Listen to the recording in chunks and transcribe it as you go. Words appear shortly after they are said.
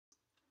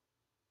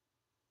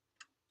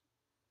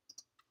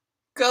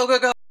Go, go,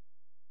 go!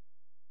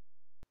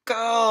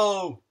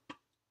 Go!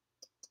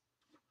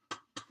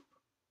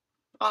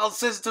 All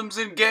systems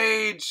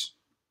engage!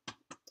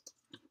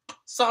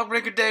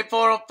 Songbringer Day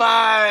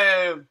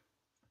 405!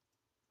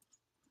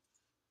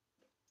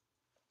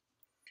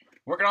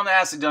 Working on the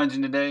acid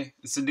dungeon today.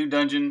 It's a new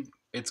dungeon.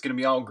 It's going to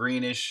be all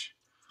greenish.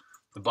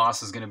 The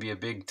boss is going to be a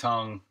big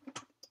tongue.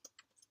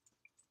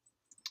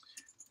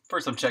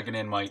 First, I'm checking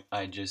in what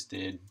I just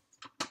did.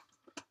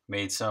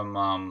 Made some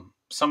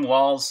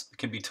walls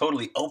can be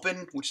totally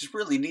open, which is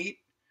really neat.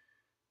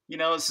 You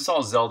know, this is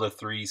all Zelda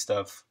 3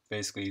 stuff.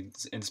 Basically,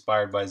 it's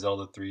inspired by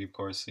Zelda 3, of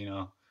course. You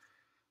know,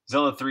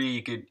 Zelda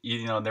 3,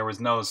 there was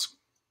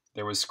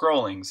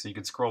scrolling, so you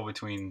could scroll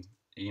between,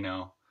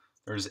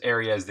 there's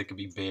areas that could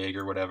be big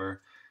or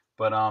whatever.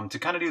 But to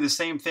kind of do the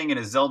same thing in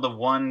a Zelda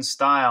 1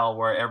 style,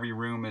 where every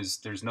room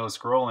there's no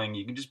scrolling,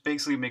 you can just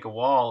basically make a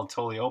wall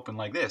totally open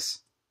like this.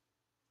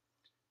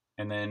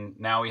 And then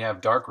now we have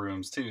dark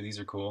rooms too. These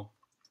are cool.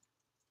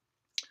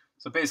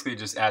 So basically, it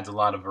just adds a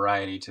lot of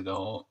variety to the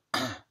whole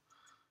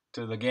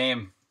to the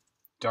game.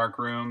 Dark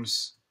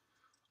rooms,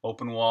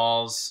 open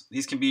walls.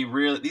 These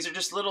are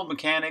just little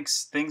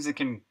mechanics, things that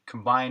can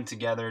combine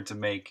together to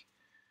make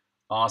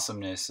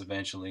awesomeness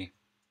eventually.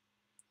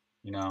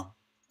 You know,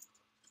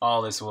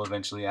 all this will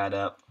eventually add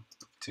up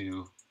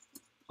to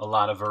a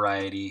lot of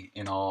variety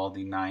in all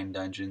the 9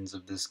 dungeons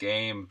of this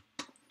game.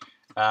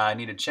 I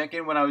need to check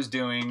in what I was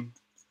doing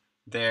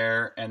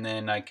there, and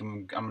then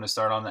I'm going to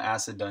start on the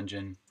acid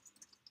dungeon.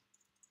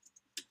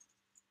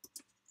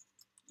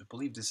 I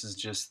believe this is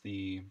just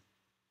the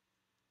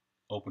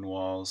open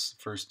walls,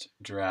 first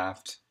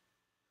draft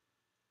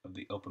of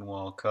the open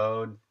wall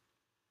code.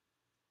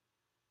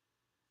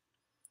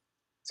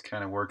 It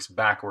kind of works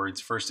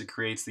backwards. First it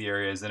creates the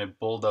areas, then it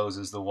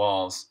bulldozes the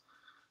walls,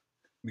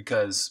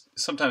 because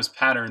sometimes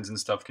patterns and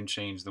stuff can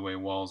change the way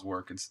walls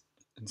work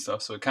and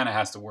stuff, so it kind of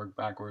has to work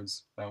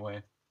backwards that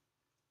way.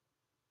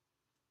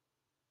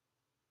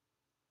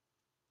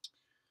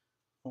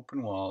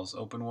 Open walls,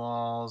 open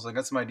walls. I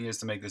got some ideas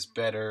to make this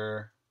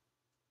better.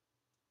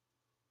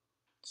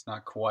 It's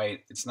not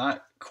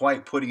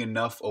quite putting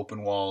enough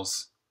open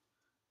walls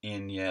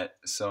in yet,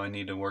 so I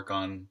need to work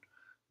on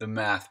the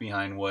math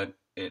behind where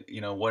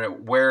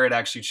it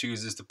actually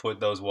chooses to put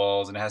those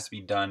walls, and it has to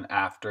be done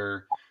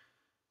after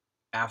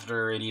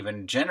it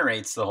even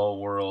generates the whole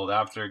world.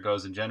 After it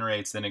goes and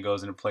generates, then it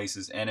goes and it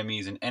places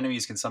enemies, and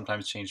enemies can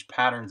sometimes change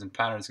patterns, and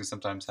patterns can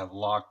sometimes have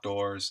locked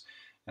doors,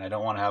 and I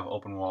don't want to have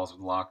open walls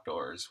with locked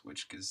doors,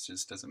 which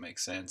just doesn't make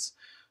sense.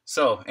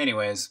 So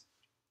anyways,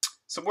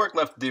 some work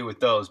left to do with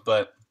those,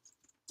 but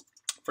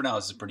for now,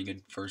 this is a pretty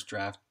good first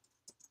draft.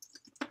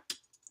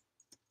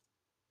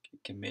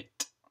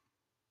 Commit.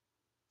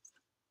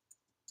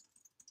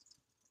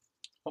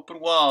 Open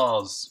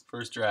walls,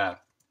 first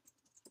draft.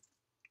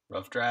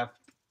 Rough draft.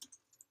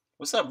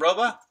 What's up,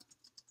 Roba?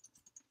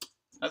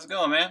 How's it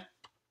going, man?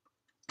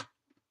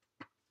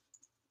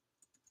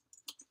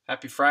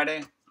 Happy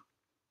Friday.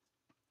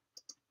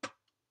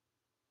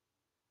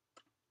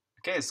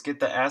 Okay, let's get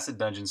the acid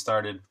dungeon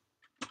started.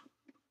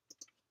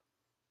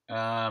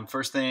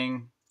 First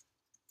thing,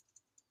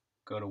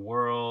 go to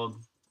world.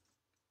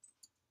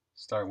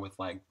 Start with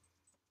like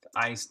the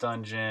ice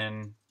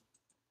dungeon.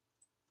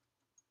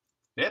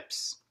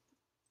 Oops.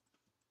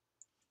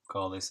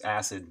 Call this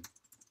acid.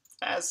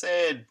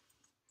 Acid.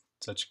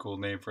 Such a cool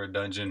name for a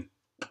dungeon.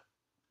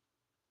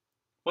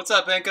 What's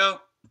up,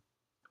 Enko?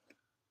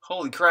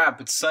 Holy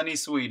crap, it's sunny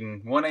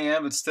Sweden. 1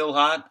 a.m. It's still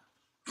hot?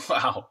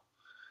 Wow.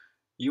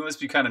 You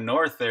must be kind of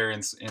north there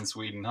in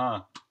Sweden,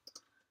 huh?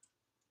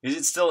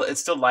 It's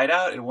still light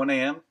out at 1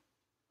 a.m.?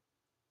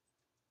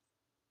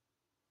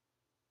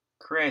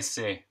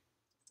 Crazy.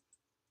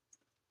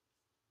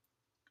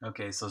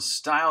 Okay, so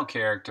style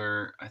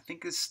character. I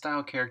think this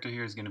style character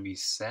here is going to be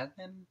 7.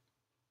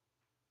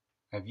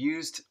 I've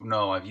used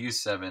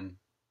 7.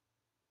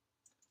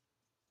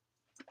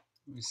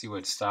 Let me see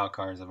what style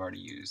cards I've already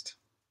used.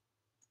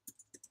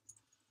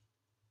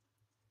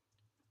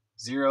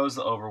 0 is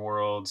the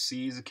overworld,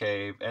 C is a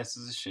cave, S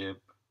is a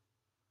ship,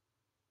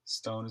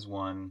 stone is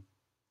 1,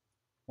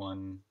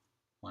 1,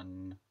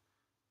 1.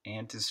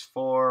 Ant is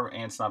 4.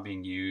 Ant's not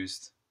being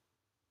used.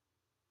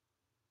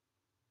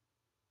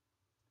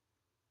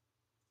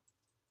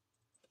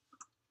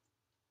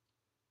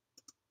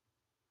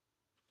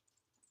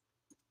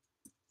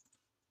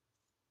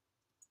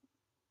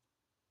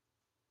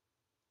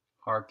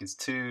 Hark is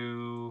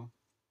 2.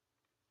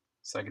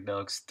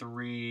 Psychedelic's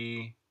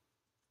 3.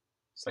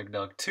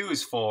 Psychedelic 2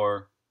 is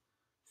 4.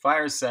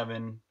 Fire is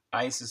 7.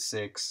 Ice is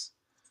 6.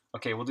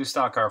 Okay, we'll do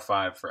stock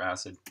R5 for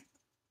acid.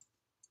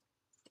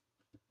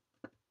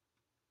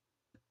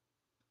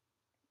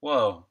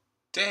 Whoa.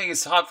 Dang,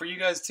 it's hot for you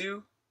guys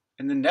too?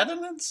 In the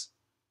Netherlands?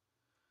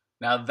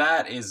 Now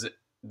that is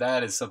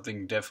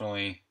something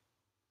definitely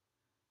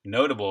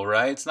notable,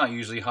 right? It's not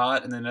usually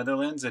hot in the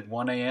Netherlands at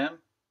 1 a.m.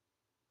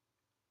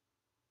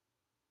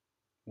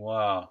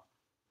 Wow.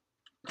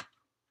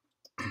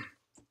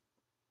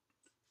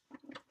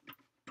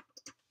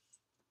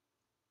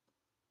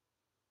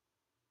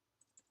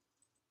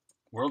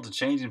 World's a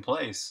changing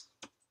place.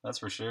 That's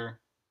for sure.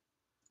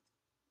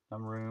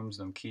 Some rooms,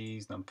 some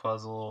keys, some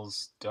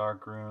puzzles,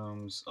 dark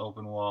rooms,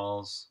 open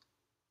walls,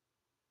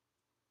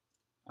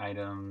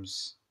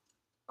 items,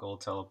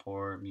 gold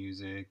teleport,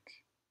 music,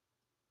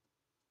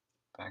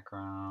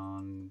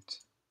 background,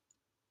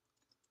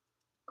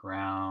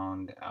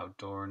 ground,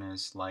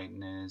 outdoorness,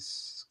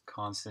 lightness,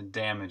 constant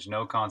damage.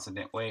 No constant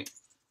damage. Wait.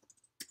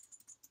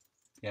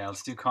 Yeah,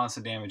 let's do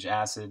constant damage,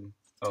 acid.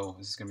 Oh,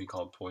 this is going to be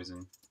called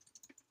poison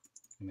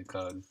in the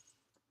code.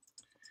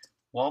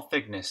 Wall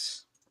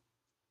thickness.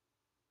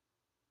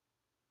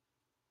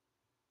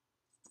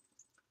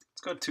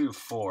 Let's go to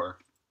 4.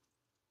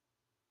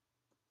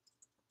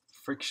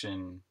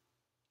 Friction.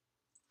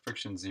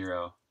 Friction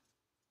 0.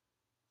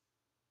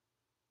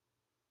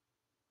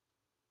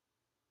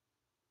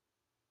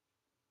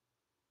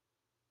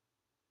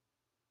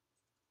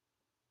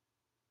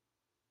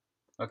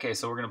 Okay,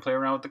 so we're going to play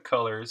around with the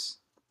colors.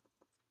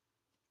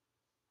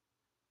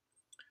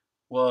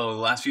 Whoa, the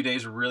last few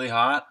days were really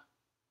hot.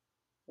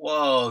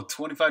 Whoa,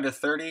 25 to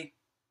 30?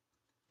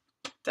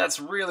 That's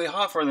really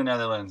hot for the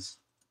Netherlands.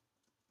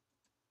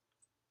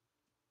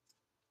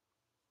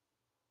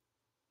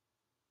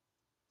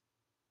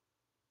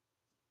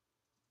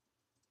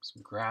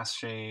 Some grass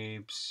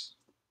shapes,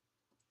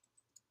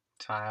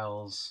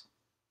 tiles.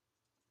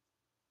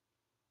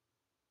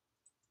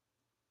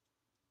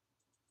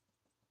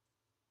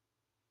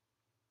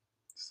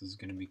 This is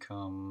going to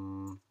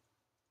become...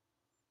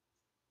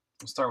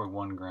 We'll start with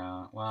 1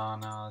 ground. Well,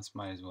 no, let's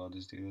might as well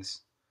just do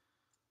this.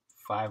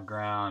 5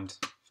 ground.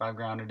 5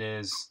 ground it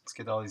is. Let's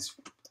get all these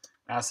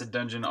acid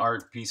dungeon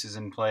art pieces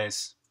in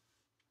place.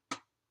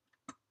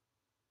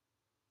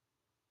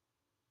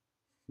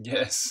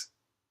 Yes.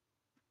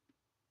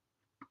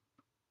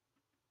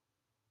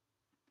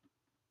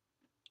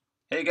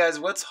 Hey guys,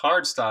 what's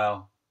hard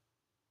style?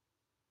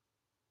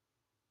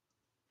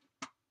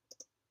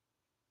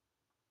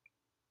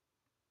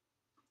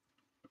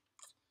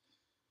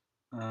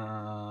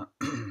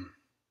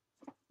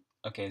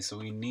 Okay, so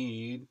we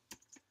need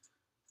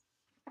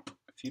a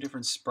few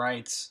different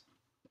sprites.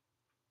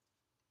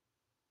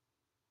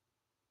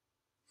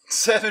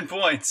 7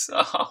 points.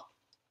 Oh.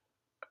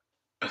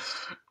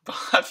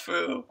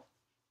 Botfu.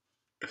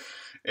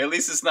 At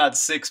least it's not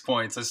 6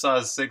 points. I saw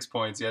 6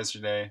 points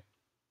yesterday.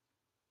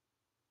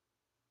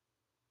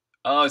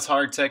 Oh, it's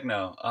hard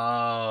techno.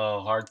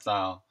 Oh, hard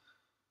style.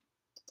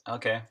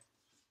 Okay.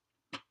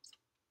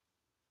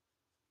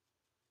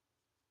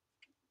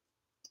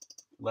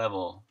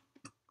 Level.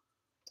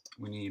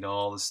 We need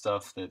all the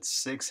stuff that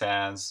 6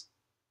 has.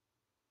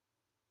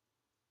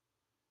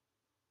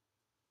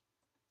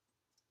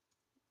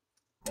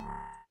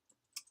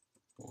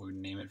 We'll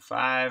name it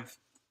 5.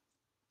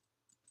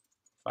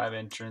 5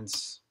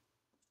 entrance.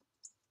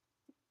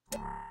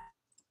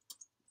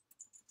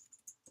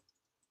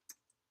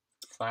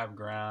 5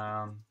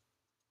 ground.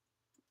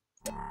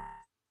 5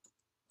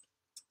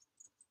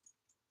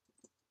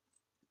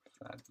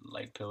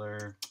 light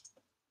pillar.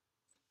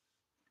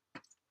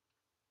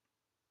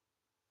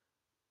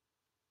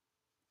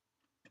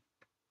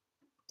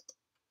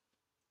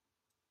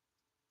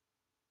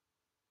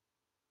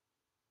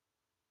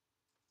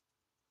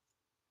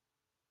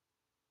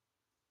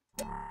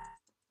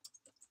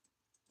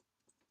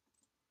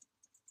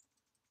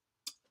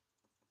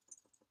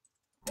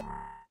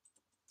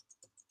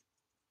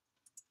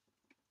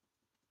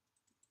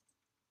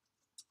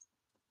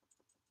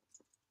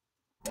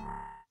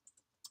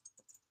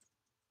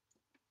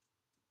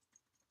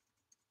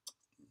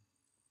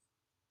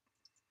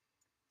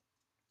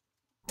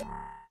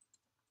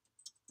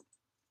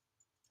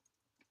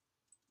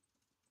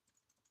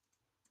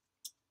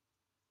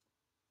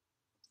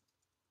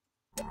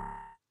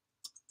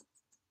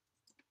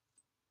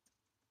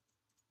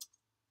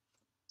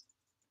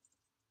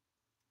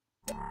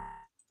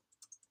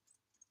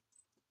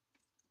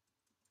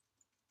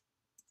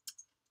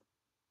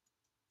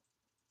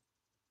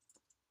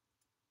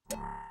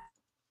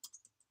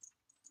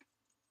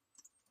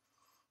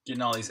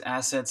 Getting all these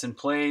assets in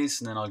place,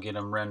 and then I'll get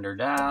them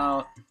rendered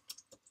out.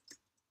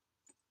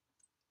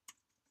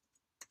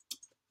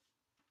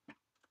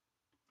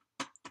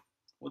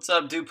 What's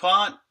up,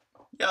 DuPont?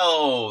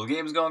 Yo, the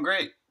game's going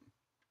great.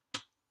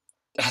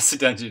 That's a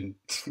dungeon.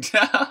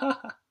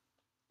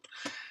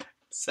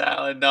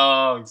 Salad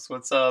dogs,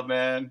 what's up,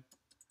 man?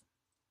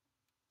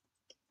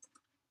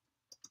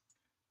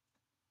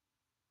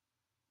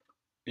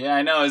 Yeah,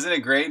 I know. Isn't it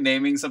great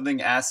naming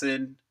something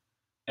acid?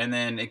 And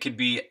then it could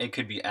be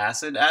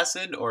acid,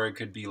 or it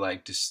could be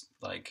like just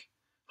like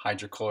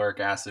hydrochloric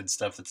acid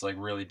stuff that's like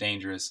really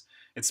dangerous.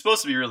 It's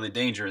supposed to be really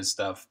dangerous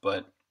stuff,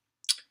 but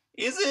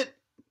is it?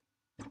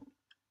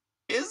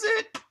 Is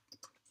it?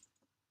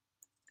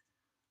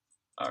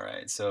 All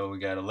right, so we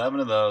got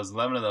 11 of those.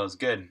 11 of those.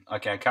 Good.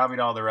 Okay, I copied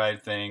all the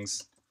right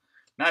things.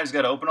 Now I just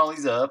got to open all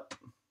these up,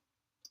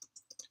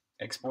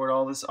 export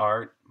all this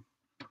art.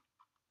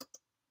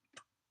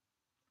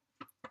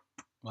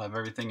 We'll have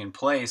everything in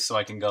place so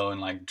I can go and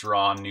like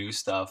draw new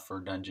stuff for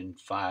Dungeon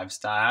 5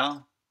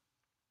 style.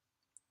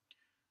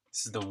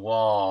 This is the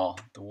wall.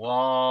 The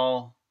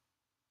wall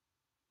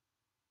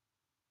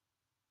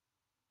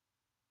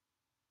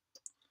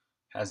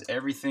has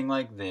everything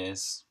like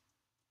this.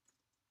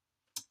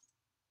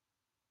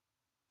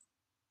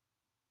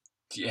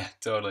 Yeah,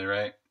 totally,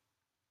 right?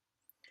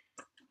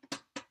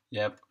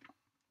 Yep.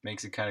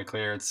 Makes it kind of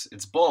clear it's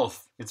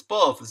both. It's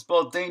both. It's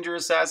both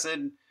dangerous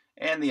acid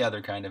and the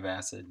other kind of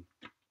acid,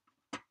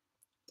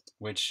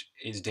 which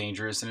is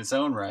dangerous in its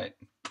own right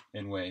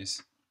in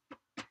ways.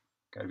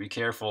 Got to be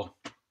careful.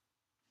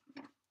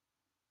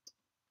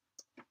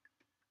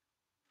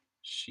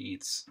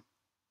 Sheets.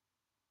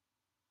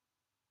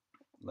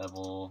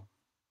 Level.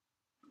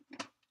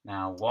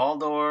 Now,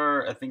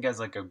 Waldor, I think has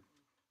like a...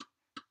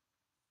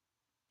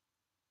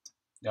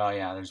 Oh,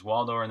 yeah, there's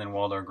Waldor and then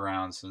Waldor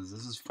ground. So this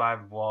is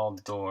 5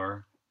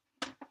 Waldor.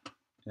 And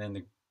then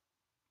the...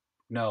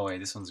 No, wait,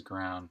 this one's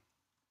ground.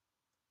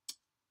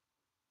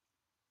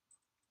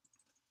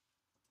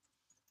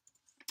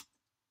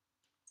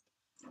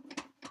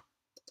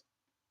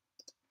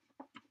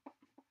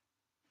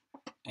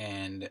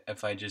 And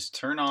if I just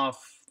turn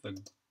off the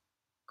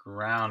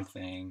ground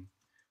thing,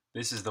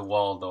 this is the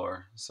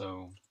Waldor.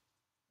 So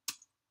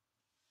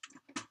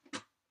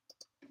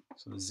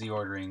the Z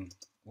ordering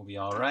will be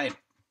all right.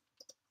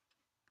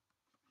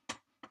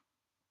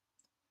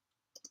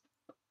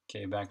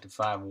 Okay, back to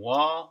 5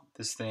 wall.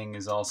 This thing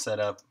is all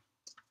set up.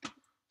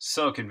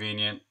 So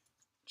convenient.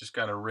 Just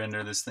got to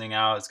render this thing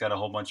out. It's got a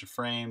whole bunch of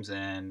frames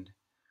and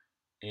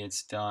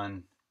it's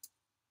done.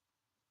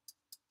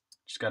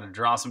 Just got to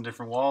draw some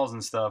different walls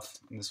and stuff,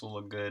 and this will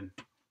look good.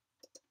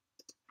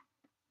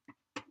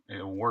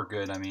 It'll work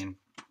good, I mean.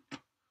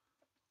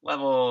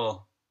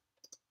 Level.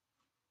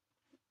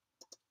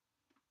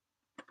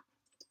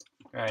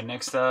 All right,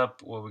 next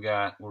up, what we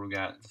got?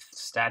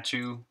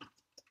 Statue.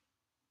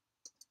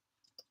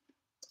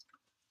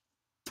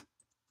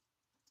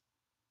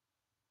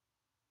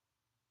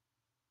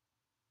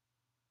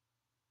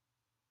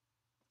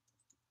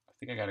 I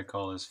think I got to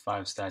call this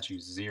 5 statue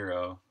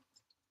 0.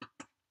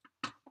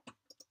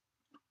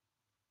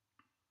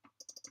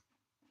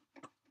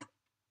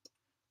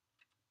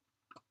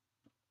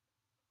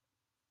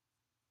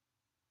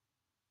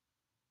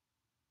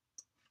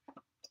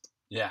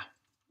 Yeah.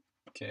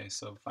 Okay,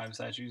 so 5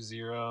 statue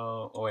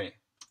 0. Oh, wait.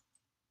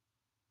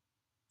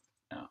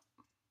 No.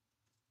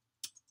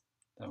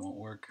 That won't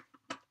work.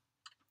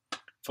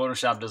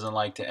 Photoshop doesn't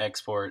like to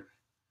export.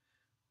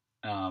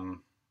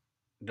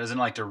 Doesn't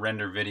like to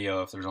render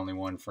video if there's only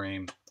 1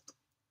 frame.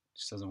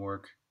 Just doesn't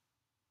work.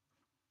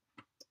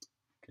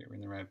 Okay, we're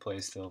in the right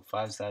place still.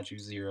 5 statue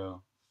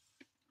 0.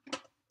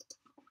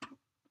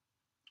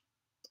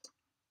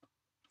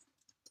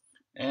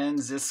 And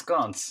the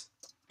sconce.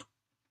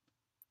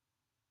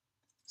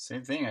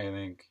 Same thing, I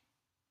think.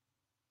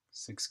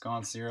 6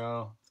 sconce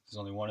 0. There's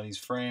only 1 of these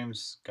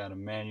frames. Got to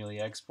manually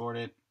export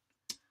it.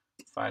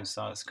 5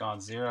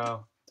 sconce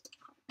 0.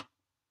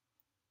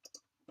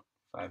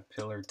 5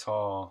 pillar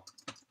tall.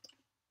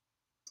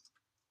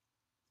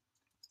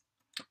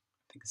 I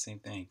think the same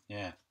thing,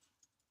 yeah.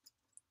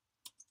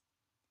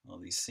 All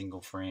these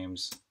single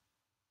frames.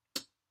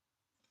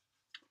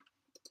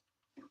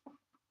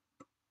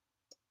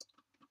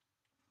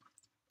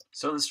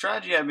 So the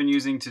strategy I've been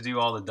using to do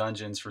all the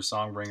dungeons for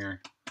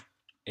Songbringer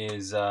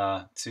is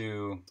I'm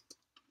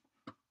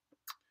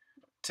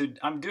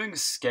doing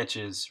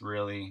sketches,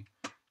 really.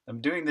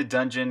 I'm doing the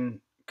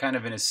dungeon kind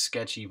of in a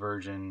sketchy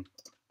version.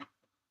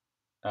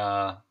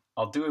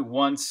 I'll do it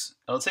once.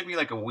 It'll take me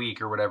like a week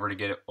or whatever to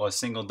get a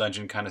single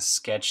dungeon kind of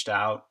sketched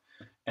out.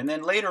 And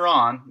then later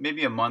on,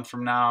 maybe a month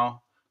from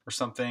now or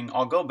something,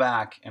 I'll go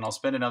back and I'll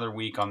spend another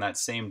week on that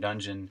same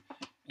dungeon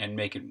and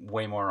make it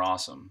way more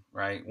awesome,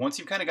 right? Once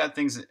you've kind of got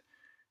things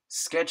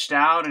sketched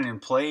out and in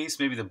place,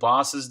 maybe the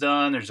boss is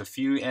done, there's a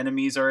few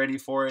enemies already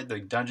for it, the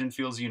dungeon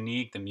feels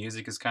unique, the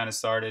music is kind of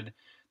started,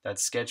 that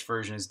sketch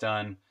version is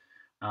done.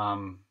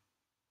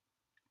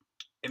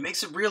 It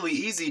makes it really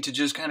easy to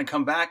just kind of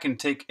come back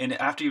and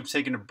after you've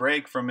taken a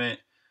break from it,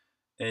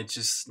 it's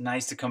just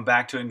nice to come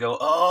back to it and go,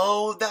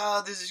 oh,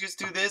 this is just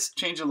do this,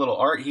 change a little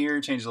art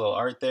here, change a little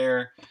art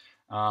there,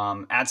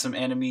 add some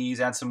enemies,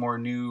 add some more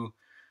new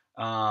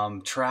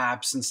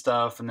traps and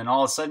stuff, and then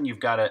all of a sudden you've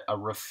got a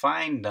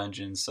refined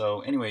dungeon.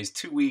 So anyways,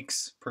 2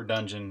 weeks per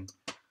dungeon,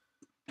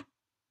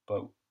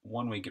 but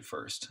 1 week at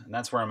first. And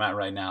that's where I'm at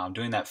right now. I'm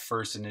doing that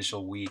first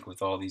initial week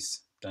with all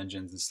these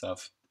dungeons and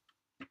stuff.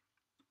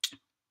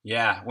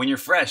 Yeah, when you're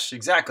fresh,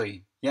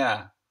 exactly.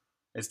 Yeah,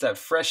 it's that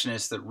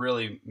freshness that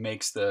really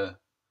makes the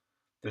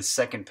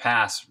second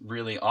pass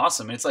really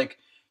awesome. And it's like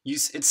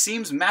it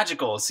seems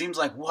magical. It seems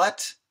like,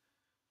 what?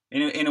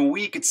 In a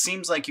week, it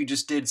seems like you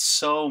just did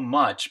so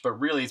much, but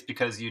really it's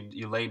because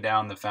you laid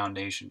down the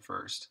foundation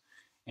first,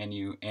 and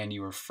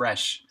you were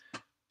fresh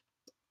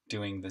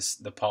doing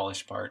the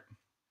polished part.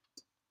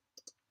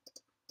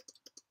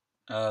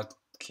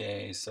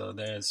 Okay, so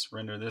let's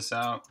render this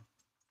out.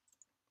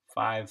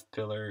 5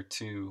 pillar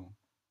 2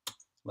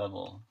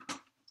 level.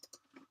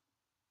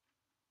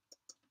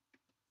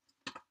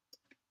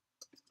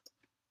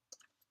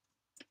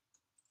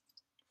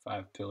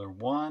 5 pillar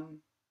 1.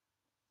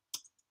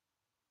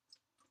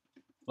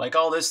 Like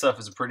all this stuff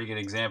is a pretty good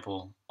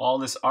example. All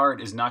this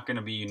art is not going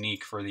to be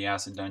unique for the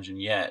acid dungeon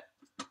yet.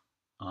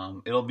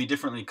 It'll be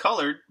differently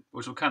colored,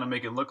 which will kind of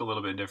make it look a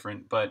little bit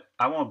different. But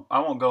I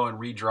won't go and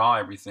redraw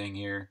everything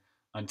here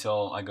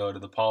until I go to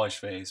the polish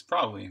phase,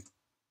 probably.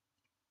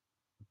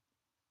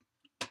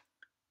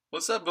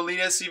 What's up,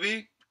 Belita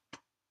SCV?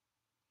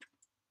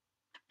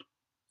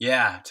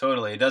 Yeah,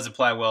 totally. It does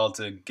apply well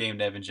to game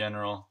dev in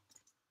general.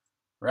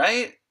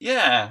 Right?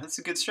 Yeah, that's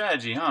a good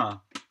strategy, huh?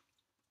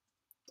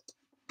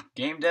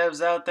 Game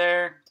devs out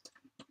there.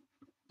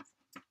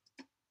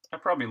 I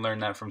probably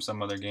learned that from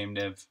some other game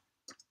dev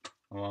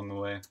along the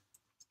way.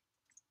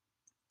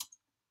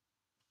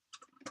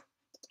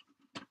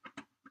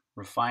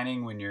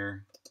 Refining when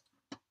you're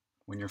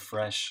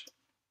fresh,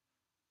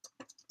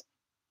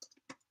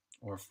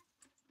 or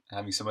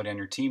having somebody on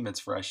your team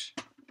that's fresh,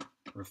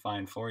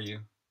 refine for you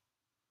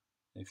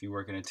if you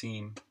work in a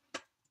team.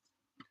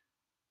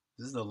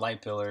 This is the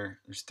light pillar.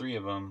 There's 3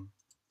 of them.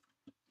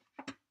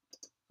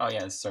 Oh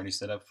yeah, this is already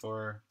set up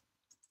for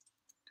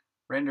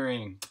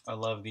rendering. I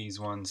love these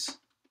ones.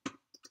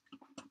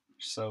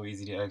 So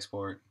easy to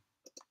export.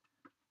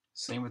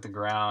 Same with the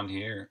ground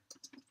here.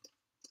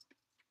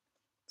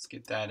 Let's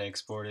get that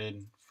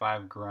exported.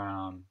 5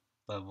 ground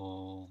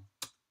level.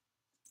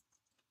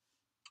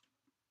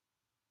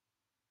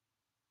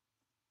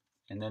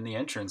 And then the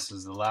entrance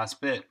is the last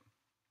bit.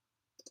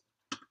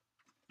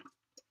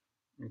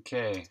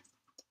 Okay.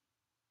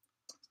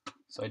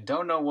 So I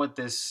don't know what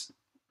this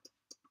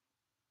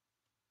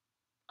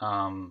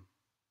I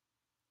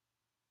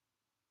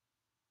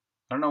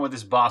don't know what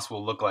this boss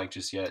will look like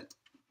just yet.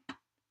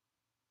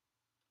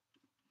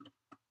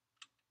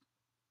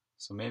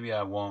 So maybe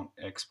I won't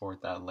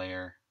export that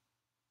layer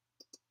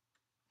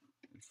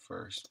at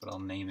first, but I'll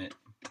name it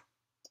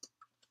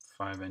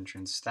 5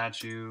 entrance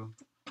statue,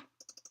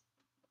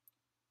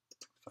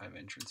 5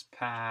 entrance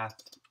path,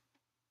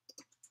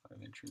 5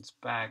 entrance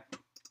back.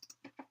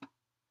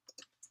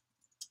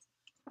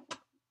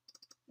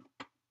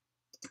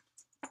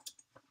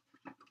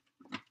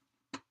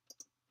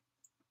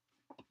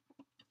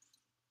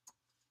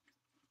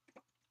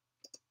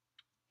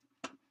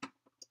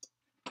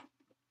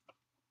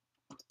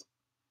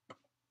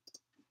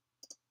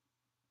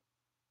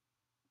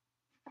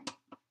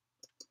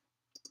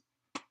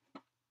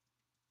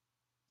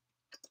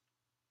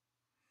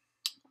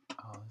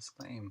 Oh, this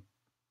claim.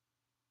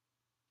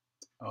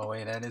 Oh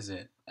wait, that is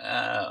it.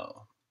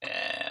 Oh,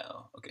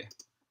 okay.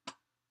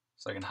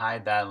 So I can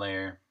hide that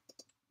layer.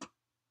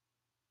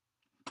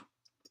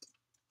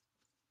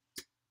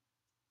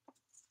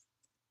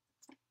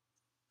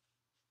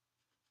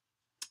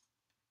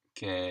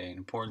 Okay, an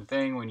important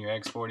thing when you're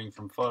exporting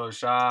from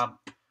Photoshop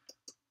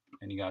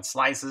and you got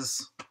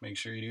slices, make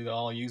sure you do the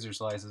all user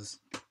slices.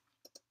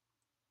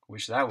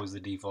 Wish that was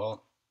the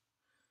default.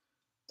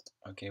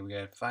 Okay, we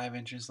got 5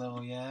 inches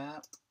level, yeah.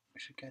 We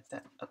should get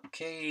that.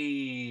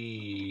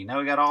 Okay, now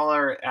we got all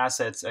our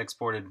assets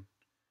exported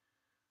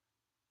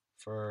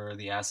for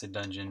the acid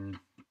dungeon.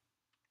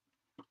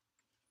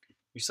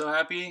 You so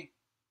happy?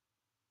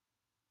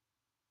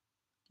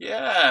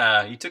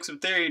 Yeah, you took some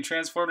theory and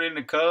transformed it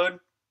into code.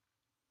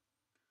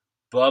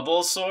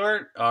 Bubble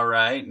sort, all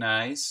right,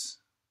 nice.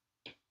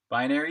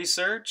 Binary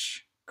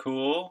search,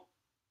 cool.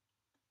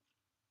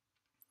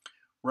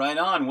 Right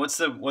on. What's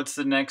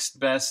the next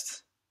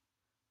best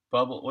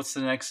bubble? What's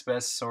the next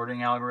best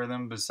sorting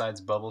algorithm besides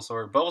bubble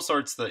sort? Bubble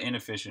sort's the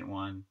inefficient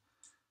one.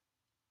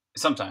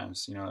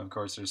 Sometimes, you know, of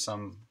course, there's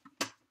some.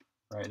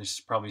 Right,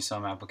 there's probably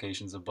some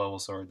applications of bubble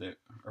sort that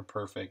are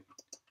perfect.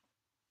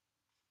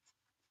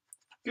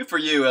 Good for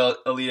you,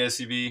 Elite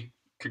SUV.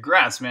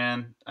 Congrats,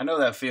 man. I know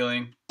that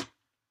feeling.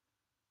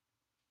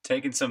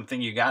 Taking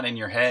something you got in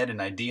your head, an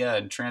idea,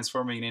 and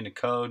transforming it into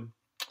code.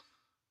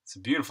 It's a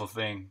beautiful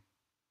thing.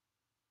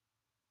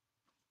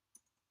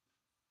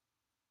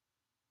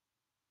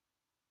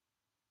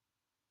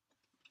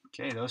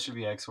 Okay, those should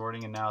be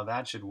exporting, and now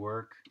that should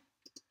work.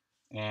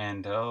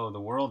 And, oh, the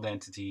world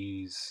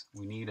entities.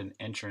 We need an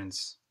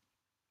entrance.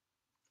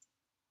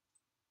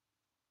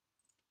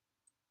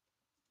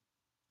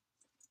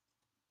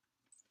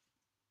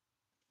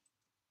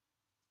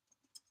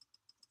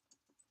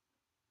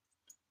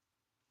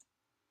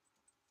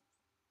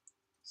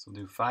 So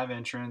we'll do 5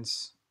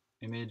 entrance,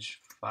 image,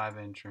 5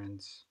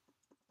 entrance,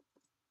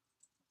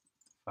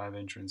 5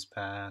 entrance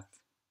path.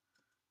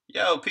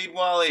 Yo, Pete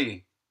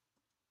Wally!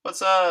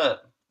 What's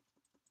up?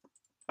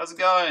 How's it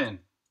going?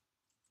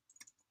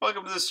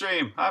 Welcome to the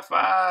stream. High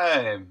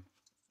five!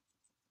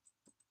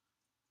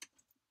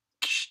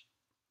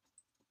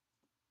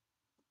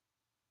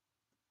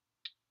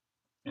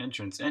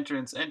 Entrance,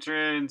 entrance,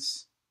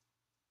 entrance!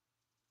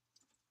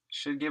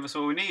 Should give us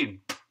what we need.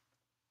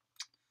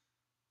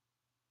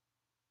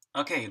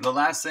 Okay, the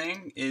last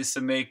thing is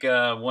to make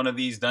one of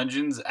these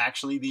dungeons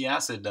actually the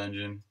acid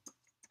dungeon.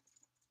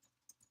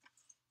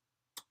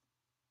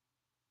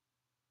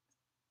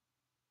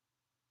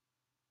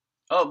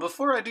 Oh,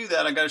 before I do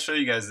that, I gotta show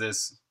you guys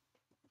this.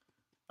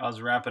 I was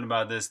rapping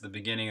about this at the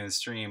beginning of the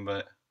stream,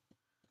 but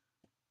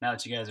now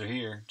that you guys are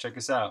here, check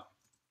this out.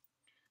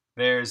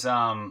 there's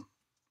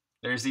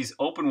these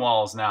open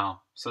walls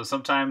now. So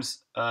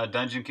sometimes a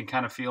dungeon can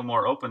kind of feel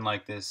more open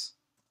like this.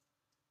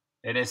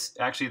 It is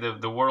actually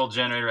the world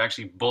generator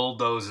actually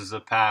bulldozes a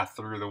path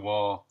through the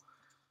wall.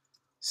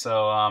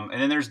 So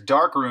and then there's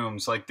dark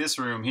rooms like this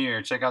room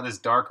here. Check out this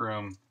dark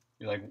room.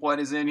 You're like, what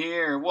is in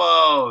here?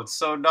 Whoa, it's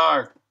so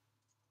dark.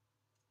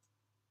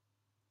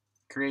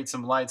 Create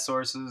some light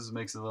sources,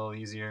 makes it a little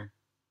easier.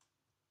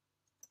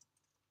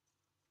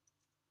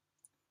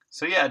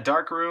 So yeah,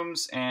 dark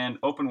rooms and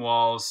open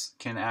walls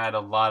can add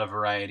a lot of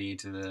variety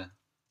to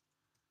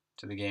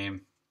the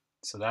game.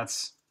 So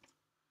that's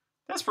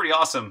pretty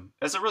awesome.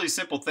 That's a really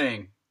simple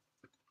thing.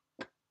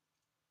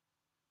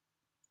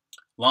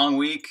 Long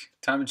week,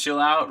 time to chill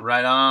out.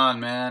 Right on,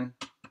 man.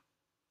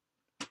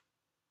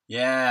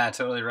 Yeah,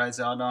 totally right,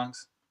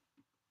 Zaldongs.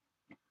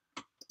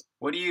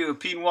 What do you,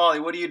 Pete and Wally,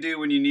 what do you do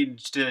when you need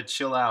to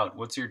chill out?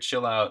 What's your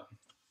chill out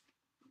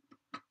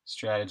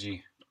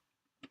strategy?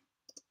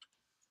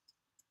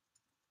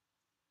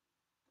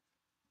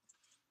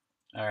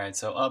 All right,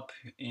 so up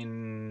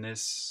in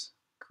this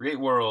create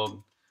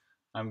world,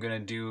 I'm going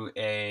to do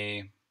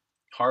a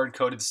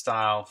hard-coded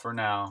style for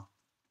now.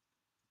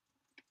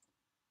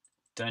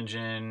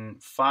 Dungeon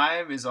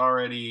 5 is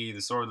already the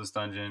Swordless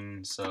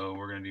Dungeon, so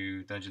we're going to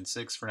do Dungeon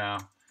 6 for now.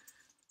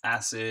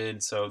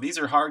 Acid. So these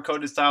are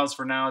hard-coded styles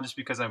for now, just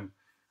because I'm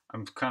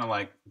kind of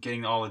like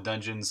getting all the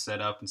dungeons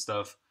set up and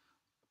stuff.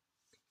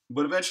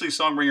 But eventually,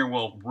 Songbringer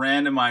will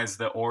randomize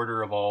the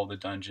order of all the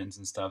dungeons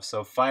and stuff.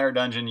 So Fire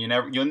Dungeon,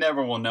 you'll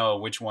never will know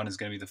which one is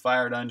going to be the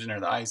Fire Dungeon or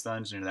the Ice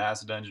Dungeon or the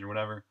Acid Dungeon or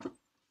whatever.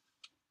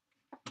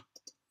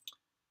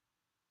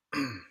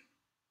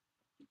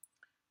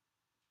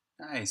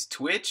 Nice.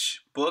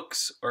 Twitch,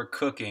 books, or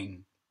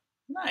cooking.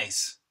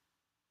 Nice.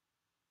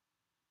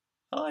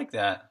 I like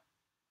that.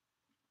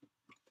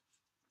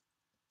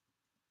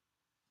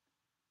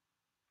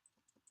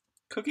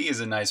 Cooking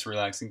is a nice,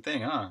 relaxing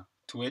thing, huh?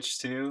 Twitch,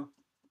 too.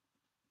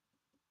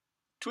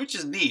 Twitch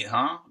is neat,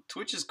 huh?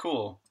 Twitch is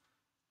cool.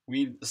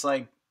 It's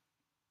like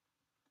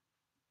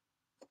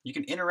you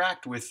can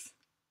interact with.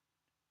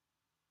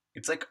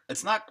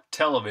 It's not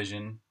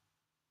television,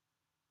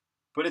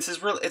 but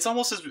it's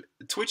almost as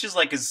Twitch is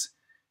like as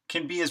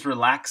can be as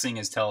relaxing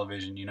as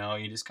television. You know,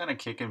 you just kind of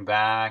kicking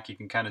back. You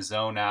can kind of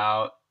zone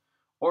out,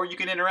 or you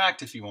can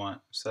interact if you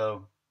want.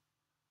 So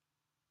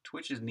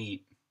Twitch is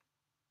neat.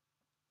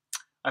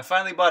 I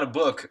finally bought a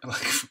book.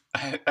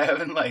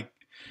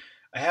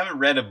 I haven't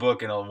read a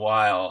book in a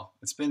while.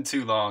 It's been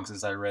too long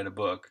since I read a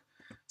book.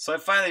 So I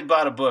finally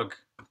bought a book,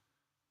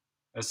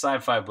 a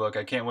sci-fi book.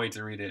 I can't wait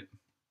to read it.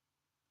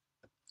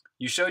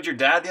 You showed your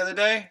dad the other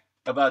day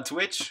about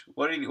Twitch?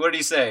 What did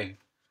he say?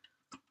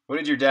 What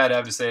did your dad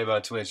have to say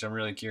about Twitch? I'm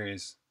really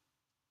curious.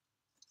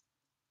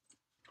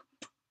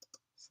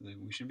 So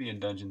we should be in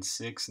Dungeon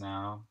 6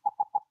 now.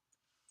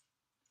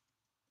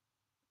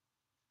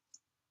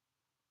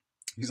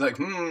 He's like,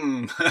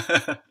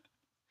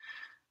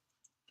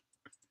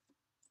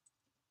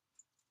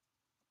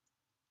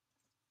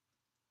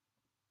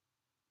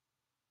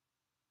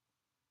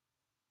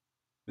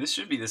 This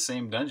should be the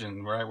same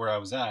dungeon right where I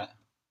was at.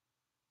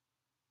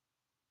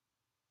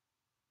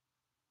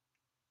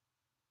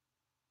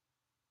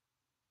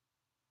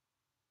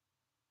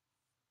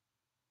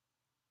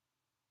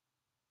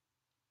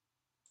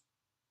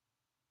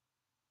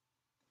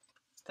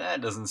 That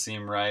doesn't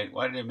seem right.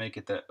 Why did it make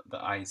it the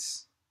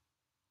ice?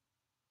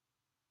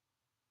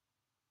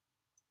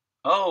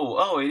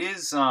 Oh, it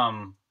is,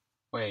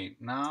 wait,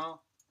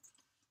 no.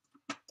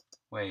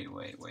 Wait.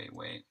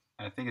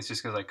 I think it's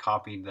just because I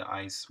copied the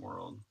ice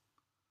world.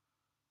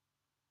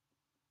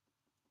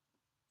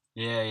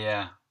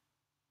 Yeah.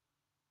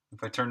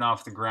 If I turn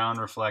off the ground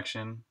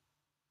reflection.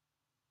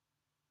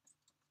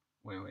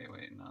 Wait.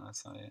 No,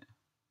 that's not it.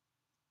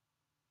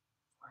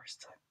 Where's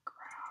the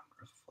ground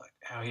reflect?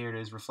 Oh, here it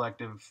is.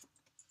 Reflective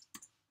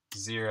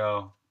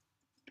 0.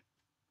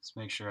 Let's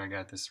make sure I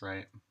got this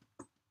right.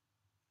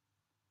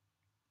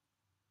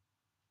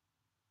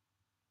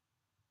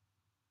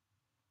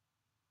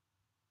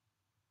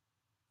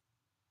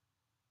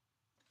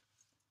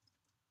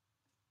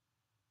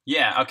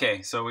 Yeah,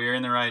 okay, so we're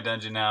in the right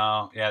dungeon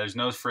now. Yeah, there's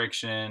no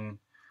friction.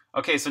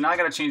 Okay, so now I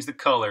gotta change the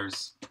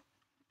colors.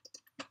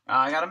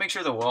 I gotta make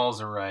sure the walls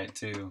are right,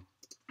 too.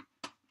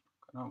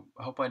 I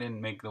hope I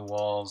didn't make the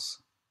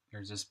walls.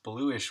 There's this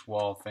bluish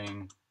wall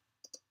thing.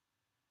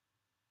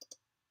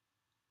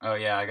 Oh,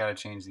 yeah, I gotta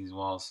change these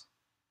walls.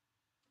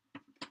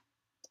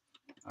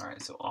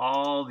 Alright, so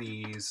all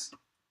these.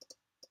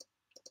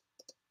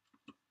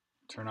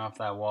 Turn off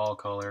that wall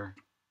color.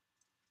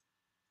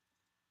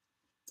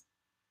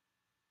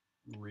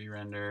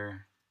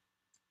 Re-render.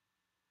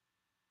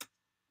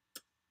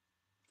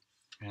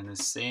 And the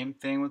same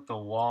thing with the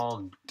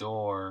wall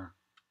door.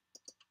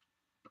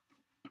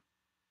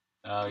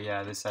 Oh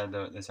yeah, this had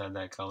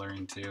that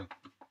coloring too.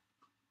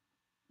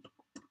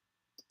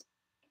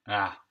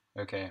 Ah,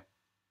 okay.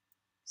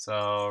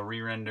 So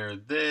re-render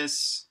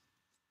this.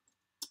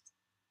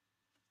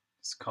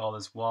 Let's call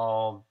this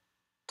wall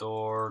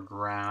door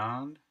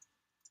ground.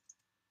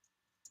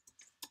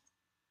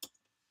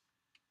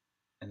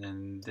 And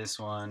then this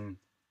one,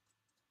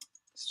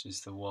 it's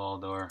just the wall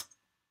door.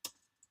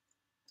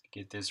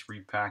 Get this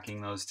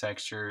repacking those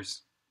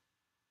textures.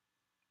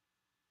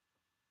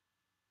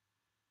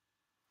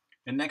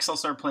 And next I'll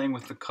start playing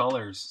with the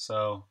colors.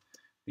 So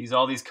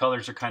all these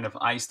colors are kind of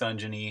ice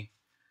dungeony.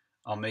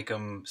 I'll make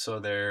them so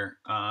they're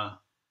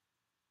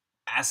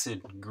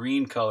acid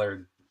green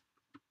colored.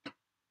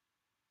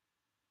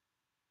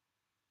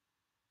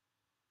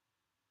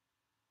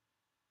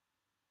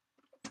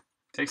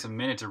 Takes a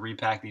minute to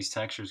repack these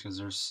textures because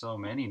there's so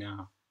many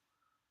now.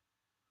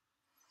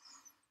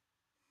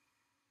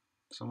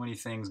 So many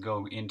things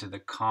go into the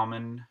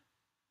common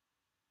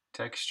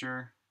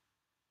texture.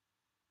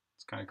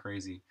 It's kind of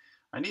crazy.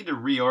 I need to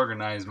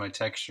reorganize my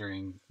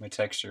textures,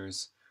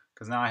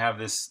 because now I have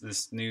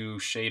this new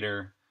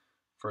shader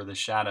for the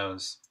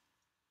shadows.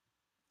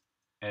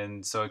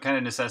 And so it kind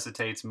of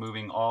necessitates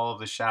moving all of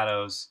the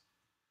shadows,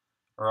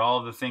 or all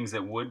of the things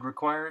that would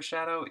require a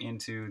shadow,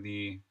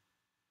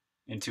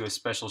 into a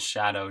special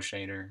shadow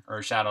shader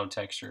or shadow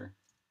texture.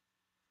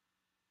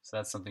 So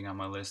that's something on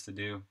my list to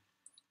do.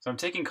 So I'm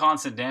taking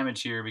constant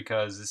damage here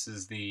because this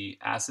is the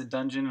acid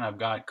dungeon, and I've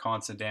got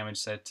constant damage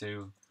set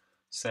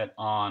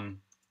on.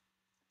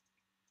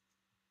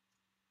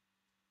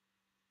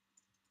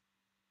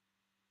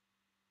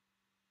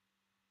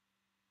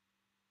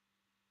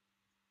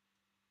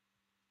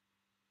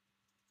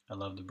 I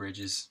love the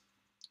bridges.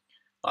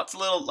 Lots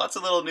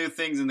of little new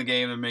things in the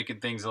game that are making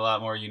things a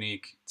lot more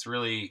unique. It's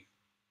really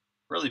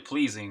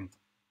pleasing.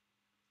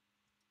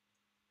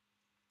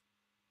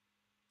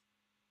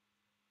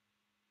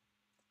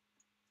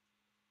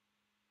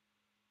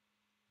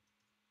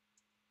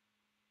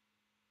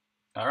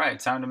 All right,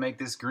 time to make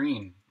this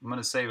green. I'm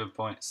gonna save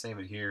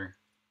it here.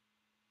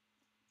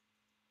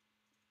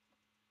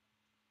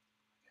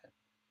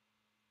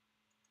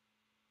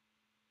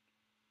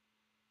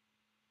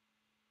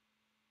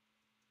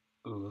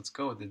 Ooh, let's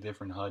go with a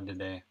different HUD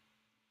today.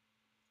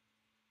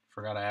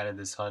 Forgot I added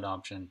this HUD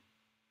option.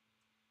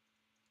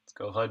 Let's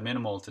go HUD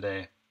minimal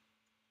today.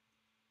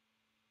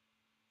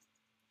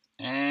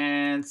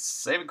 And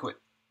save and quit.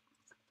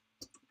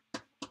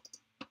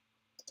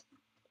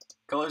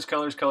 Colors,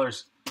 colors,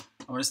 colors.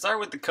 I'm going to start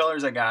with the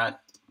colors I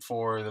got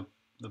for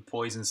the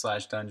poison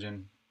 /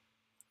 dungeon.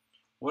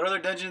 What other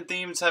dungeon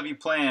themes have you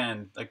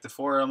planned? Like the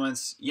 4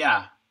 elements?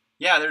 Yeah,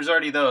 there's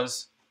already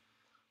those.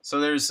 So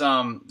there's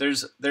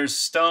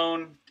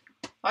stone.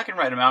 I can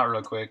write them out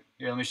real quick.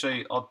 Here, let me show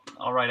you.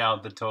 I'll write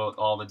out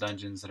all the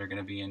dungeons that are going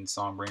to be in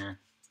Songbringer.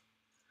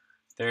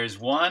 There's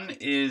one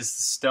is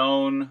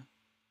stone,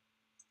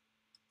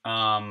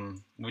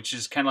 which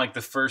is kind of like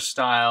the first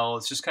style.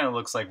 It just kind of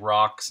looks like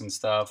rocks and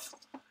stuff.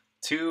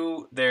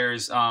 2,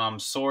 there's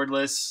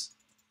swordless,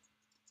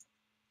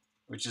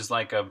 which is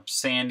like a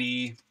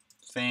sandy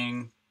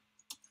thing.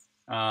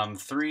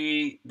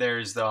 3,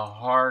 there's the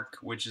hark,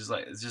 which is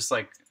like it's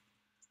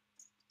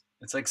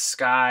like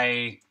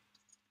sky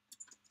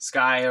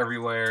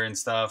everywhere and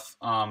stuff.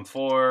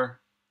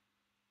 4,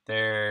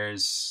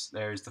 there's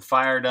the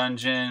fire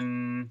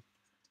dungeon.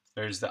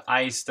 There's the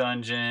ice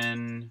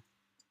dungeon.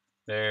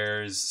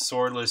 There's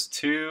swordless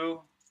 2,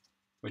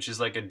 which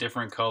is like a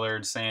different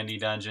colored sandy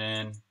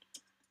dungeon.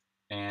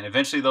 And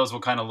eventually those will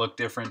kind of look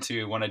different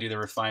too when I do the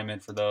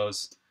refinement for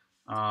those.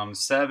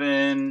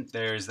 7,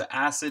 there's the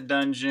acid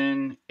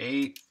dungeon.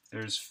 8,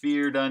 there's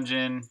fear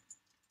dungeon.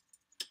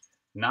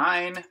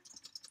 9,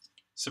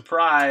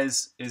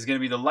 surprise, is going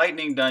to be the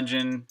lightning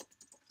dungeon,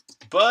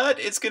 but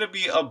it's going to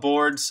be a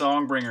board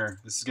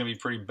Songbringer. This is going to be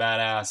pretty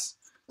badass.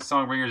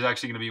 Songbringer is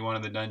actually going to be one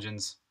of the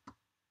dungeons.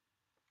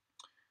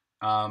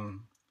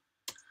 And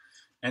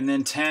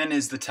then 10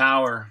 is the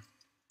tower.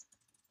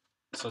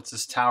 So it's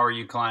this tower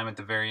you climb at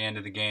the very end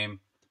of the game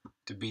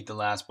to beat the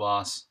last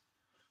boss.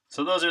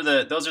 So those are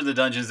the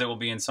dungeons that will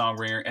be in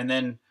Songbringer, and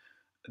then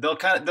they'll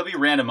be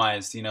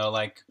randomized, you know,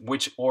 like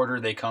which order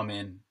they come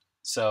in.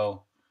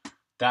 So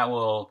that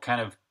will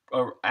kind of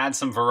add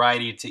some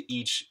variety to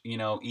each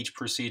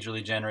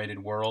procedurally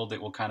generated world.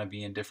 It will kind of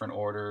be in different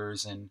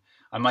orders, and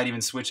I might even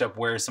switch up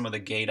where some of the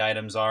gate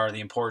items are. The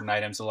important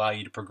items allow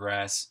you to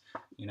progress,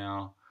 you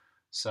know.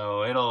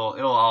 So it'll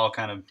all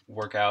kind of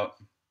work out.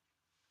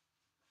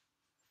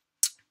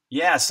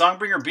 Yeah,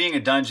 Songbringer being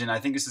a dungeon, I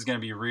think this is going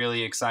to be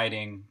really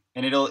exciting,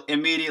 and it'll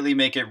immediately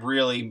make it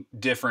really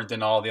different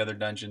than all the other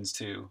dungeons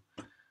too.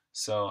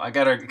 So I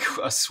got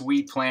a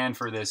sweet plan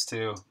for this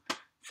too,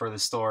 for the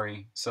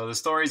story. So the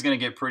story is going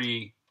to get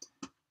pretty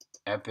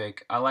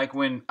epic. I like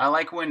when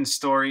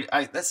story.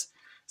 That's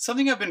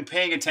something I've been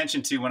paying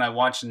attention to when I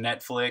watch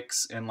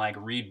Netflix and like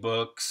read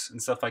books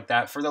and stuff like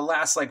that. For the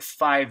last like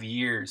 5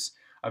 years,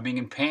 I've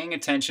been paying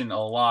attention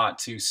a lot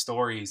to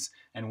stories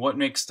and what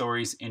makes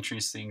stories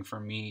interesting for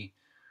me.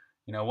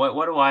 You know,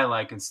 what do I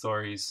like in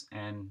stories?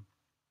 And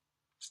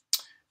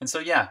so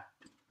yeah.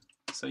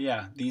 So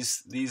yeah,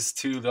 these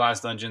 2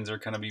 last dungeons are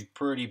going to be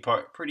pretty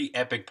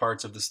epic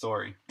parts of the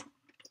story.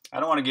 I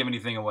don't want to give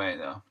anything away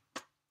though.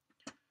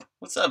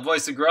 What's up,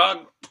 Voice of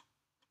Grog?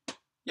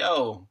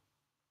 Yo.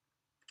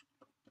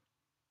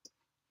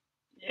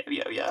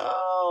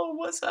 Yo,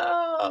 what's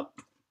up?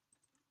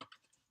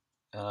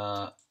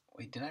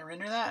 Wait, did I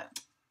render that?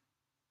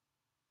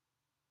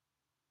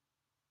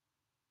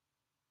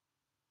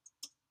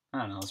 I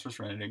don't know. Let's just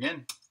render it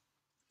again.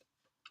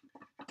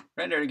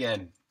 Render it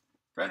again.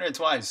 Render it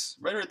twice.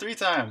 Render it 3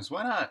 times.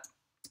 Why not?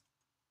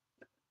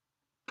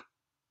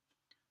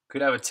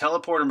 Could have a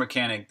teleporter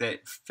mechanic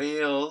that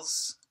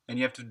fails, and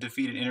you have to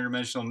defeat an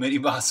interdimensional mini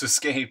boss to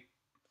escape.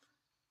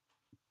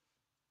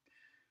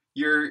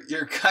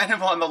 You're kind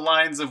of on the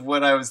lines of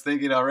what I was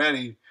thinking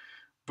already,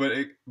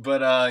 but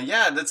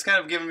yeah, that's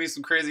kind of giving me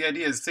some crazy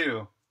ideas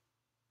too.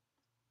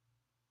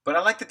 But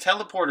I like the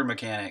teleporter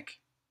mechanic,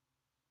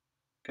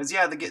 because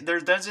yeah,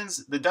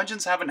 the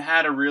dungeons haven't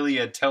had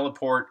a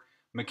teleport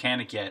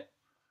mechanic yet,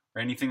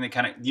 or anything that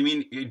kind of. Do you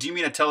mean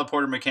a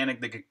teleporter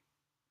mechanic that could?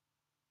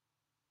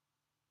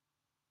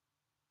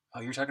 Oh,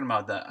 you're talking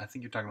about that. I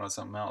think you're talking about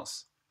something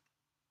else.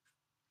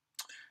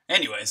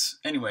 Anyways,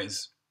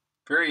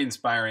 very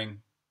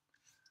inspiring.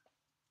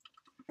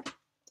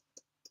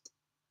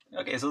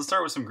 Okay, so let's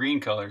start with some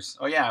green colors.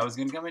 Oh yeah, I was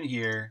gonna come in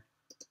here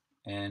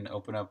and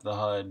open up the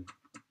HUD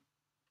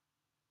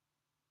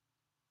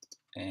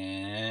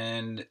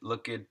and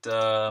look at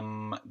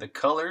the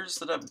colors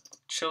that I've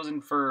chosen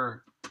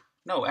for.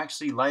 No,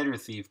 actually, Lighter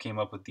Thief came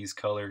up with these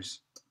colors.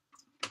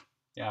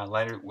 Yeah,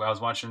 I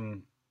was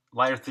watching.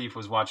 Lighter Thief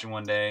was watching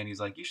one day, and he's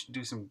like, "You should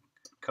do some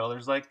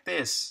colors like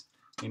this."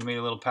 He made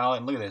a little palette,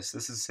 and look at this.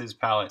 This is his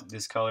palette.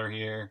 This color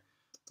here,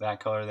 that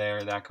color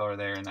there, that color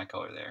there, and that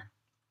color there.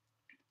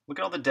 Look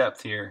at all the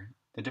depth here.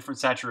 The different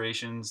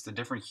saturations, the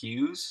different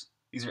hues.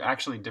 These are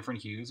actually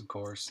different hues, of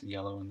course. The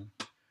yellow and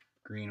the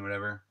green,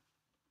 whatever.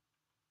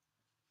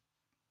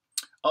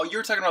 Oh, you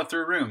were talking about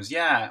through rooms.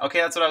 Yeah. Okay,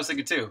 that's what I was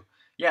thinking too.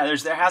 Yeah,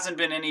 there hasn't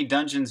been any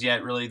dungeons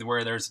yet really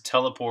where there's a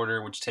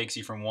teleporter which takes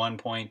you from one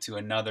point to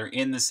another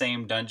in the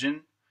same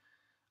dungeon.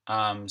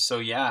 So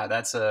yeah,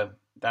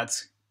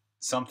 that's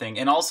something.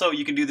 And also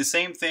you can do the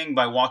same thing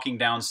by walking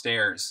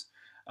downstairs.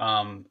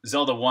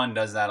 Zelda 1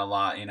 does that a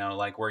lot, you know,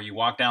 like where you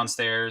walk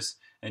downstairs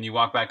and you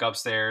walk back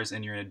upstairs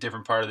and you're in a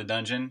different part of the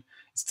dungeon.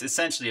 It's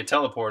essentially a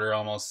teleporter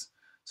almost.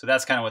 So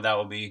that's kind of what that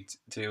will be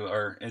too.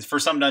 Or for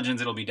some dungeons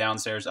it'll be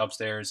downstairs,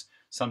 upstairs.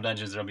 Some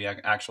dungeons it'll be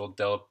an actual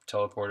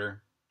teleporter.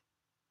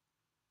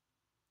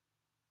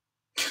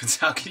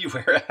 How can you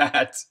wear a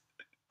hat?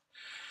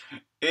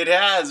 It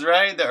has,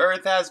 right? The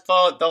Earth has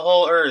followed the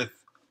whole Earth.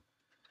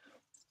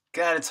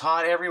 God, it's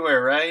hot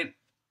everywhere, right?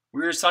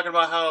 We were just talking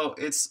about how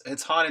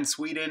it's hot in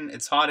Sweden,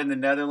 it's hot in the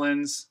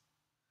Netherlands,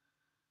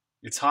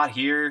 it's hot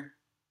here.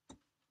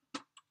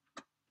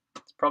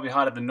 It's probably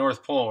hot at the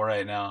North Pole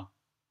right now.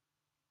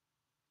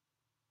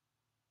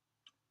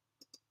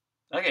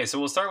 Okay, so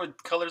we'll start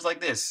with colors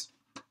like this.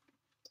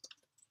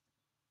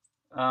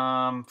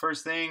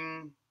 First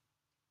thing,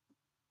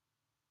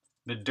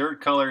 the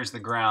dirt color is the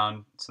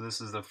ground, so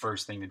this is the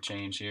first thing to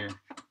change here.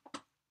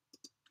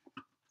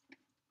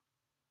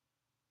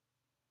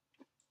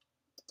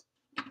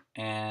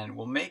 And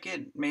we'll make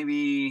it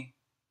maybe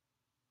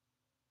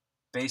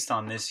based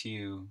on this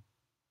hue.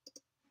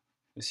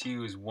 This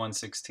hue is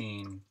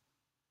 116.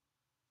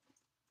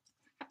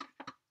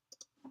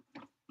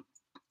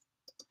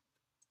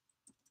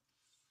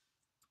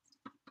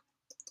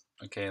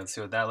 Okay, let's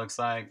see what that looks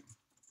like.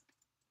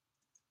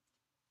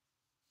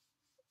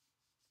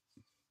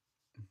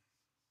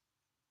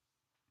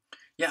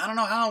 Yeah, I don't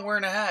know how I'm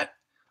wearing a hat.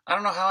 I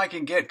don't know how I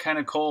can get kind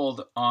of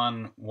cold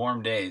on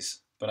warm days,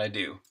 but I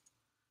do.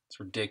 It's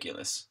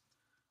ridiculous.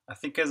 I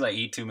think because I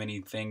eat too many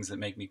things that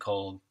make me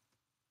cold.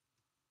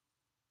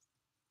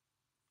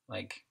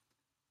 Like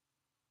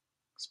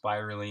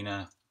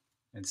spirulina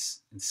and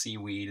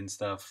seaweed and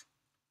stuff.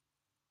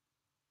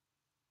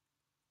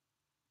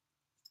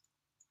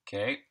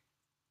 Okay,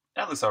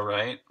 that looks all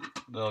right.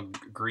 Little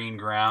green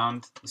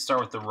ground. Let's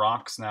start with the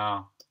rocks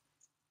now.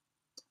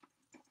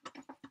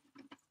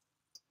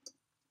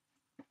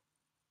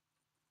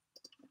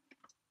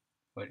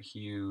 What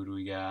hue do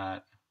we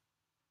got?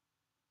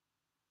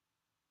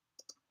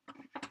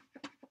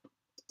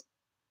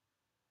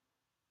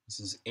 This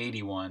is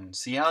 81.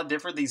 See how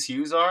different these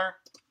hues are?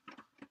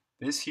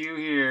 This hue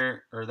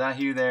here, or that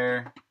hue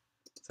there,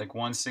 it's like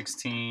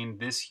 116.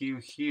 This hue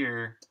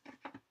here,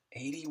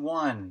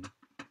 81.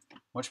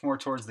 Much more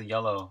towards the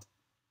yellow.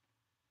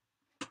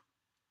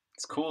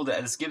 It's cool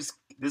that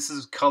this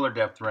is color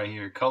depth right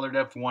here. Color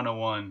depth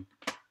 101.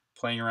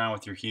 Playing around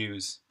with your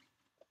hues.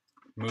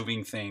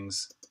 Moving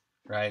things,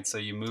 right? So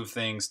you move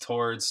things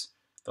towards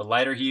the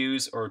lighter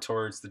hues or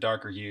towards the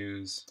darker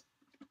hues.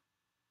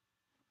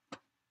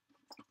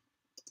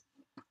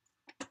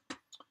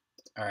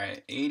 All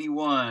right,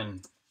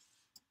 81.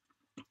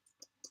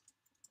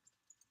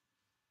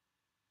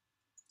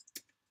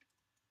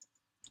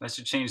 That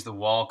should change the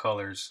wall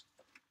colors.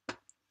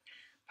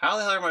 How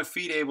the hell are my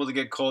feet able to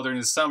get colder in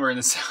the summer in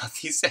the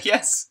southeast?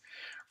 Yes,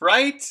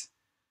 right?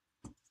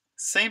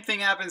 Same thing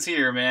happens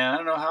here, man. I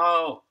don't know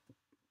how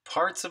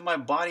parts of my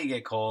body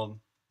get cold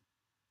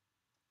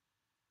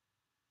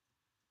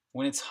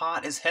when it's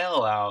hot as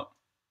hell out.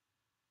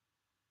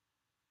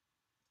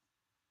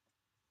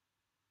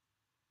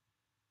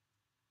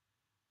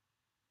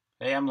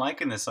 Hey, I'm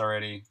liking this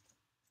already.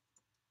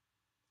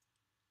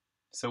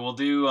 So we'll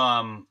do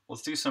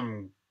let's do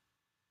some.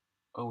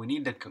 Oh, we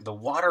need the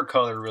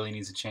watercolor really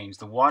needs to change.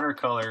 The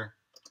watercolor.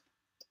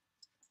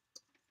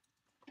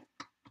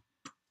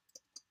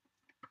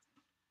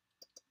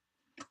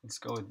 Let's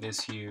go with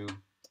this hue.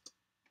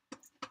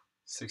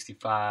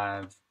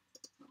 65.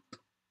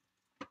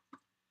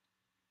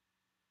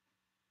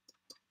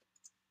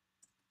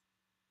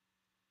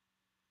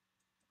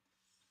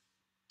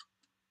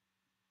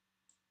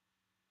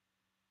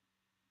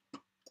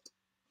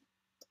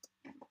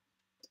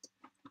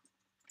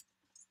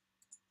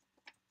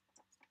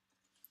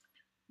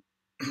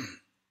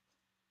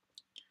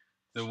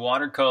 The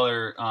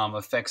watercolor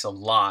affects a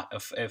lot.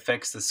 It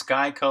affects the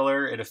sky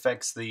color. It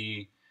affects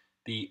the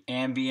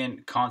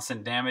ambient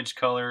constant damage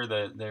color.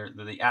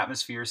 The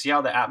atmosphere. See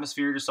how the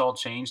atmosphere just all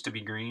changed to be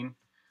green?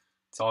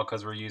 It's all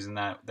because we're using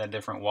that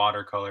different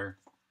watercolor.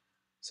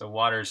 So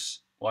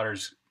water's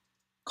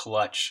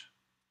clutch,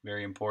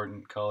 very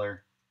important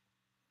color.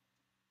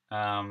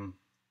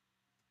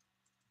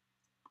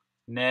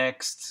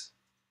 Next,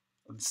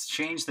 let's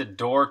change the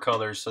door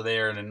colors so they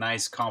are in a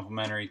nice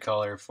complementary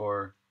color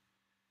for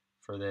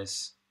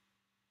this.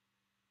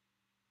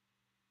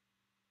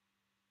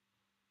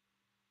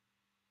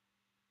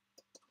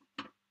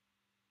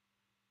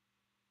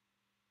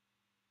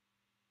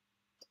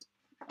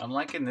 I'm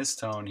liking this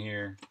tone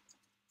here.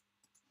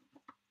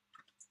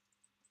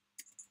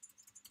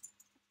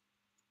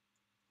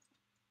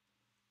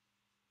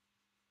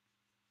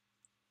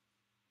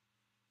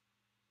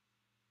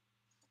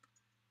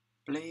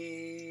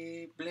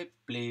 Blue, blue,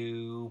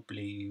 blue,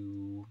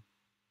 blue.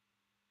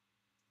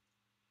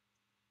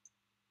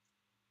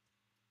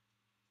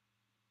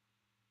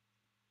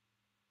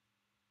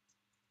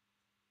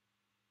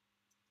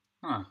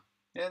 Huh.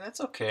 Yeah, that's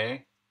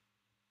okay.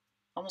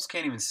 Almost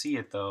can't even see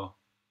it though.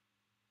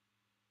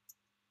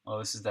 Oh,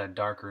 this is that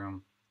dark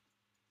room.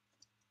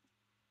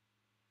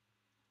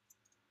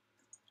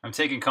 I'm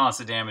taking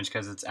constant damage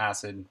because it's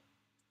acid.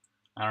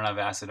 I don't have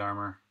acid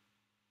armor.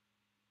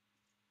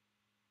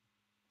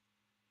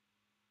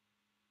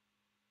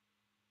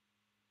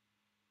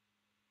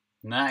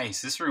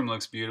 Nice. This room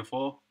looks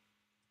beautiful.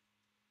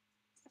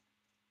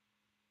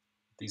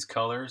 These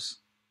colors.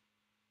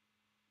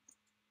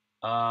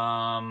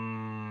 Let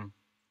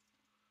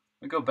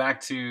me go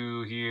back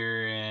to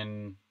here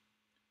and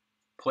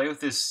play with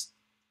this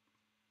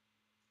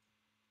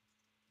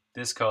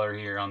color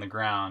here on the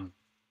ground.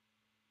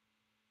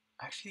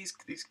 Actually,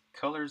 these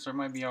colors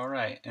might be all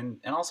right, and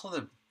also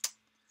I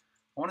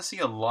want to see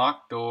a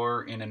locked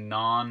door in a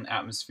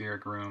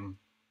non-atmospheric room,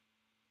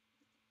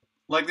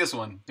 like this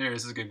one. Here,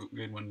 this is a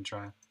good one to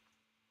try.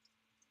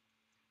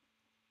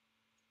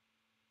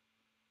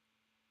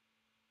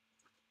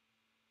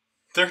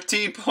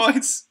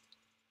 $13.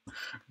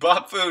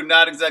 Bapu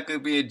not exactly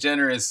being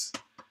generous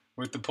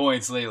with the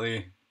points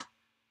lately.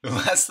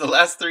 The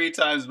last 3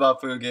 times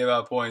Bapu gave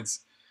out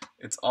points,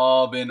 it's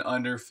all been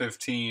under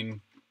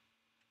 15.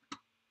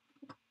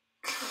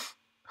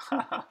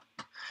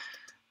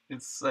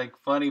 It's like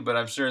funny, but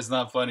I'm sure it's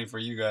not funny for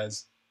you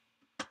guys.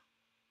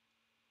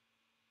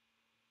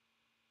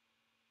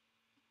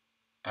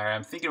 All right,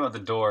 I'm thinking about the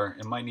door.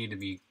 It might need to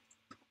be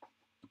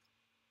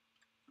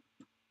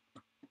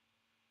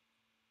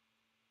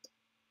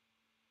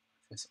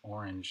this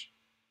orange,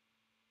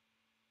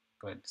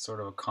 but sort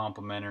of a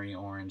complementary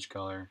orange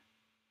color.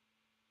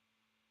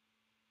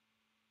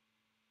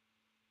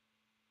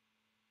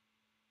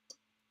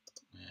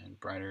 And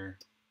brighter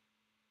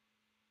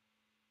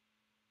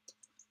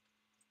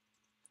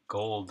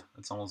gold.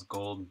 It's almost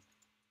gold.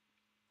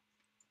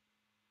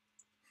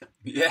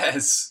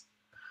 Yes.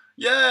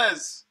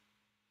 Yes.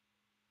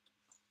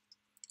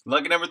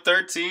 Lucky number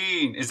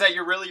 13. Is that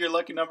really your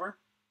lucky number?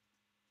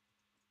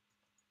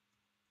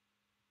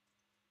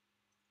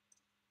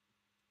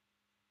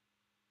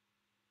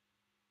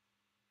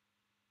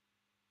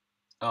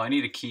 Oh, I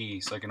need a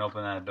key so I can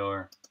open that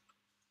door.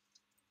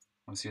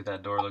 Let's see what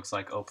that door looks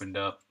like opened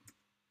up.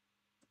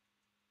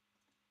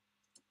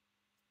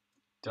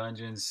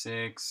 Dungeon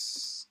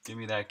 6. Give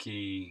me that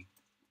key.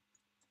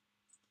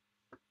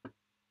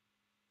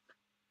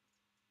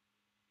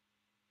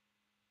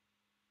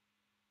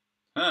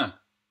 Huh.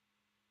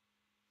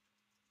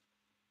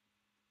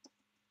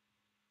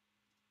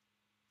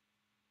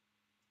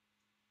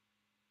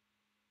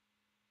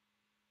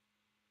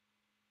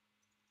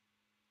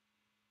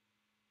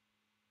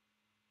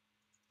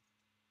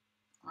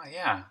 Oh,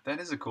 yeah.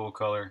 That is a cool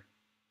color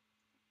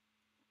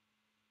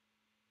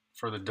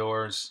for the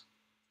doors.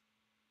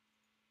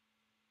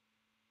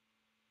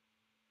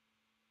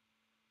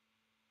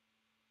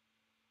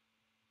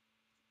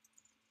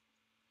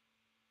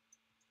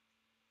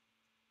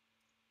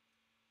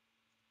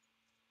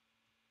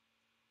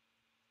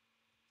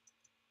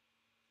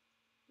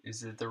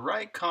 Is it the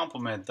right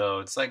complement, though?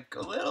 It's like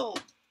a little...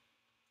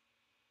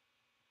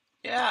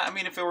 Yeah, I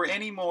mean, if it were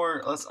any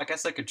more... I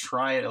guess I could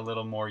try it a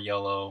little more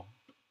yellow.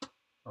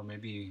 Or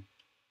maybe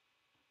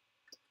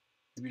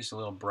just a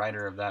little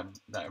brighter of that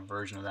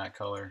version of that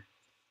color.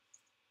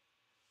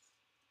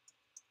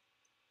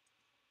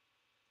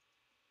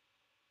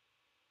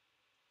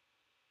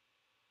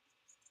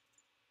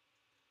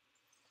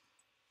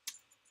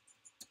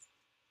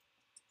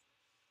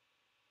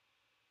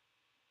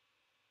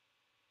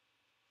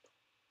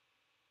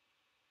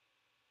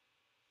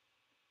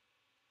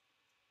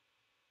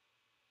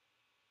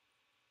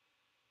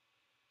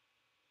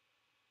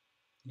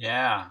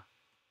 Yeah,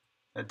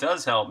 that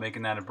does help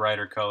making that a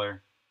brighter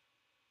color.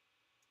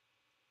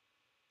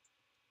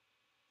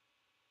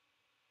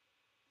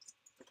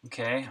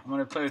 Okay, I'm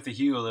gonna play with the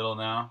hue a little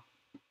now.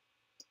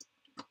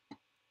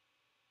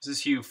 This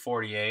is hue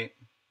 48.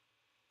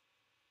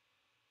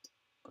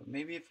 But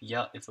maybe if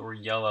it were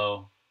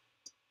yellow,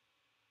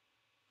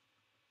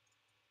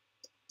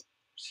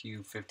 it's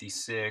hue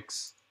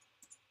 56.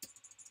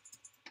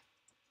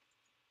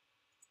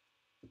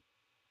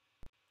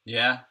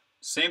 Yeah,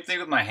 same thing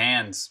with my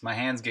hands. My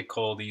hands get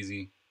cold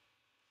easy.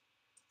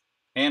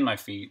 And my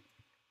feet.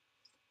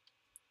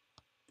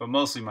 But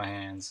mostly my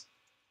hands.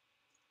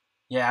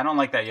 Yeah, I don't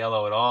like that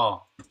yellow at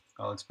all.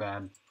 That looks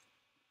bad.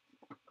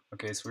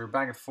 Okay, so we're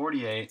back at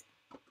 48.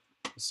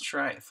 Let's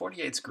try it.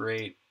 48's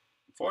great.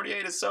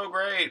 48 is so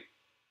great.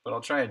 But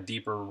I'll try a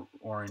deeper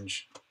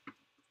orange.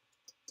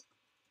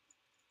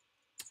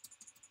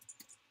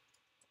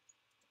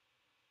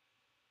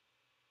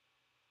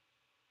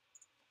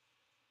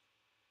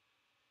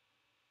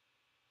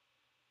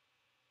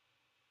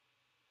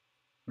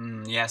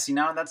 Yeah, see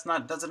now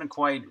doesn't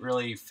quite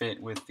really fit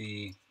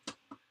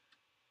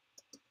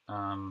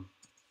um,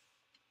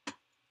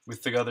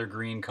 with the other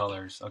green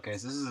colors. Okay,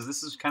 so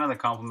this is kind of the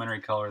complementary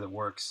color that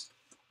works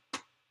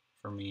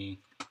for me.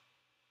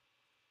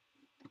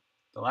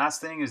 The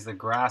last thing is the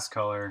grass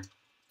color.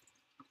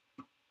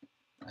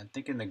 I'm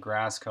thinking the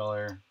grass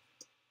color.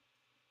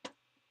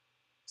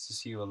 This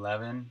is hue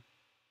 11.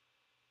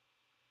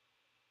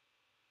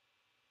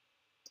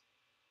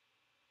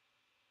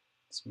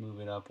 Let's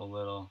move it up a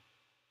little.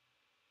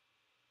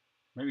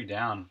 Maybe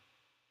down.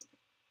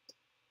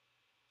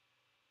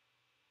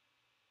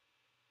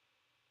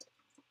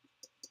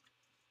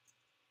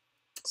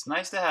 It's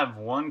nice to have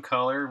one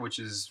color which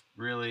is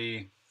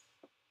really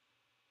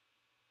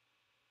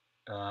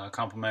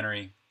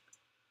complementary.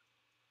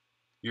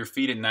 Your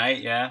feet at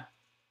night, yeah.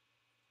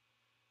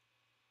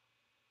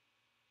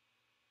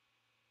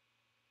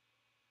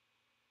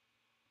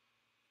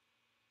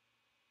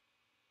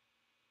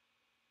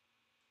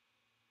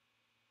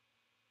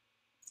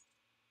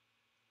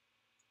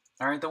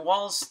 All right, the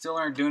walls still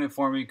aren't doing it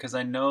for me because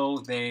I know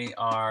they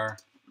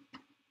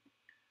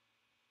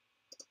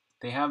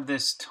have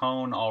this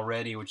tone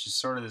already, which is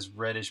sort of this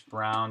reddish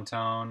brown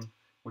tone,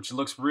 which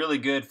looks really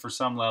good for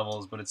some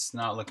levels, but it's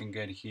not looking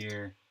good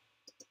here.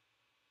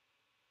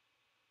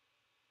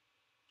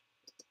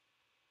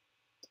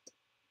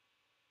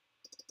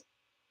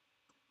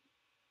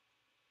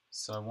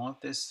 So I want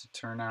this to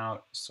turn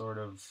out sort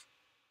of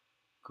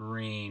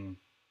green.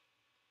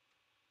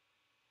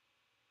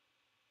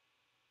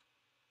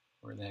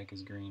 Where the heck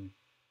is green?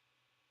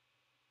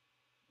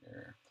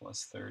 There,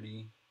 plus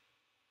 30,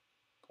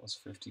 plus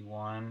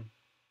 51.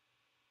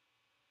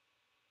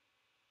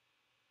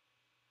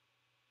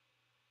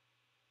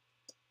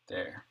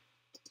 There.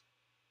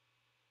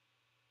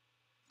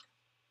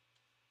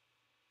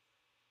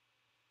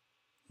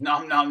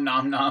 Nom nom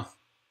nom nom.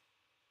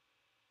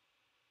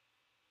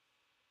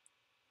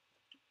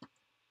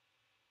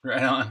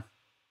 Right on.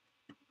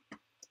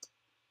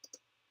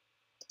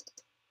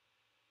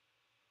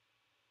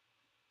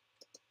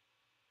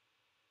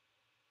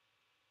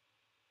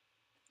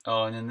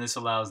 Oh, and then this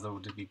allows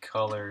them to be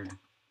colored.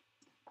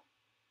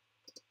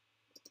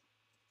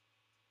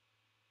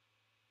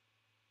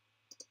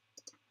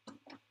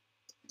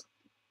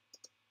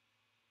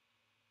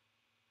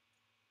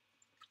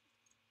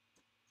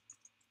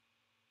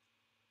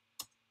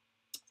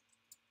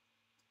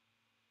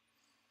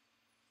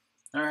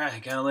 All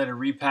right, gotta let it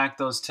repack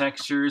those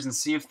textures and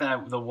see if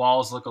the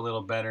walls look a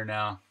little better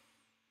now.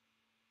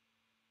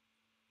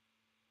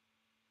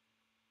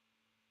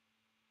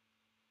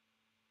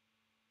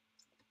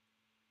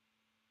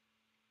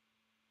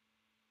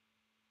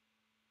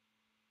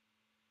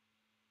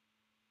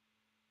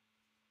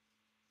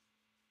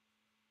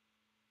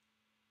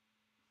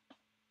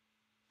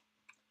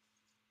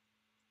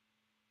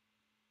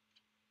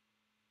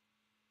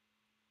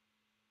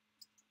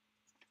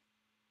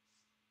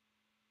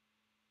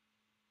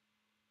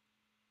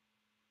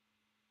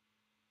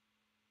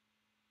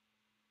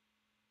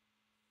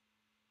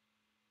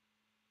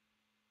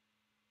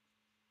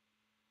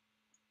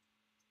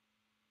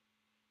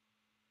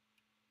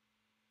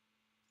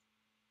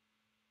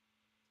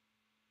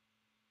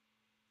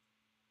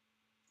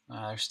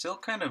 They're still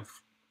kind of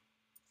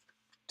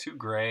too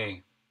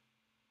gray.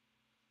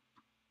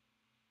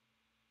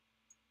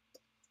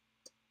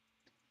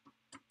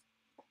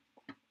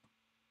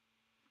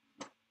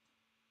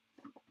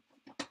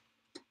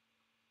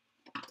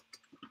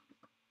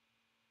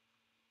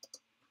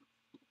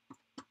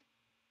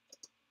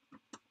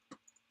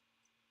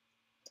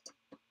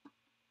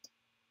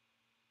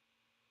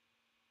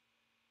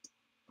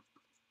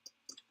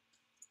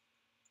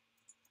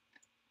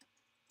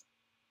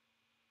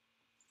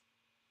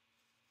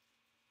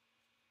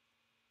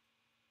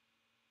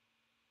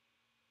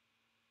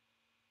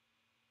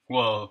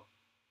 Whoa.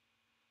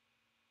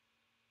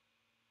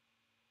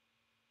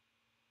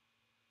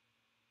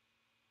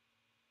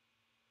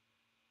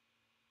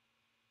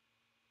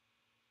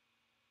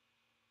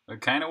 It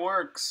kind of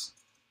works.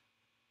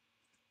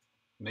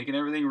 Making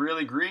everything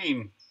really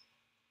green,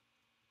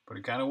 but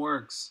it kind of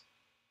works.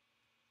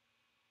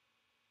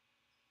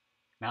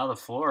 Now the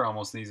floor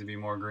almost needs to be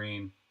more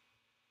green.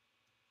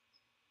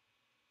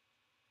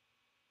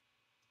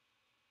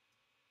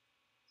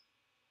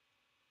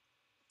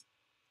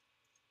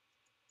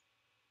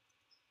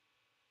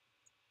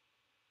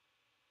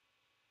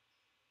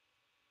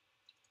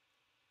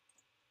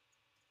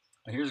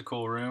 Oh, here's a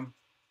cool room.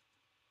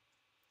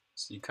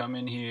 So you come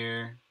in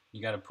here,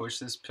 you got to push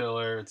this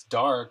pillar. It's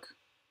dark,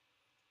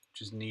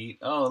 which is neat.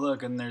 Oh,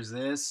 look, and there's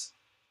this.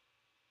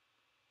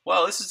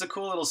 Wow, this is a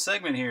cool little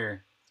segment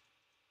here.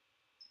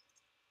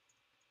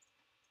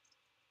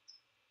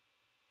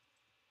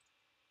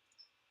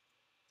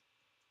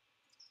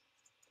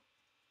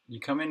 You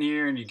come in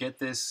here and you get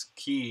this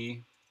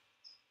key,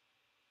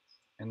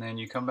 and then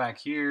you come back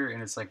here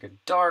and it's like a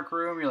dark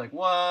room. You're like,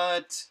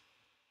 what?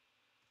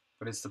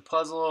 But it's the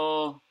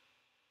puzzle.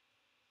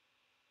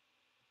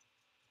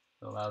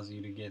 It allows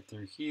you to get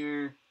through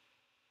here.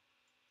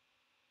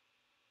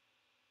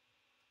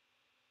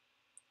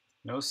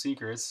 No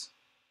secrets.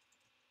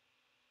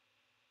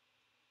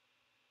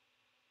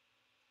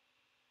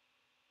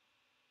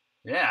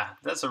 Yeah,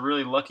 that's a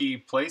really lucky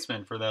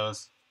placement for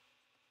those.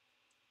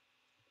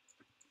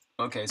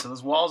 Okay, so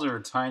those walls are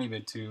a tiny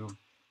bit too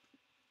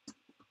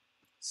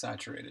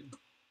saturated.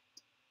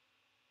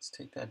 Let's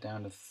take that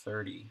down to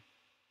 30.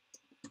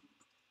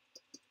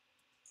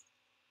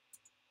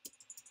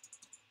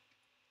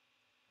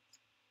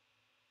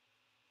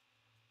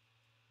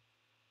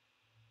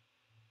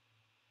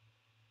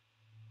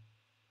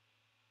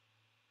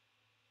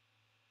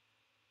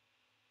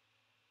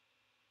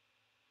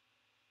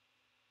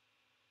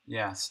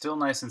 Yeah, still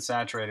nice and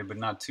saturated, but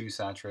not too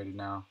saturated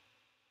now.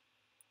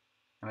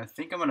 And I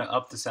think I'm going to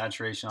up the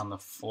saturation on the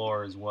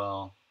floor as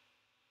well.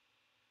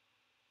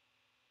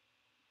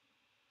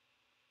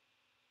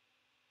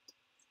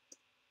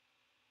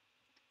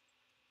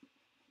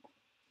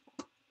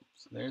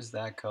 So there's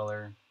that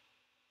color.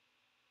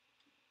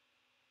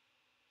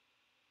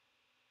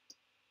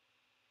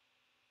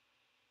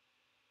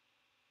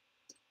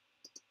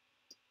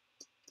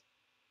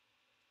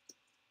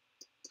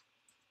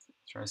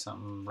 Try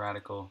something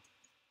radical.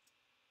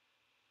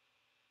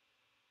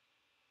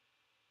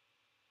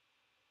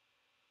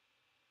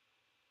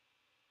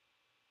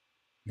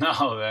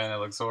 No, man, it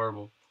looks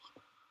horrible.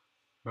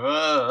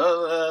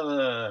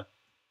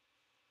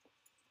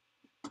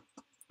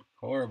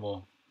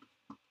 Horrible.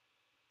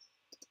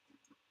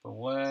 But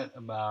what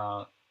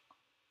about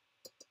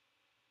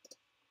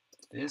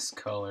this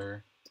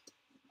color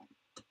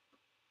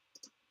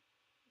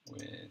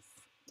with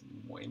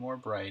way more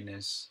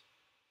brightness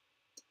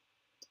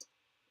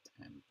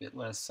and a bit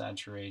less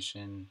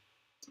saturation?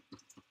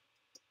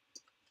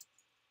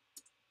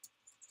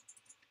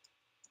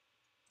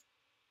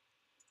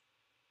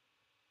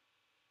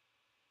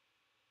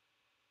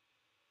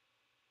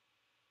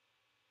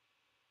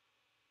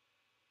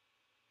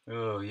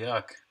 Oh,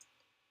 yuck.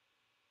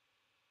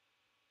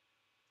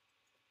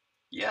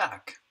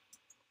 Yuck.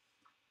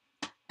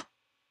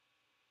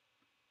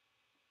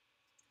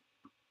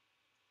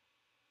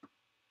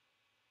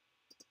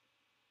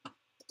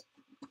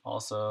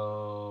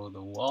 Also,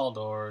 the wall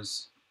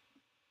doors.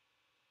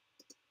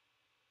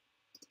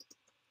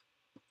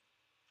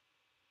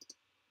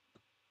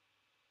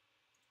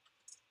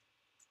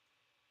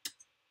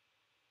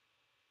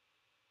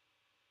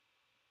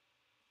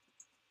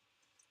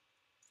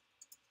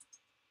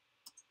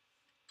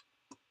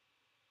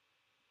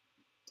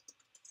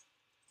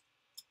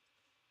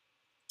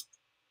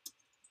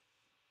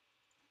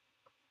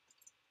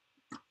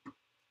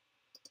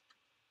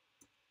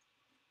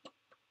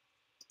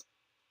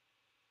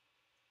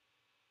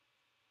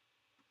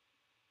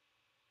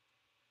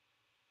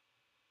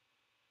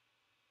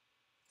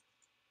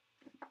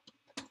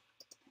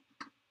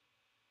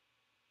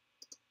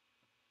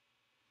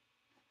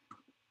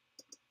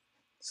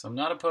 So I'm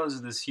not opposed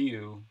to this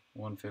hue,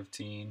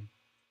 115.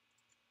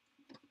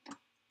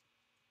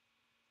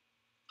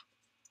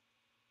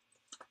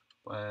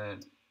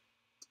 But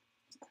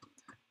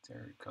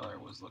third color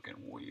was looking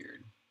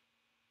weird.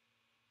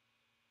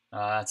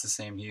 That's the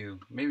same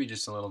hue. Maybe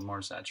just a little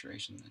more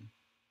saturation then.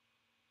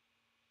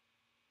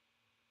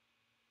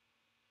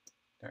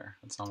 There,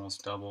 that's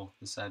almost double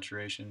the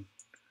saturation.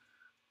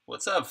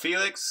 What's up,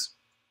 Felix?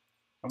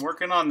 I'm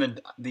working on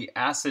the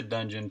acid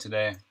dungeon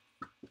today.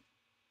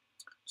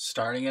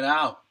 Starting it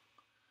out.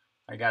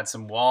 I got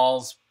some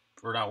walls,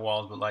 or not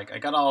walls, but like I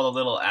got all the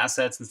little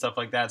assets and stuff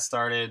like that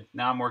started.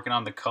 Now I'm working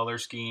on the color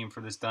scheme for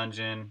this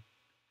dungeon.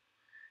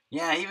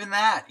 Yeah, even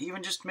that,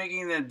 even just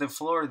making the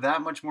floor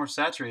that much more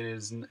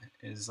saturated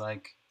is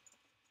like,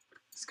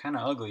 it's kind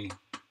of ugly.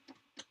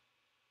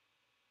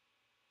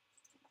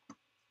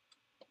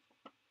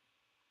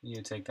 You need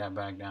to take that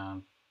back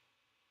down.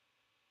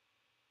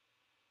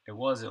 It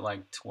was at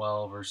like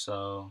 12 or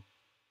so.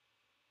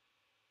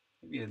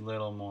 Maybe a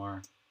little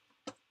more.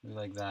 Maybe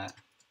like that.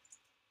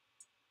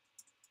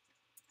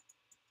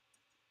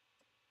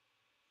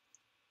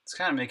 It's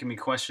kind of making me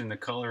question the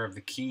color of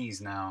the keys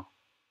now.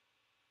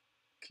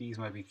 Keys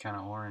might be kind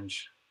of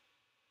orange.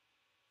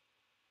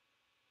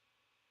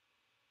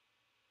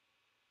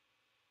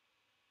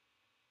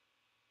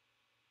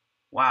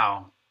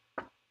 Wow.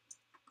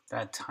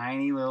 That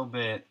tiny little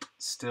bit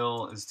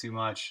still is too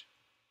much.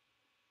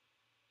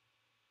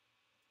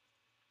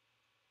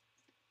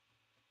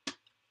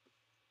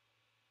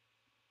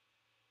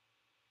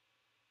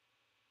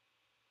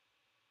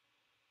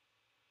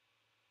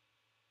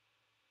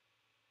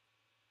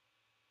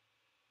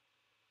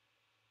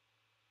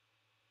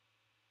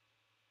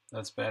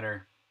 That's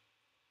better.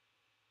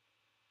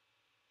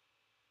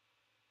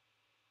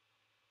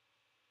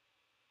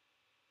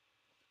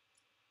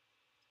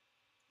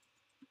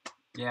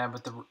 Yeah,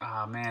 but the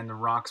man, the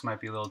rocks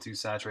might be a little too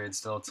saturated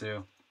still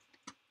too.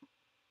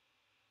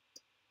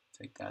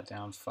 Take that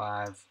down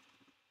 5.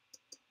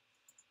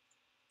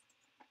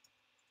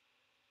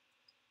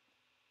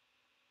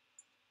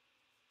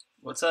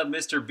 What's up,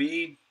 Mr.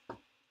 B?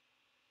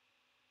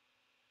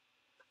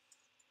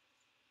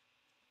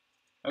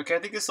 Okay, I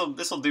think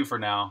this'll do for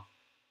now.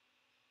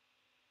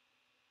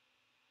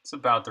 It's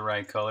about the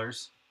right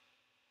colors.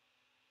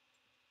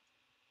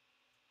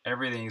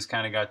 Everything's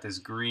kind of got this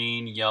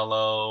green,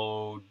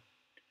 yellow,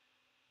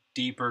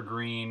 deeper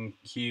green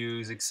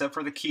hues, except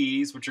for the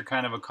keys, which are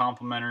kind of a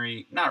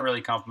complementary, not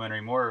really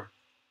complementary, more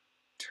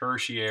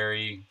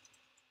tertiary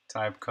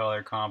type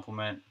color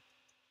complement,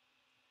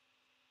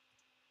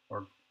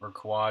 or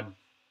quad.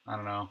 I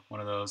don't know, one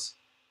of those.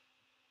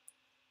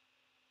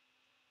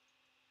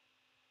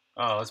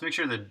 Oh, let's make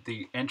sure that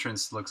the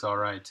entrance looks all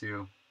right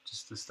too,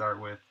 just to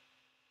start with.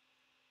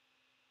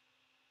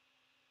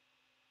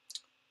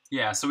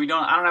 Yeah, so I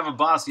don't have a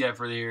boss yet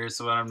for here,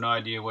 so I have no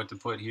idea what to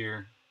put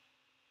here.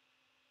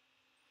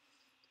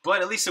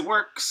 But at least it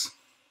works.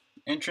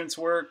 Entrance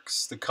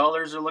works. The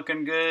colors are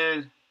looking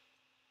good.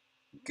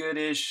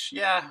 Goodish.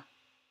 Yeah,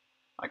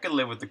 I could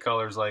live with the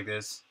colors like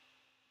this.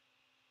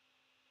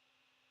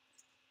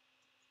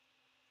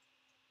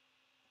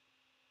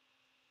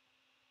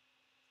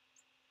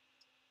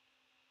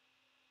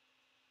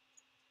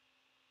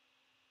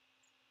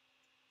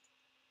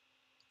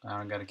 I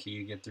don't got a key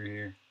to get through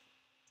here.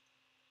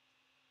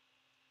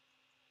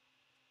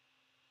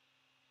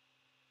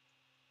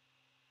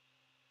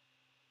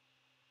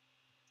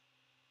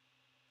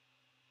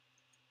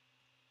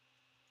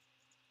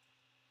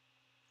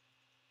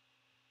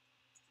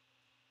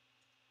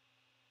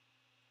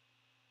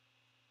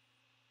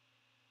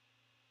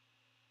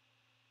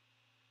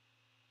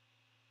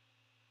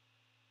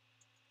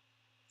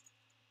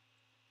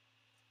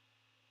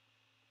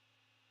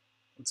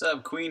 What's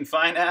up, Queen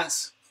Fine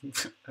Ass?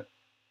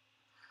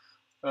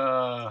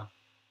 uh,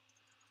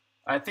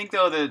 I think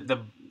though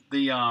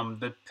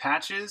the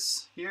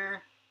patches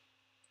here,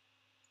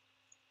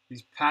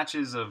 these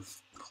patches of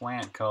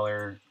plant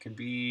color could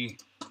be.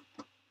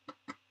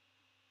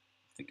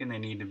 Thinking they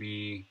need to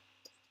be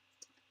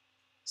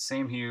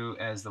same hue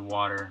as the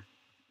water.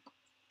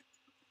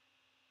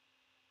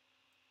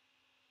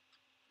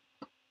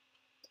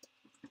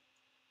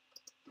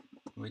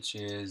 Which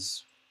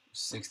is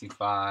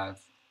 65.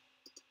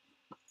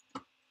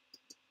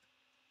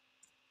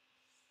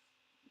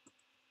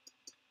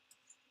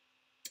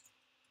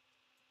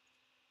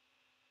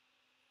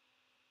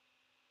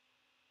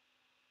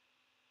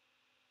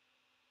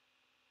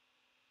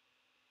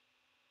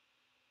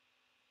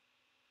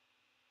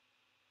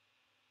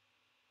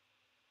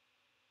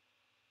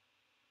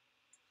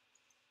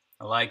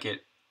 I like it.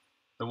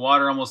 The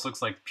water almost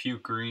looks like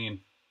puke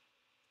green.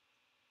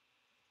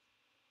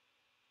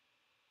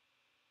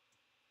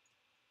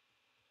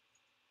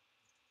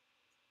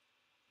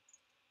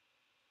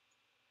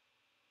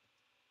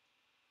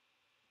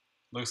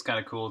 Looks kind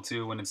of cool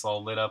too when it's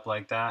all lit up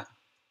like that.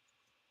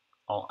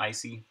 All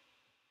icy.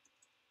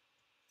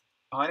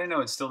 Oh, I didn't know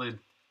it still did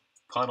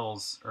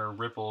puddles or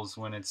ripples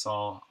when it's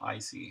all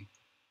icy.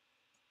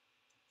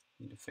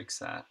 Need to fix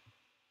that.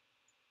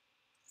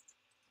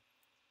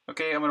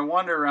 Okay, I'm going to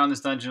wander around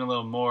this dungeon a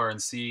little more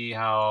and see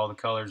how all the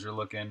colors are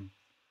looking.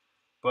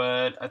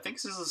 But I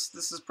think this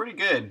is pretty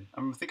good.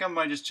 I think I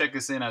might just check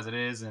this in as it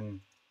is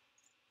and...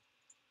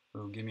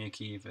 Ooh, give me a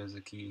key if there's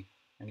a key.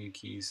 I need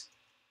keys.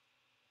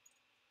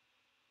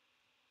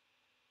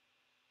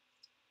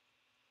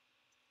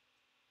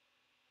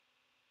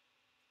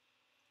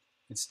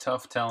 It's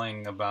tough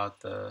telling about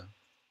the...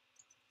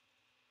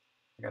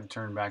 I gotta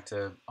turn back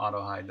to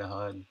auto hide the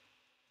HUD.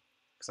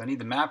 Because I need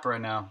the map right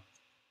now.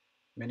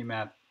 Mini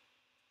map.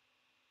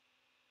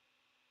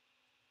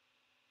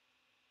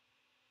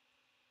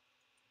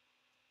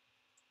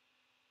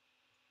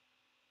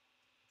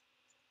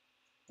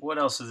 What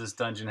else does this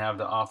dungeon have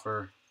to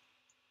offer?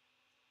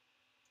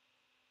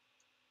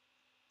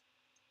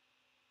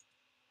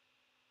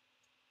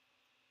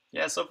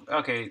 Yeah, so,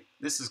 okay,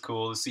 this is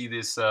cool to see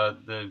this,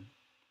 the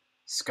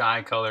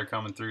sky color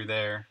coming through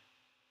there.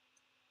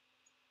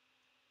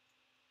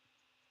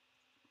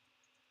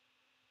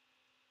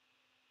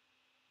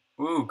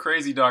 Ooh,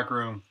 crazy dark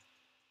room.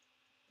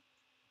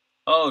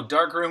 Oh,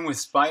 dark room with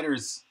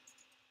spiders.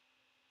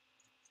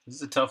 This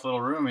is a tough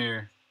little room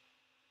here.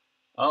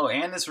 Oh,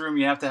 and this room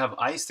you have to have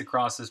ice to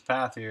cross this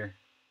path here.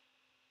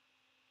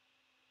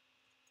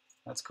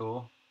 That's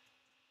cool.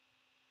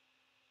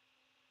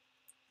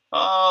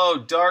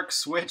 Oh, dark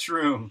switch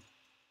room.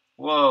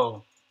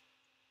 Whoa.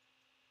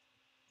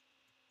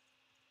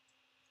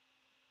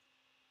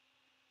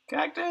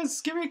 Cactus!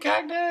 Give me a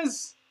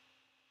cactus!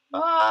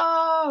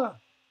 Ah!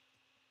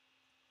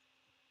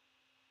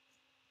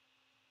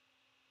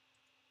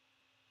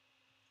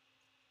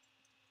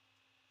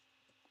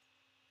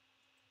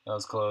 That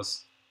was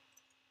close.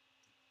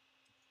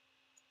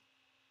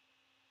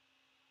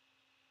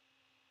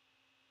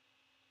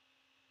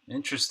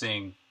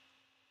 Interesting.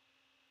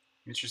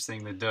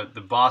 Interesting.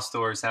 The boss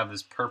doors have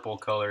this purple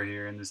color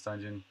here in this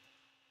dungeon.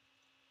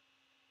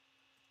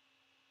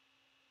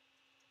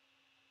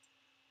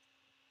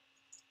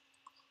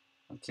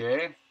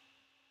 Okay.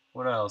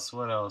 What else?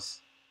 What else?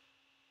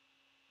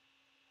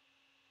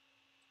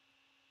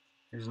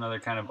 Here's another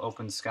kind of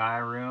open sky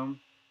room.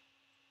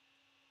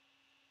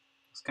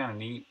 It's kind of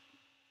neat.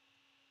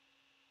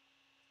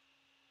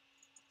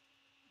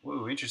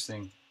 Whoa,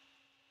 interesting.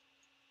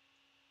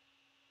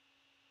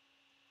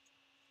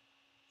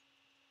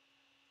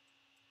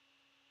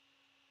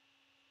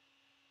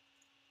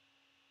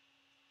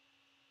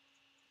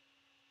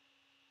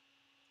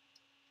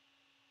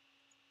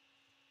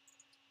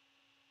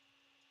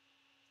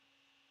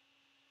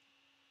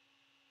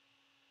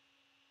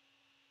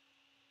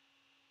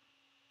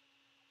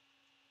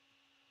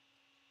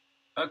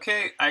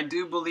 Okay, I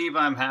do believe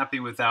I'm happy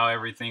with how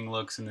everything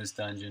looks in this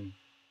dungeon.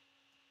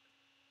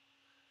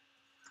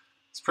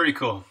 It's pretty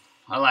cool.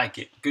 I like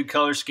it. Good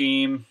color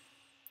scheme.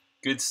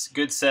 Good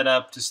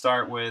setup to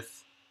start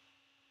with.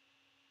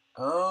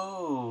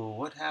 Oh,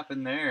 what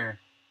happened there?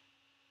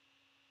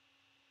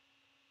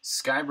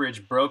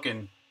 Skybridge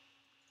broken.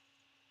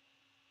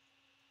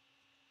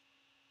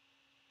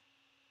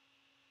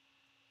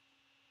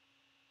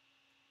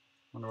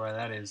 Wonder why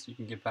that is. You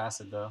can get past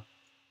it though.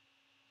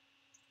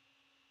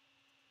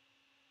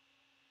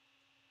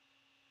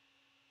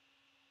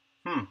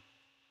 Hmm.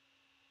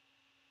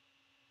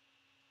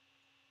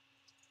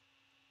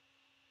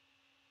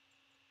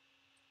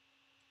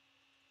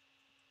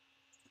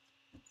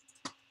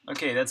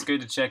 Okay, that's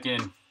good to check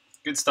in.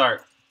 Good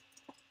start.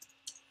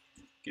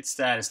 Good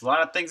status. A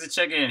lot of things to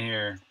check in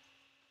here.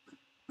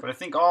 But I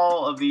think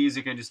all of these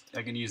I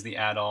can use the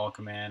add all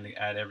command to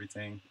add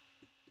everything.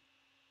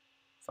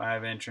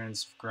 5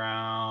 entrance,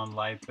 ground,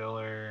 light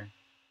pillar,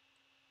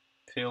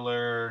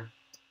 pillar.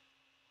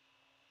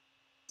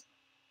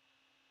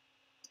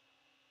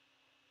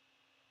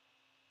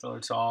 Pillar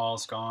tall,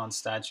 sconce,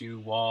 statue,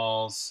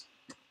 walls,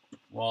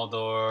 wall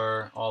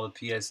door, all the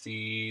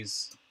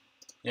PSDs.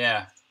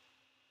 Yeah.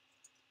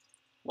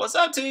 What's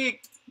up,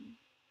 Teak?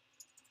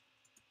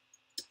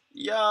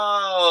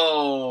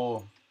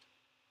 Yo!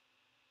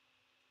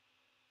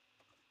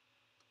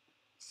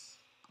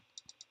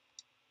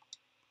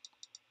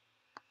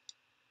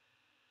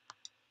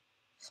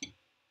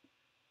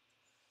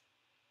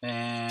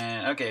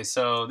 And okay,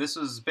 so this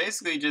was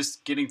basically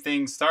just getting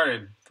things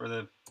started for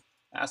the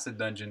acid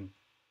dungeon.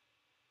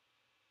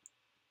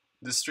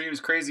 This stream is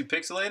crazy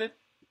pixelated.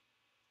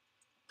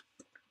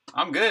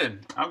 I'm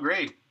good. I'm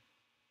great.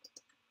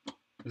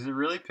 Is it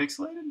really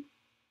pixelated?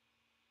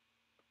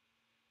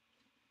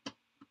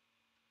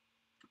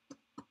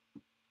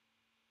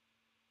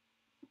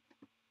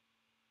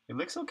 It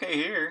looks okay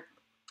here.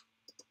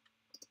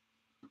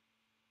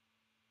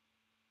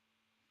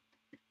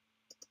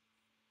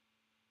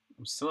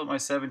 I'm still at my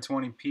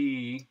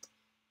 720p.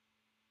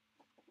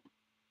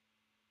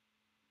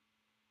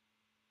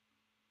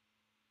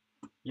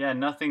 Yeah,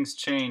 nothing's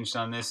changed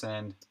on this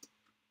end.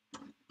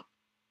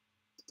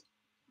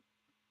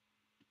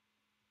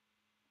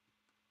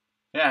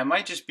 Yeah, it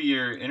might just be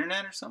your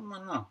internet or something. I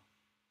don't know.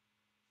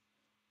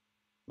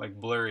 Like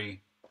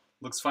blurry.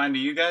 Looks fine to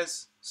you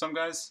guys? Some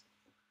guys?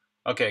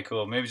 Okay,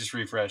 cool. Maybe just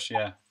refresh,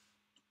 yeah.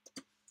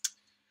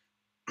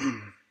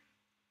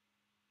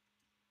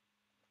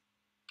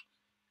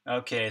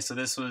 Okay, so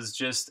this was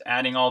just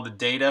adding all the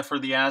data for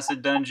the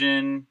acid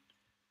dungeon.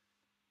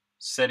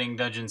 Setting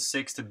dungeon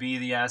 6 to be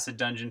the acid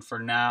dungeon for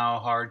now,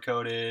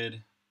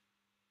 hard-coded.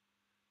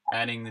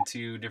 Adding the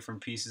 2 different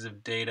pieces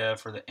of data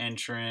for the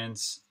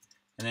entrance.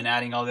 And then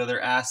adding all the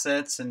other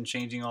assets and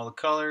changing all the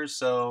colors.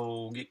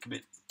 So git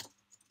commit.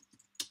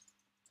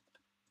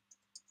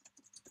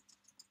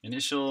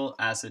 Initial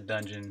acid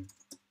dungeon.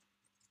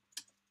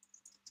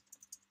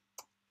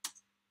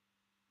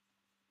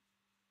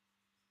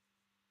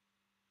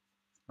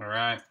 All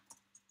right.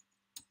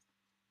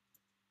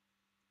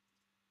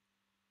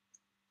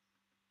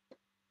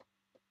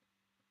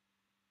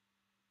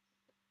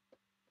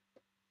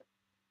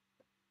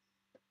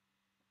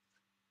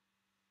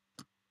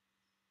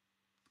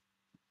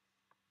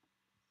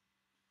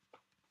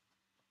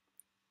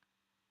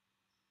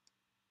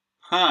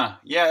 Huh.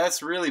 Yeah,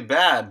 that's really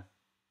bad.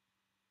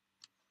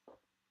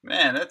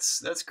 Man,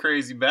 that's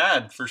crazy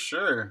bad for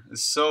sure.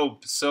 It's so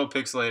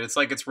pixelated. It's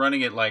like it's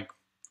running at like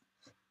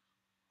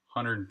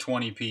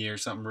 120p or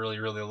something really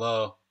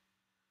low.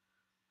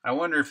 I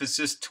wonder if it's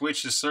just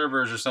Twitch's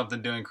servers or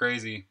something doing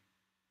crazy.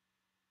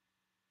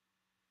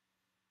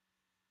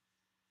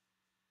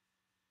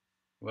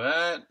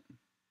 What?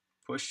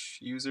 Push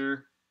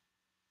user?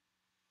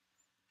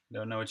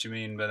 Don't know what you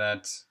mean by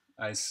that.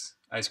 Ice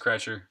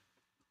Crasher.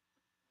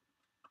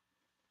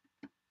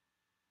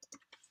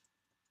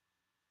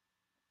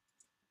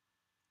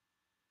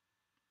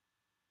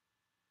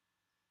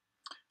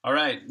 All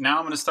right, now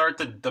I'm going to start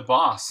the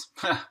boss.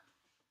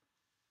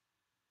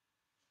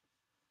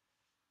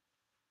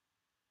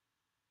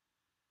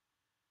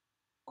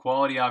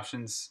 Quality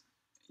options.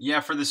 Yeah,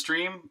 for the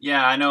stream.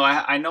 Yeah, I know.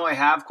 I know I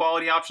have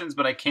quality options,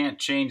 but I can't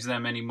change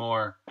them any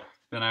more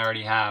than I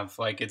already have.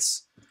 Like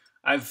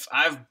I've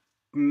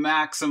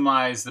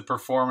maximized the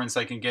performance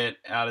I can get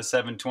out of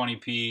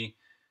 720p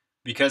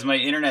because my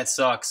internet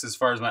sucks as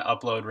far as my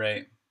upload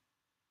rate.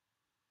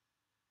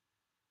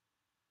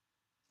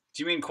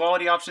 Do you mean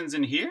quality options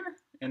in here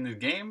in the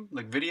game,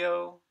 like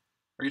video? Or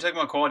are you talking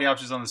about quality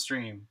options on the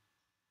stream?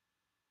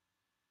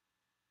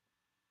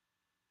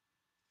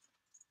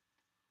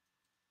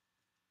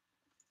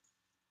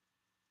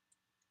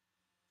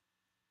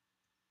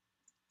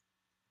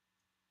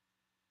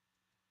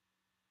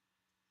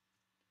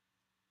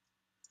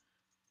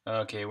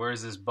 Okay,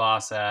 where's this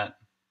boss at? I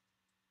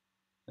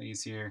think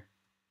he's here.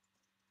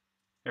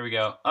 Here we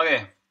go.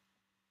 Okay.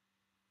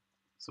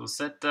 So we'll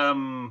set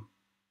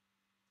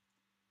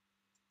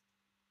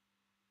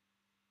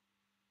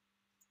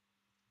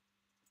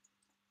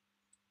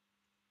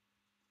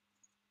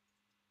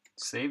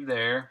save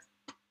there.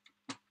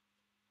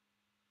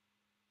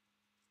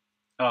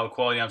 Oh,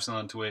 quality options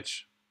on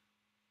Twitch.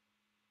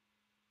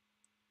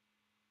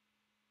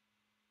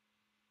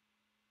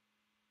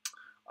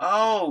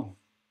 Oh,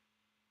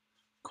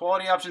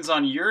 quality options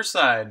on your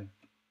side.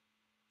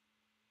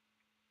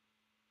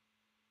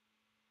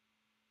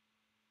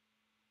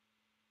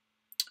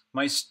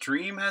 My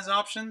stream has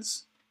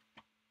options?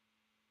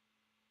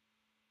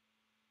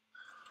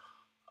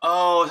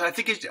 Oh,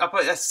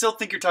 I still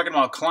think you're talking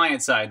about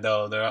client side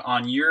though.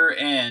 On your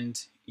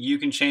end, you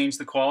can change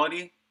the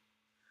quality.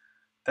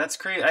 That's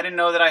crazy. I didn't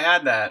know that I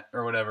had that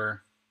or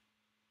whatever.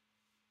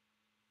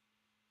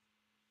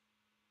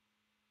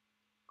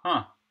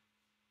 Huh.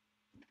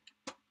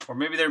 Or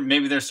maybe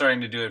they're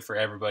starting to do it for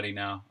everybody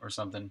now or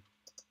something.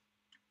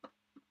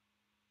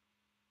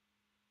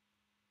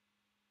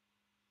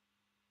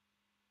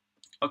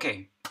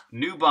 Okay,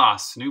 new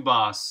boss.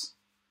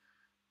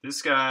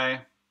 This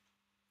guy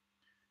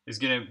is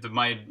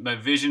my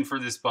vision for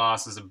this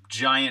boss is a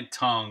giant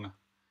tongue.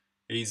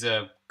 He's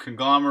a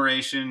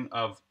conglomeration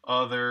of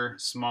other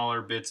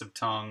smaller bits of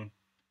tongue.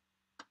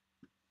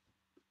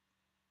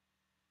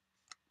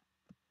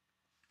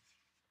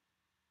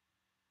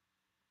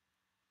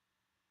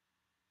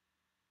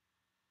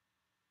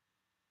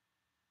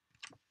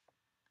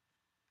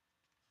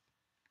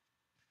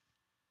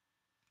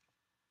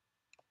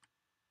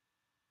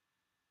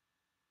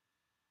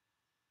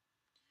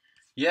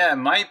 Yeah, it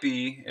might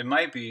be. It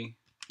might be.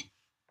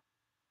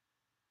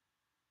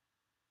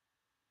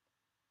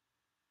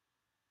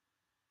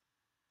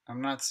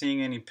 I'm not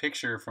seeing any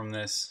picture from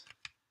this.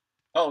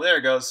 Oh, there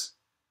it goes.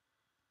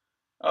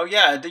 Oh,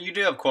 yeah, you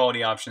do have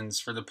quality options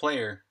for the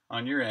player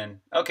on your end.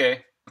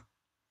 Okay.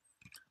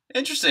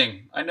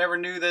 Interesting. I never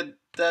knew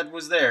that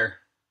was there.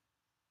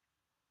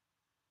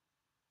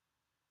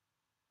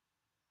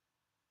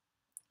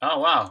 Oh,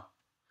 wow.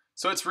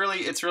 So it's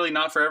really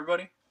not for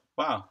everybody?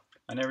 Wow.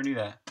 I never knew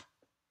that.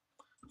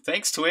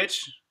 Thanks,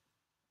 Twitch.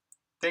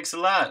 Thanks a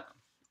lot.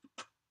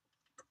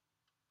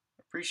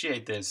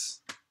 Appreciate this.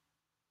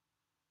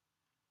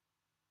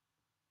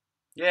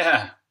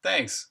 Yeah,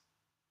 thanks.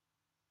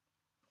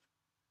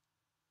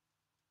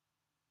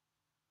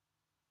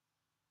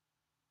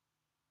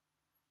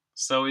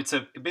 So it's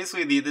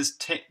basically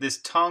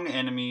this tongue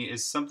enemy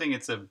is something.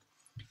 It's an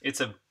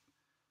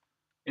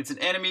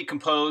enemy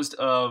composed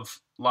of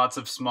lots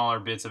of smaller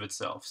bits of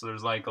itself. So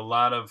there's like a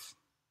lot of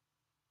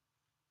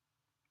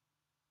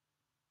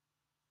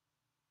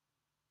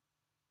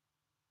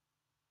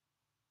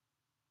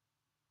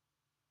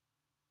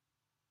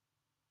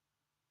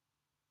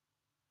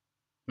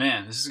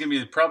man. This is gonna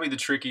be probably the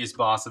trickiest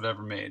boss I've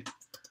ever made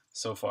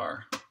so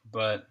far,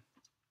 but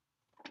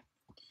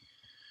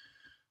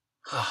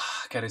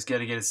gotta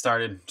get it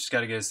started. Just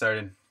gotta get it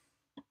started.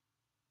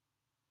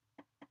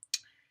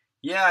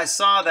 Yeah, I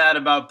saw that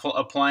about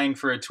applying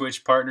for a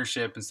Twitch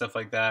partnership and stuff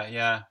like that.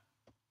 Yeah,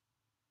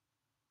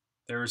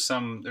 there's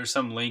some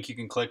link you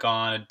can click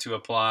on to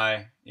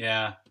apply.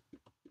 Yeah,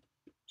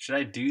 should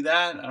I do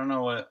that? I don't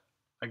know what.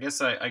 I guess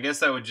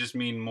that would just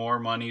mean more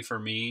money for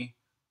me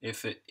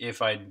if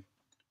I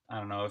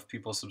don't know if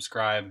people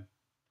subscribe.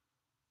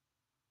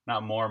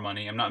 Not more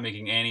money. I'm not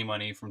making any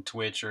money from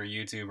Twitch or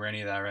YouTube or any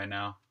of that right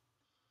now.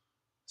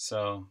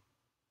 So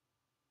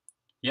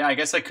yeah, I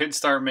guess I could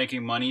start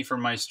making money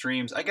from my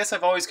streams. I guess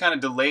I've always kind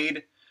of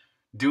delayed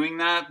doing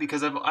that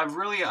because I'm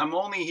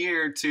only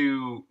here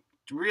to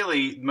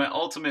really my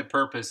ultimate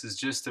purpose is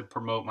just to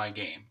promote my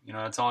game. You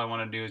know, that's all I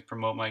want to do is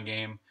promote my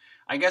game.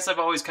 I guess I've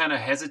always kind of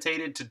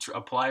hesitated to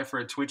apply for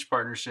a Twitch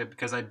partnership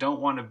because I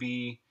don't want to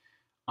be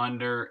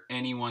under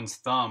anyone's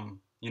thumb.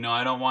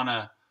 I don't want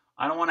to.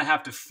 I don't want to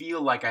have to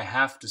feel like I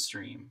have to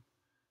stream.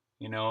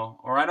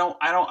 Or I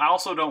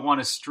also don't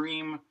want to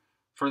stream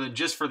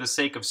just for the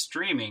sake of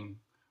streaming.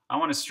 I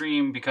want to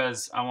stream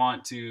because I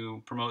want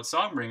to promote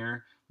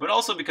Songbringer, but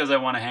also because I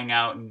want to hang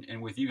out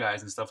and with you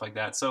guys and stuff like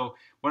that. So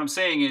what I'm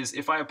saying is,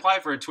 if I apply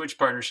for a Twitch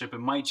partnership, it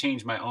might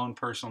change my own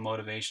personal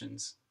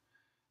motivations,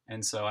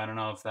 and so I don't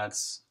know if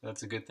that's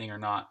a good thing or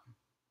not.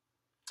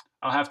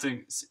 I'll have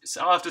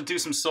to do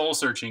some soul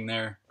searching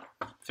there,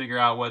 figure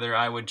out whether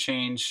I would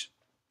change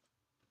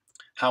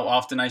how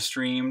often I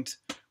streamed.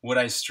 Would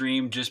I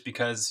stream just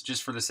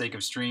for the sake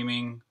of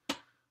streaming?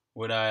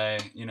 Would I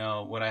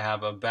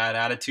have a bad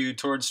attitude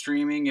towards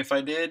streaming if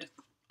I did?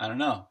 I don't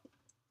know.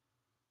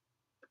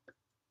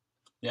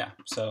 Yeah,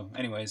 so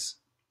anyways,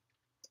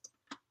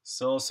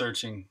 soul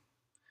searching.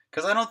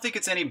 Because I don't think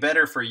it's any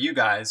better for you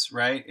guys,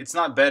 right? It's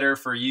not better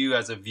for you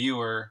as a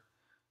viewer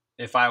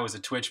if I was a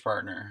Twitch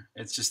partner.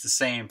 It's just the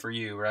same for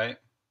you, right?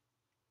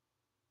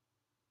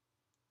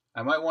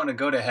 I might want to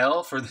go to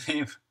hell for the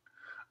name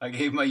I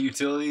gave my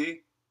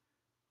utility.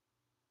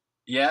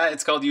 Yeah,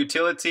 it's called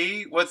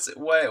utility. Why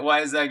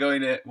is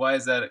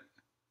that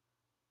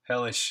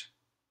hellish?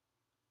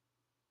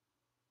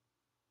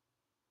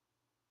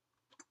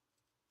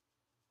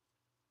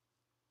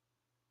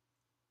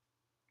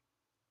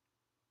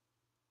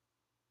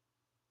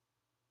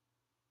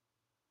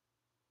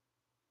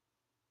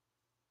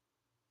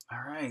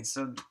 All right,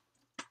 so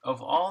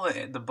of all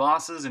the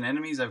bosses and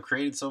enemies I've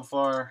created so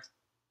far,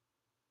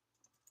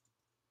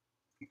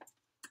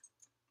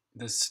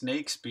 the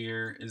snake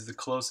spear is the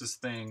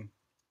closest thing.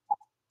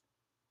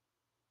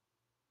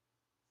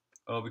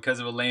 Oh, because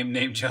of a lame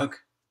name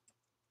joke?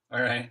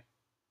 All right.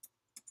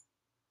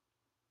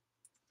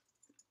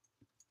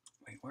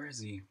 Wait, where is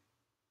he?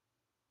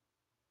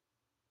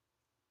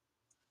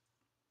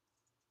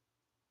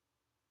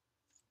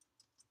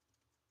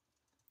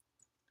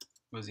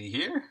 Was he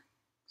here?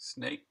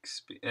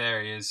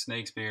 There he is,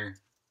 snake spear.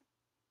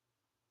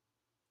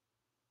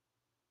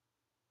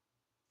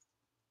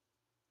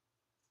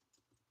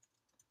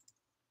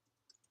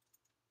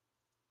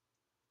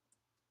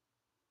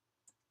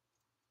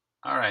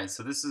 All right,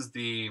 so this is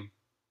I'm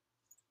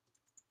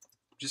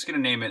just gonna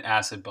name it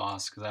acid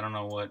boss because I don't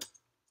know what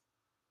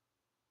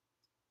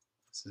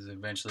this is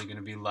eventually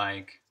gonna be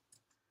like.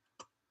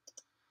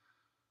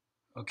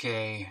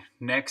 Okay,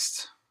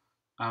 next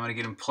I'm gonna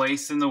get him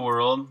placed in the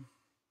world.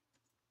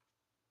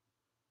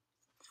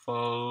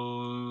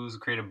 Foes,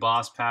 create a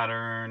boss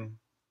pattern.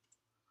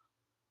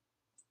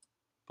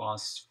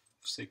 Boss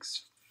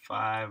 6,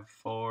 5,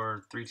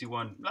 4, 3, 2,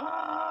 1.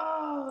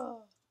 Ah!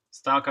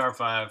 Style car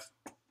 5.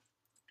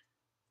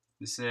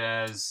 This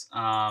says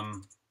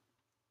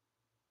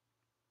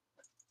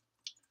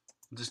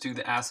just do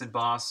the acid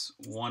boss,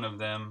 one of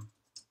them.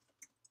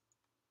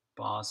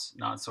 Boss,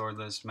 not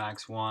swordless,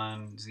 max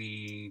 1,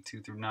 Z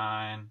 2 through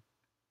 9.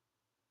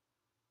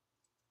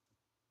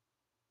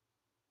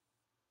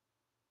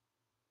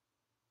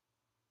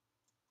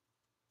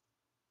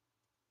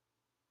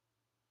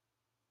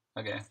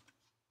 Okay.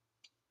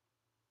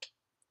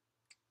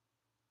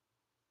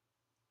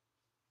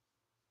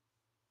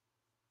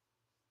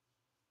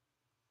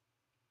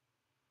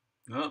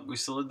 Oh, we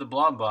still did the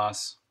blob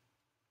boss.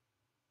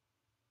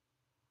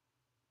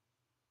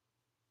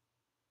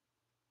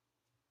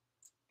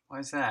 Why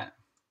is that?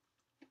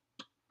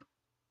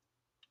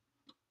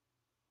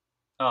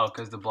 Oh,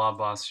 because the blob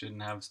boss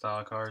shouldn't have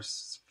style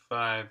cars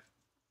 5.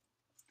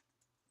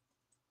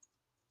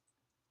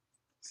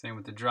 Same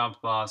with the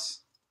dropped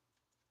boss.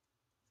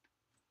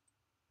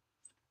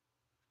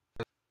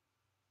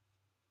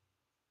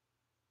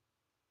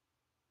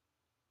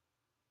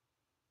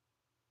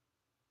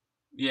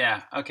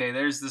 Yeah, okay,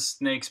 there's the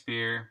snake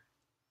spear.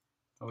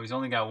 Oh, he's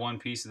only got one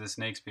piece of the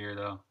snake spear,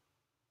 though.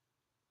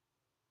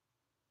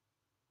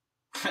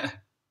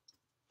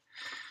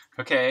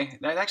 Okay,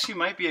 that actually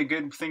might be a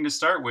good thing to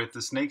start with,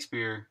 the snake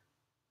spear.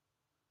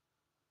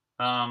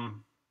 I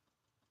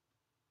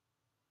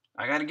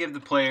gotta give the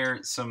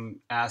player some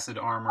acid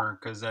armor,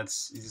 because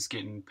he's just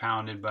getting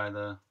pounded by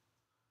the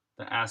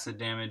acid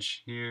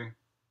damage here.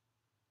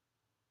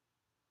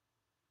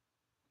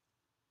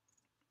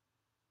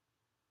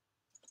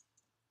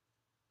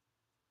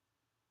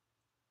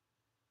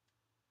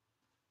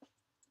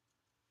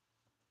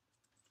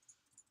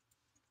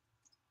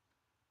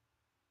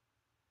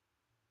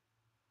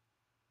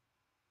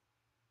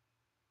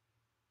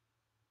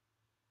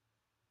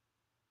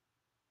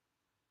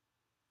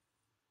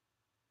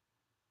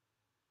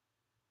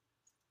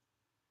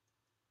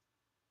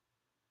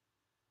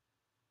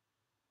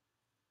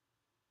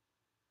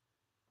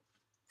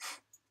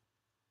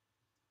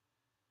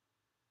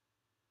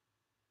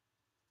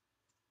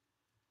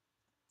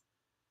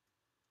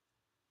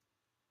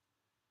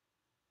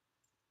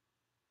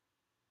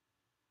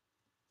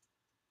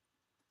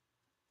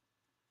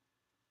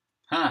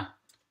 Huh.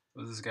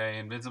 Was this guy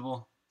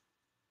invincible?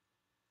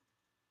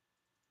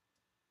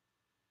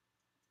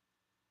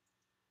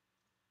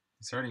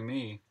 He's hurting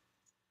me.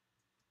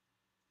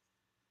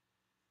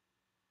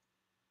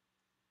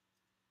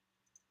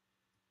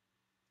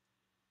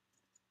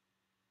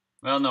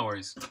 Well, no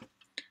worries.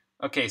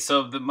 Okay,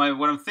 so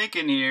what I'm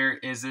thinking here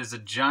is there's a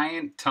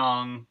giant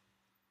tongue.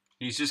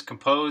 He's just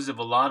composed of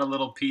a lot of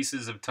little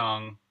pieces of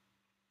tongue.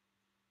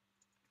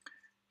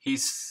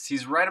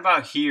 He's right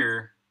about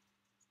here.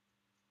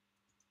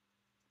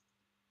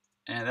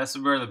 And that's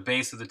where the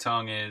base of the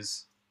tongue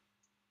is.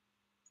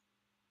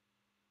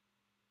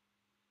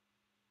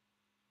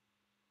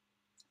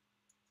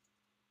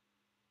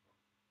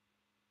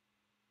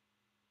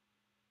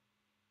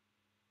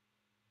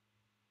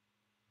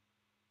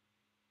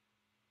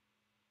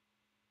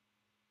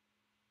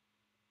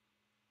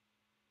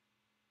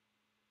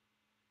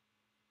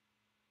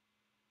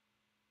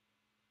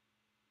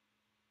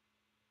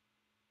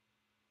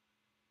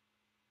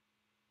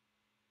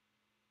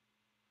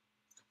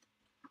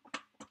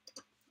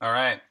 All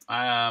right.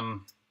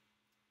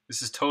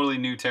 This is totally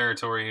new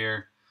territory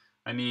here.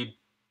 I need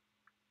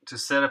to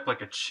set up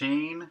like a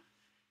chain.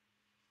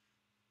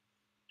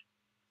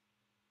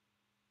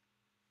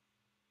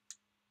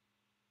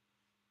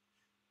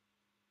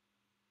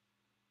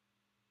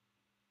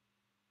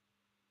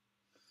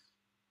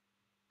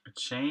 A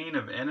chain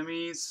of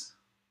enemies.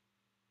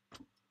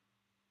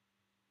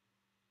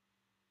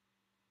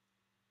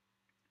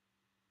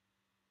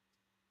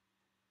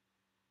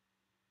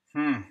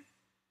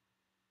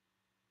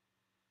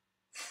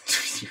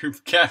 Your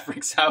cat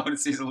freaks out when it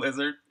sees a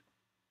lizard.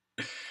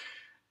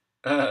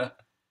 Yeah,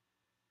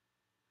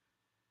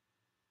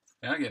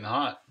 getting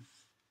hot.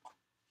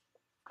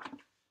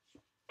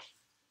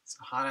 It's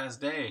a hot ass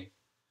day.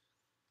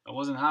 I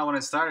wasn't hot when I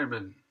started,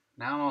 but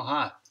now I'm all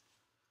hot.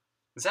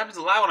 This happens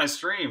a lot when I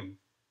stream.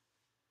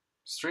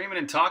 Streaming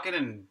and talking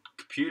and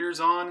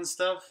computers on and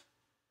stuff.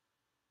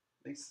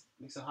 Makes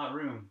a hot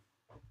room.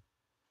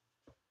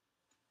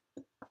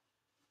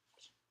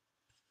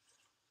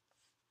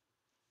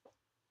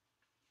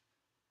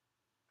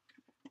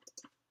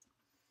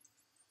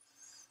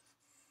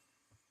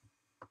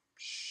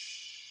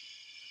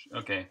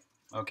 Okay.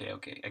 I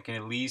can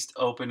at least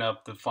open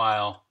up the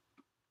file.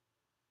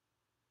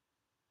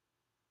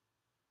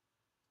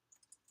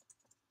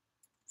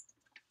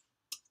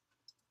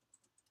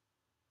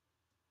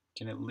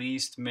 Can at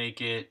least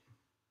make it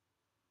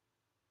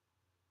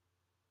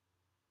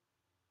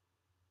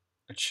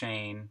a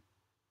chain.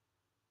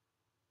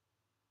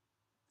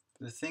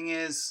 The thing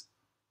is,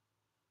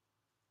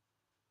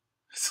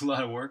 it's a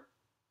lot of work.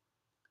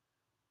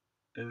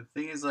 The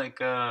thing is,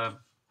 like,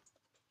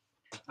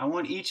 I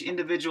want each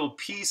individual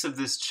piece of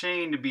this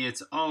chain to be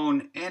its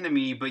own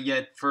enemy, but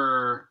yet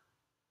for...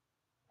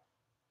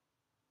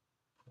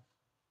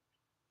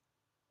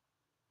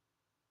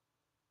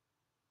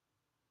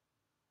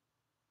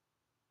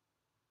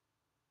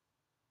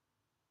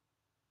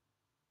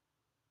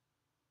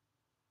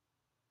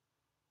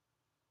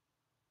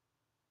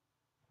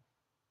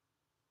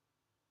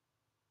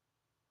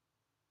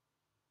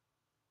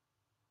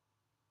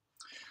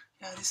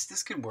 Yeah,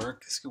 this could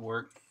work. This could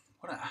work.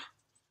 What a...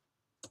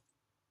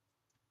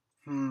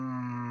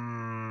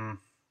 Let's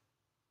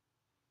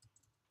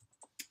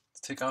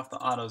take off the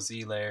auto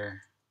Z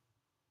layer.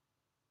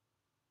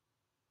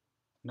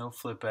 No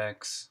flip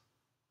X.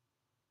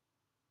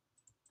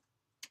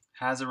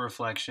 Has a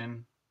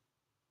reflection.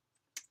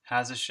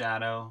 Has a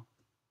shadow.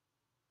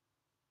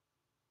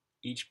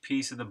 Each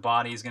piece of the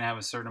body is going to have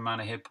a certain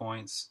amount of hit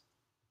points.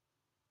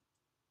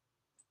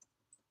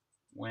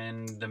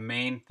 When the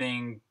main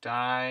thing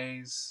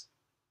dies...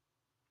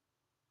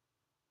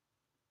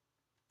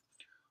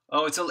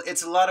 Oh,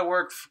 it's a lot of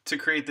work to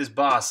create this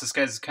boss. This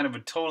guy's kind of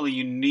a totally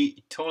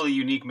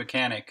unique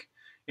mechanic.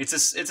 It's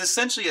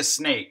essentially a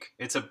snake.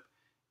 It's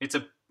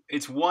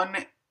one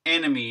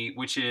enemy,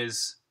 which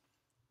is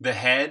the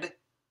head,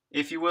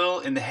 if you will,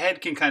 and the head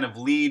can kind of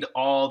lead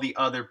all the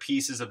other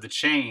pieces of the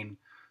chain.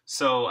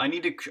 So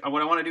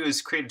what I want to do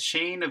is create a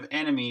chain of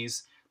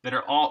enemies that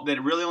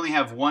really only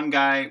have one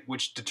guy,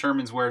 which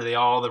determines where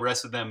the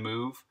rest of them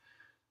move,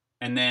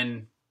 and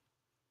then.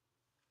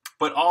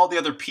 But all the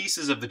other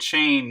pieces of the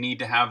chain need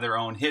to have their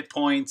own hit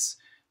points,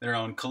 their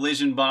own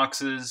collision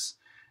boxes,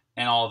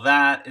 and all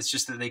that. It's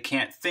just that they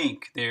can't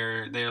think.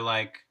 They're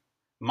like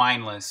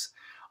mindless,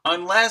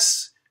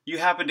 unless you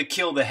happen to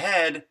kill the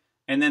head,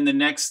 and then the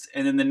next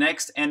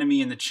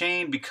enemy in the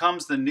chain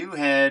becomes the new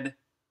head.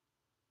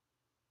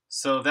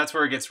 So that's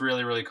where it gets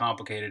really, really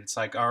complicated. It's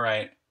like, all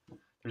right,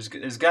 there's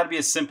got to be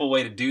a simple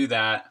way to do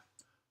that.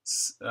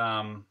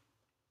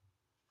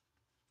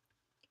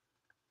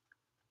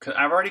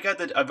 I've already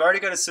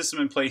got a system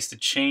in place to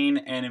chain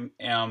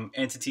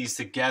entities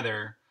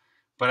together,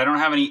 but I don't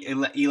have any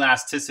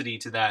elasticity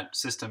to that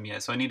system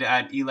yet. So I need to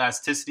add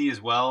elasticity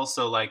as well.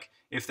 So like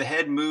if the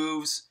head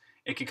moves,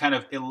 it can kind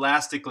of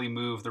elastically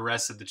move the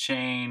rest of the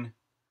chain.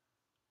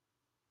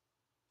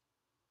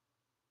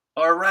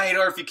 All right,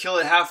 or if you kill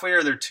it halfway,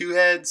 are there two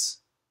heads?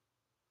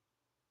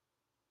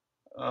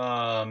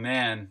 Oh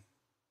man.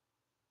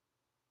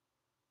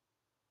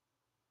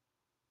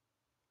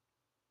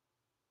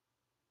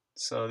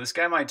 So this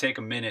guy might take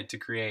a minute to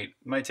create.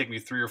 It might take me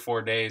 3 or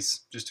 4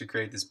 days just to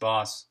create this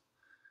boss.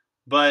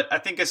 But I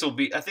think it'll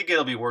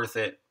be worth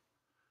it.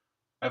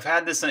 I've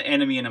had this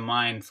enemy in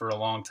mind for a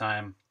long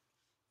time.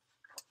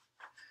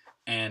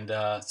 And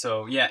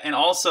so yeah, and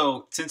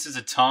also since it's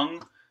a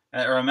tongue,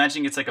 or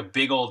imagine it's like a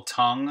big old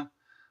tongue,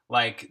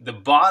 like the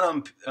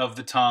bottom of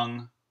the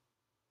tongue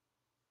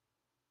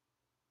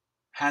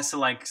has to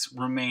like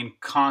remain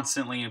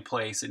constantly in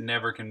place. It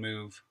never can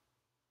move.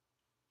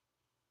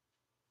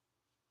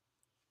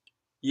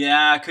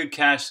 Yeah, I could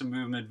cache some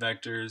movement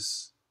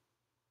vectors.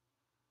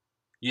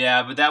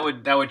 Yeah, but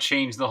that would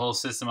change the whole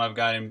system I've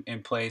got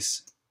in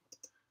place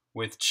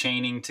with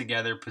chaining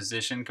together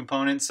position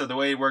components. So the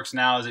way it works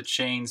now is it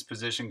chains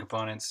position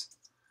components.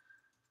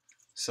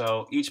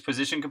 So each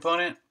position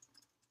component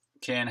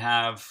can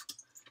have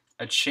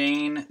a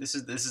chain. This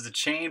is a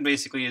chain.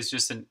 Basically, is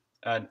just an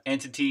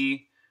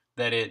entity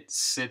that it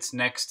sits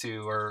next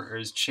to or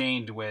is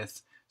chained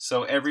with.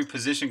 So every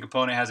position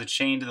component has a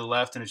chain to the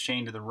left and a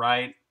chain to the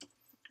right.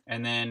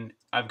 And then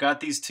I've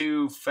got these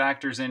two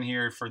factors in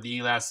here for the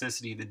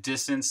elasticity, the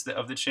distance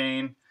of the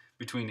chain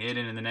between it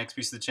and the next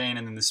piece of the chain,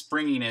 and then the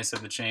springiness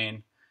of the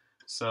chain.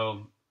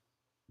 So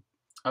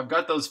I've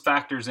got those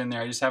factors in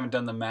there. I just haven't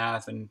done the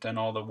math and done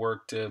all the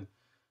work to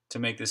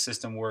make the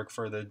system work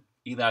for the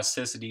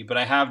elasticity, but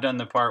I have done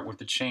the part with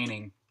the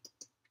chaining.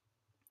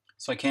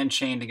 So I can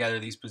chain together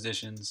these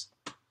positions.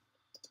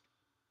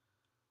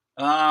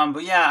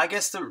 But yeah, I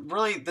guess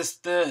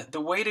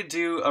the way to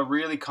do a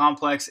really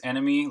complex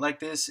enemy like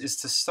this is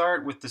to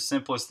start with the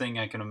simplest thing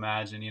I can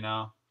imagine, you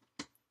know?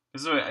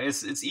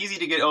 It's easy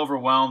to get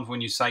overwhelmed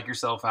when you psych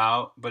yourself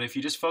out, but if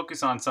you just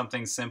focus on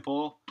something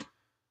simple,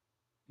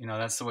 you know,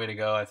 that's the way to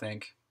go, I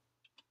think.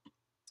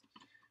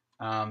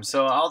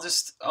 So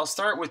I'll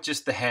start with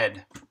just the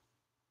head.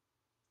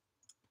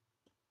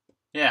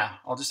 Yeah,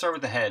 I'll just start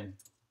with the head.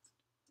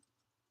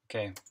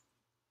 Okay,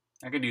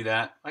 I can do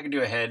that. I can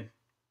do a head.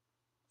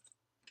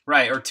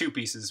 Right, or 2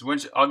 pieces.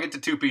 Which I'll get to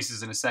 2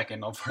 pieces in a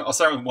second. I'll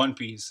start with 1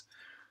 piece.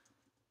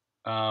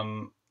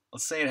 Let's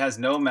say it has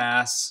no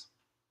mass.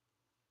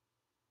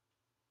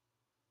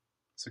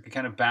 So it can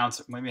kind of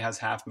bounce. Maybe it has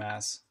half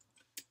mass.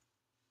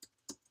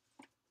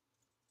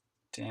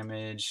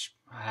 Damage,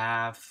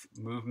 half,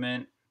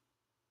 movement.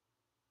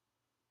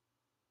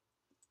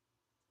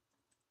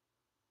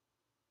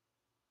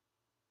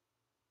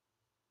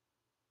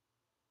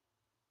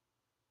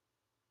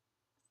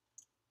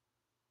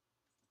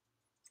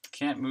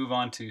 Can't move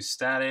on to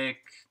static,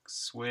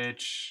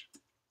 switch.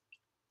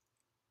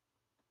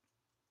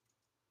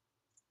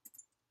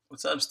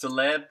 What's up,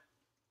 Staleb?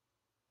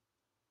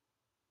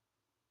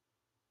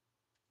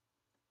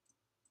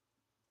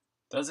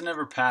 Doesn't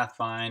ever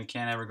pathfind,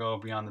 can't ever go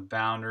beyond the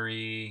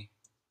boundary.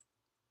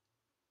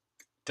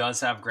 Does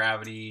have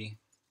gravity.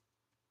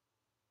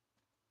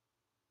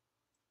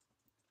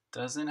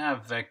 Doesn't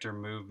have vector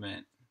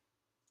movement.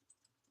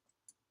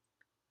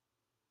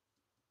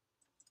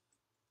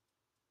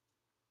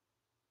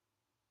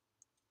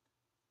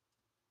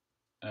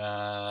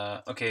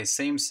 Okay,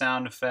 same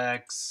sound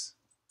effects.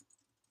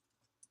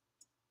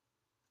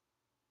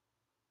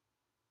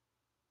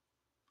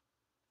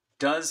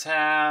 Does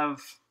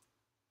have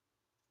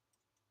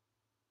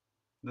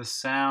the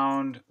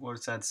sound.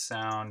 What's that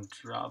sound?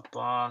 Drop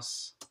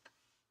boss.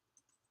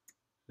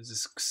 There's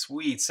this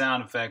sweet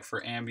sound effect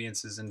for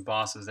ambiances and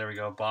bosses. There we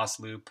go. Boss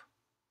loop.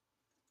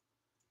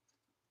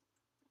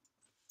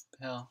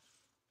 Hell.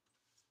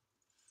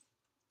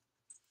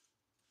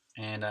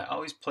 And I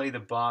always play the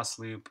boss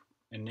loop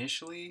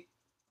initially.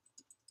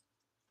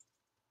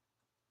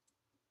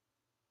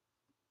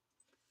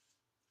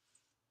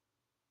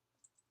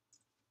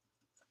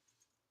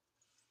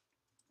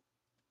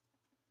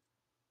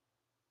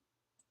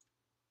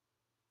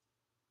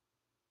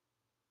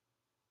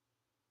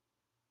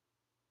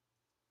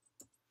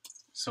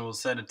 So we'll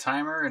set a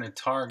timer and a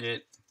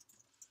target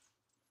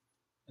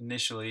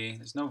initially.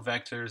 There's no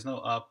vectors, no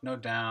up, no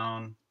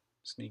down,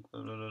 sneak,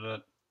 blah, blah, blah, blah.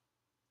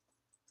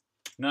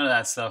 None of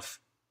that stuff.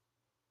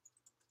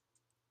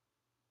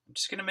 I'm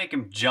just going to make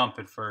him jump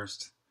at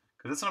first.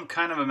 Because that's what I'm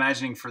kind of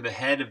imagining for the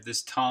head of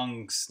this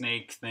tongue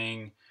snake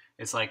thing.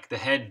 It's like the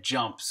head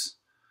jumps.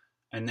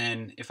 And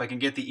then if I can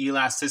get the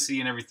elasticity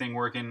and everything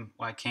working,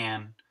 well, I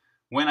can.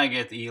 When I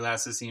get the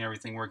elasticity and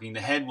everything working,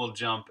 the head will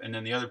jump. And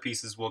then the other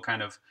pieces will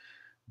kind of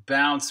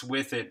bounce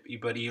with it,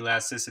 but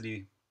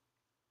elasticity.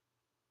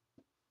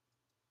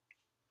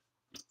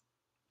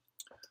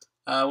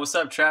 What's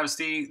up,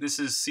 Travesty? This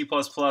is C++.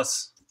 What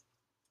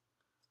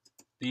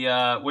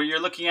you're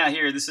looking at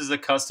here, this is a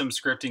custom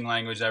scripting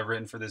language I've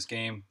written for this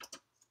game.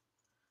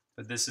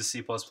 But this is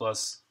C++.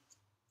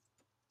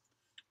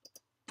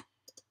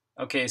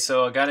 Okay,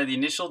 so I got the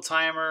initial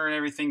timer and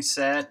everything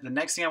set. The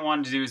next thing I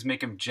wanted to do is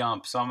make him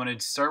jump. So I'm going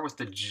to start with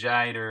the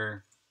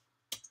jitter.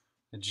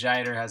 The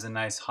jitter has a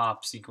nice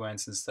hop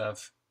sequence and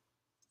stuff.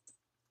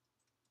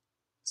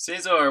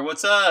 Cesar,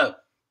 what's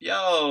up?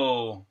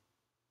 Yo!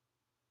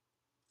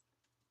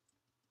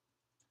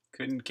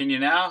 Can you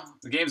now?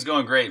 The game's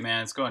going great,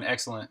 man. It's going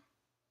excellent.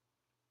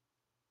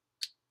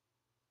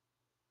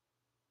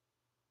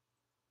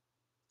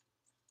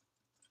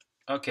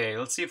 Okay,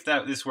 let's see if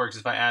this works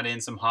if I add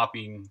in some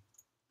hopping.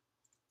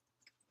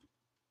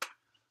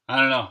 I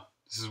don't know.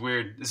 This is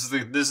weird. This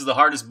is the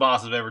hardest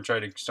boss I've ever tried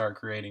to start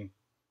creating.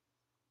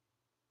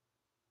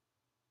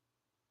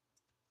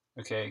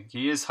 Okay,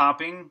 he is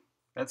hopping.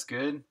 That's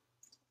good.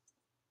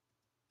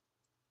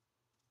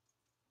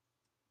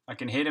 I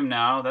can hit him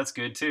now. That's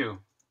good too.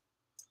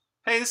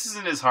 Hey, this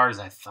isn't as hard as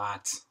I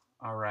thought.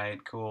 All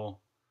right, cool.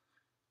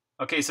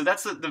 Okay, so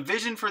that's the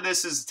vision for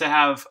this is to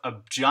have a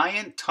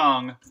giant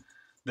tongue.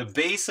 The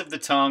base of the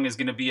tongue is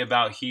going to be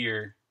about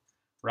here,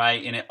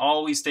 right? And it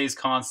always stays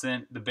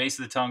constant. The base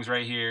of the tongue's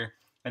right here.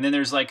 And then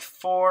there's like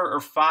 4 or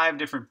 5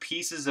 different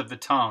pieces of the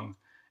tongue.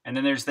 And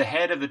then there's the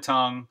head of the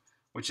tongue,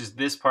 which is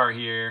this part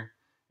here.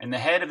 And the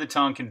head of the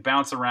tongue can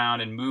bounce around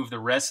and move the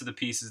rest of the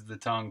pieces of the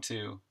tongue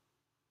too.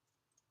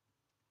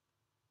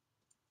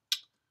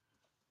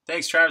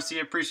 Thanks, Travis. I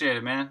appreciate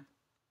it, man.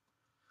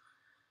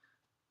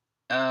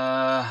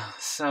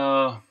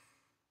 So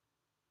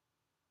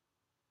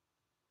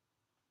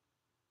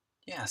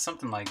yeah,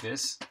 something like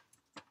this.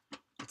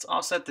 Let's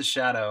offset the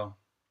shadow.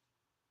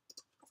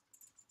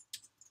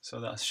 So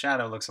the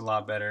shadow looks a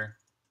lot better.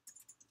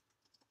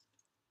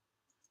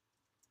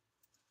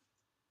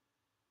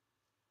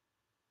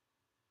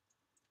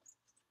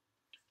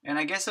 And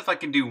I guess if I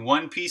can do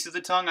 1 piece of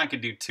the tongue, I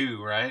could do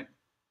 2, right?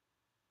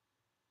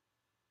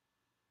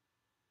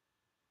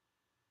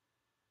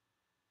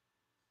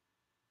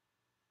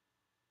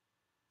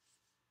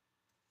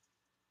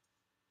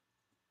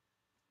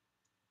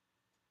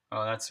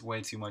 Oh, that's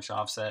way too much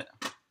offset.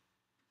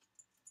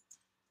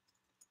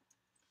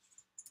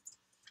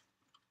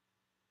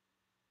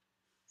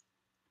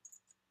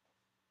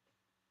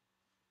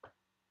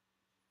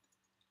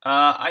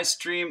 I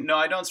stream, no,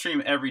 I don't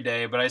stream every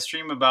day, but I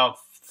stream about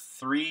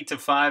 3 to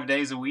 5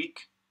 days a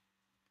week.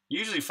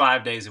 Usually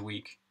 5 days a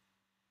week.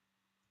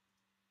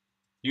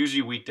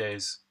 Usually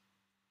weekdays.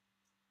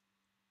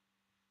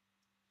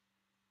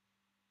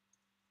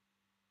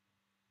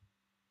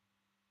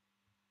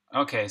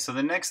 Okay, so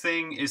the next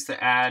thing is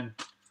to add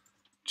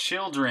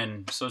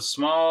children. So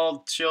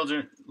small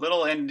children,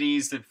 little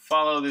entities that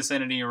follow this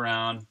entity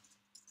around.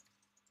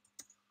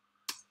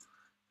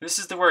 This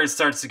is where it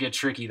starts to get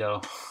tricky,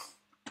 though.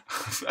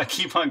 I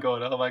keep on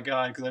going, oh my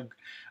god, because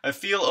I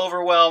feel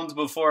overwhelmed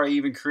before I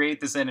even create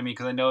this enemy,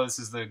 because I know this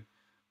is the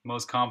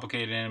most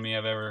complicated enemy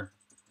I've ever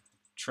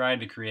tried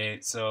to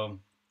create. So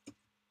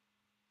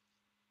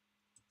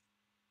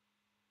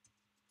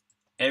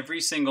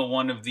every single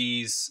one of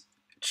these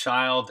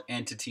child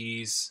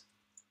entities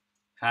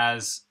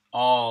has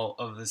all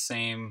of the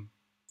same.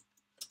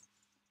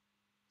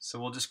 So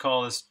we'll just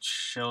call this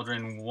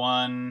children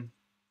 1.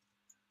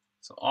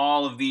 So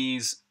all of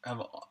these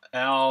have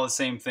all the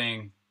same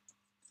thing.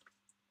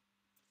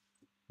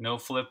 No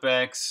flip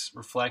X,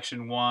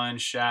 reflection 1,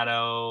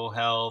 shadow,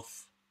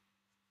 health.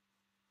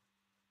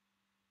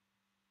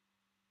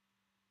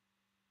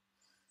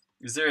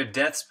 Is there a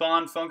death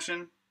spawn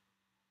function?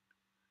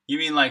 You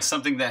mean like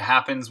something that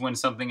happens when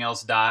something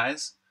else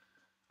dies?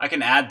 I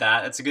can add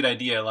that. That's a good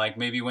idea. Like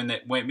maybe when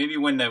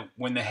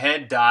the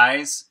head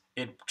dies,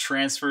 it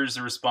transfers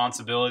the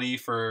responsibility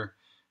for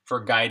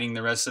guiding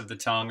the rest of the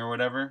tongue or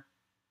whatever.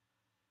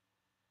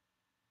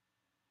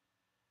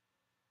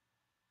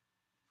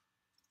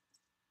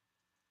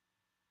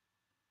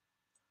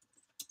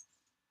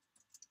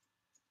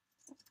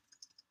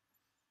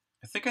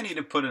 I think I need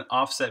to put an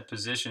offset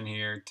position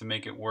here to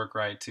make it work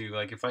right too.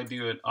 Like if I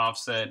do an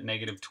offset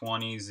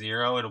 -20,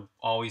 0, it'll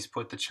always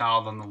put the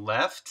child on the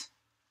left.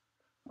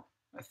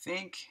 I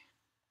think.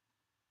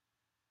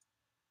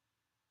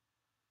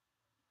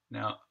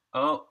 Now,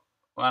 oh,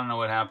 I don't know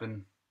what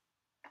happened.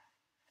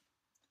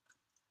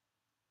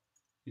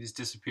 He just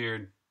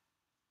disappeared.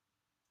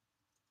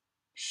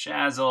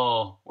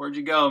 Shazzle, where'd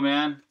you go,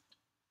 man?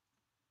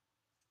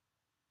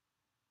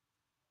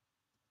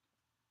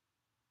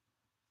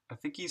 I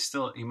think he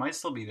might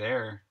still be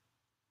there.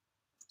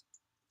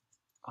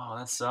 Oh,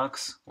 that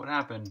sucks. What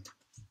happened?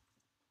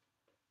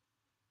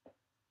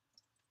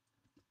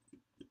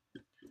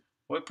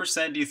 What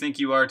percent do you think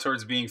you are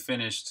towards being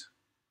finished?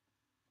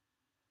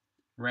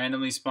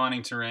 Randomly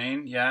spawning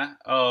terrain? Yeah?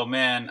 Oh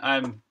man,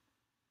 I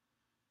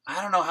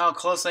don't know how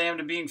close I am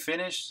to being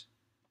finished.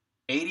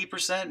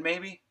 80%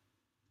 maybe?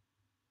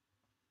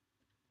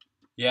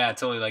 Yeah,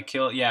 totally. Like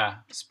kill, yeah.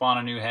 Spawn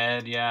a new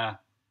head, yeah.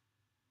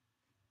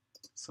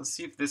 So let's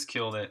see if this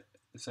killed it.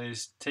 So I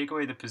just take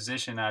away the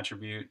position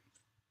attribute.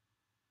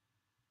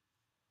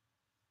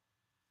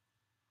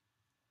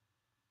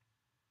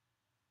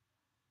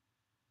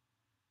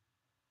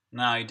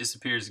 No, he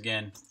disappears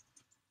again.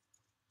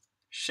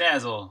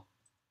 Shazzle.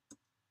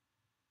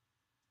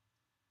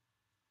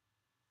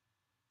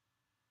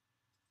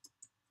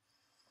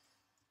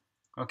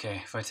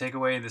 Okay, if I take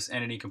away this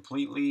entity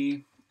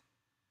completely.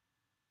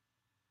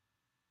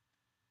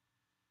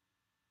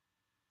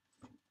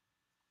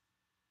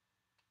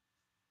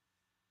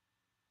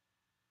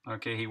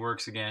 Okay, he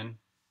works again.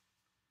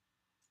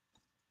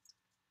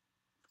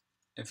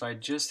 If I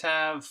just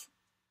have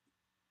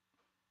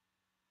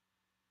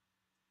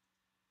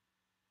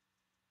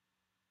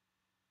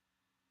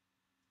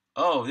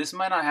Oh, this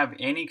might not have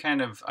any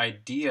kind of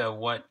idea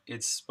what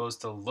it's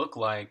supposed to look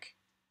like.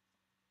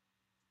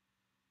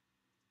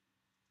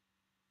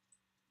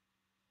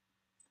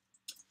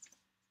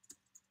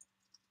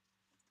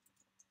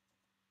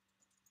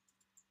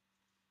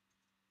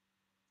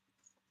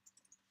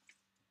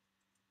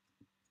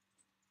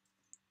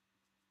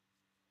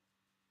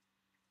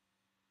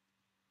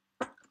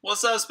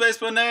 What's up,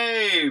 Spaceman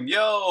Name?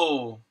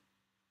 Yo!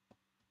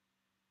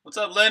 What's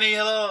up, Lenny?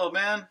 Hello,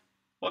 man.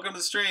 Welcome to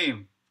the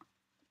stream.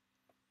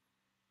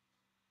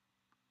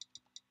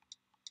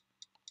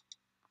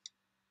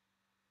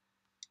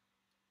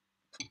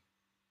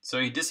 So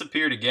he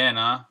disappeared again,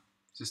 huh?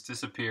 Just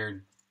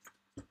disappeared.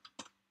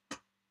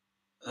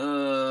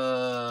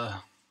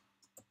 What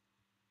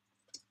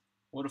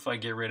if I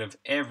get rid of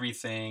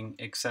everything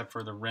except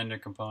for the render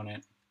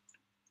component?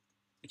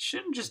 It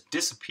shouldn't just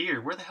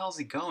disappear. Where the hell is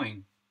he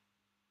going?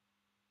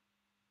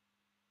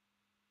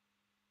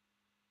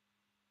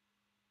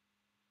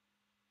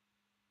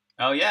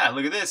 Oh yeah,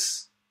 look at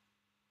this.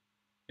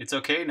 It's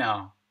okay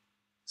now.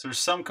 So there's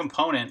some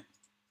component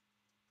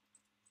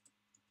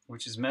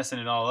which is messing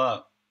it all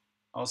up.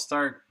 I'll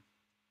start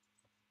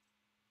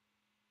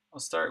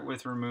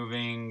with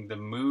removing the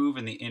move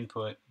and the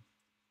input.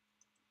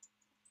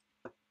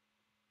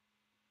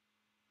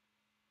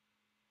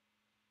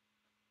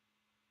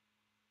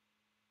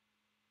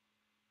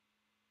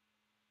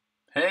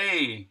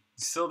 Hey,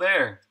 he's still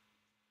there.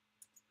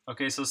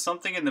 Okay, so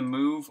something in the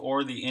move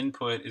or the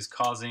input is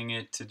causing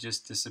it to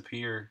just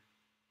disappear.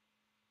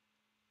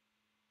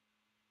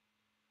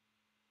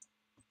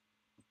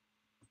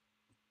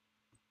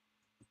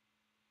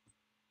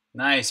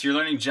 Nice, you're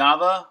learning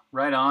Java?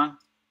 Right on.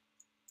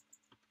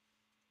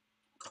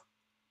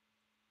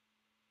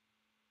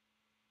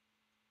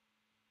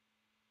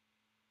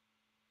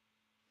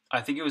 I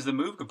think it was the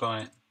move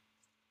component.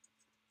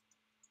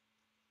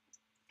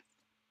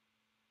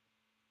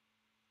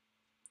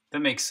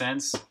 That makes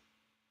sense.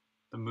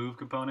 The move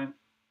component.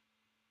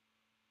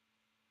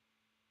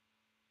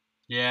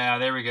 Yeah,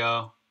 there we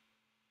go.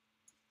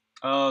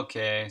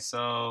 Okay,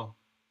 so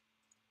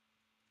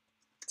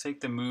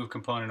take the move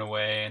component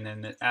away and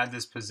then add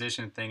this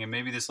position thing, and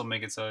maybe this will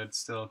make it so it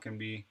still can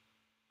be.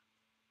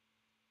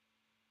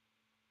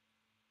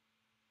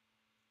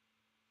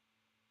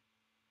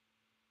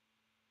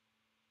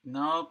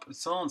 Nope, I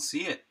still don't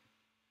see it.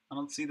 I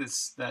don't see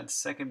that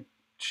second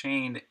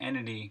chained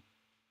entity.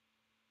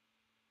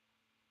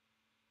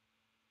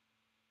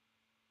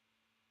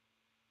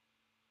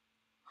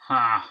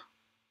 Huh.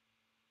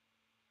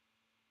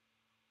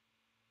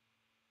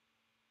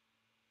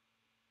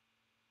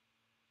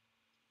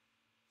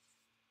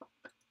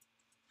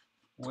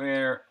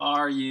 Where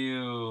are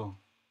you?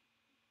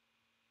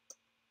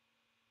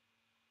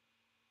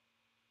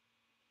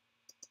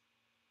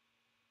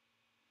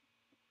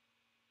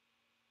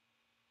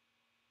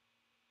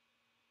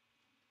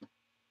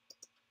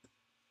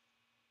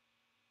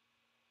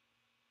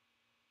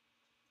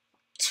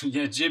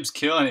 Yeah, Jib's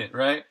killing it,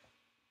 right?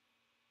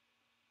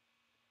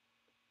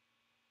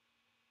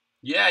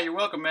 Yeah, you're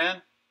welcome,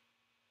 man.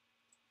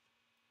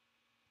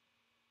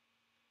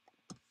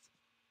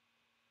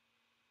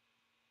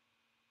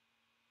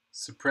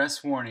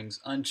 Suppress warnings,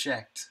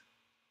 unchecked.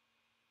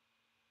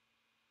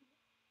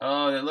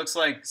 Oh, it looks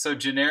like, so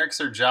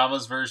generics are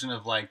Java's version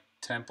of like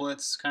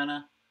templates, kind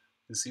of,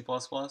 in C++.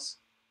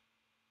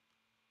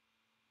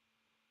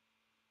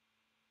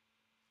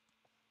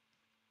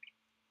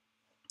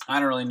 I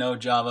don't really know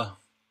Java.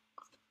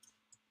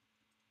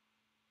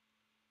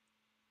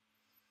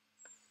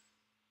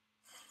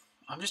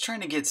 I'm just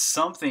trying to get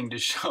something to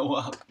show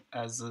up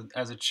as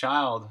a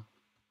child.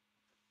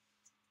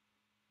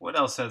 What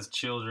else has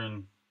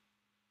children?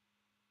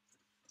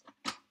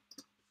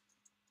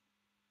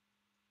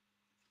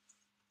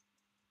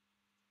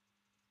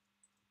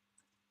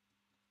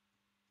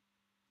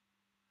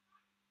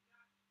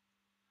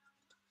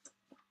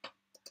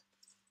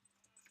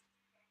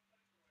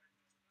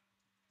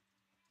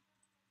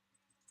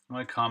 I'm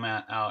gonna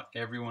comment out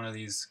every one of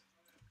these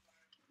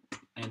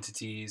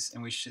entities,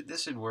 and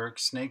this should work.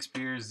 Snake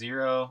spear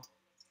 0.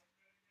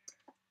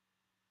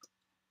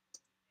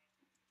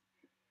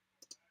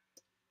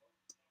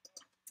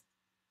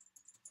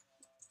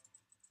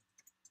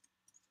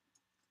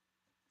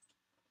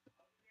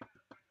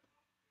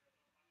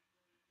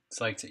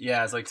 It's like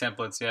yeah, it's like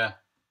templates. Yeah.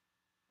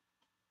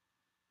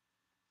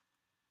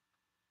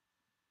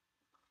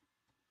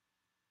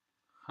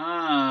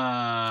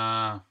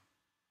 Huh.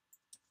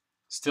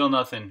 Still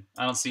nothing.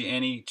 I don't see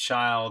any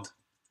child.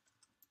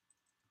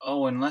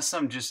 Oh, unless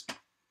I'm just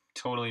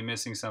totally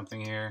missing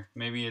something here.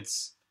 Maybe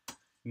it's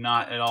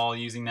not at all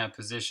using that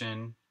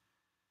position.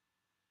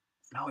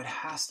 No, it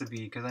has to be,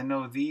 because I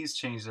know these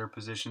change their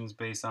positions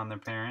based on their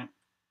parent.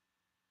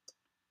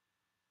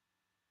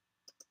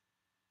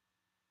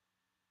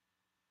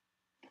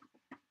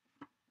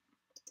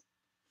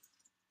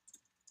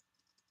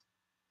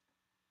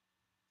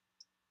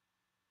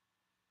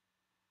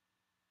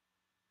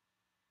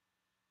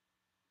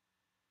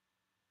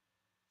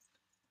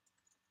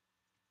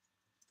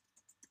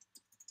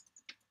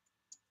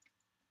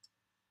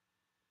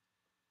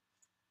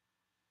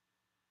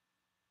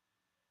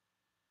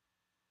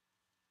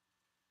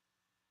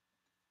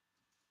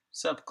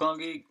 Sup,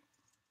 Clunky?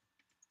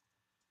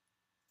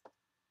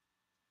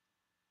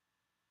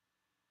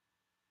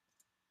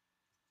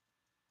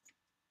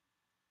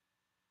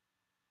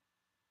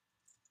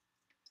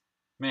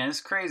 Man,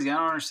 it's crazy. I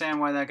don't understand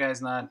why that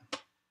guy's not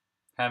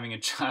having a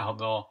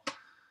child at all.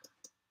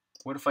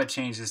 What if I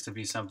change this to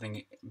be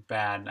something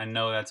bad? I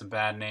know that's a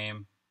bad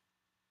name.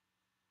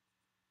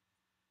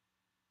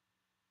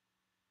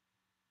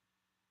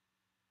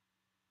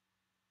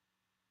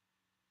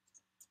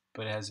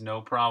 But it has no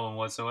problem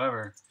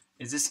whatsoever.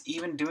 Is this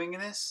even doing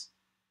this?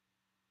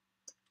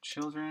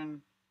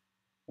 Children,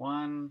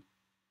 1.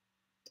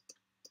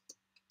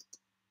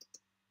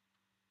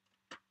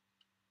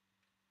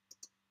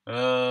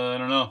 I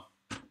don't know.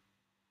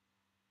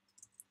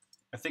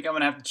 I think I'm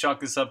gonna have to chalk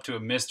this up to a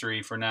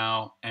mystery for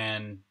now,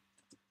 and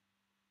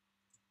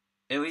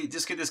at least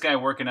just get this guy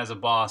working as a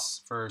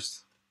boss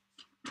first.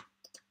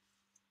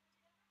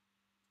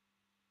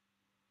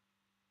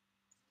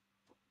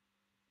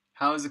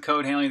 How is the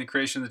code handling the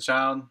creation of the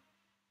child?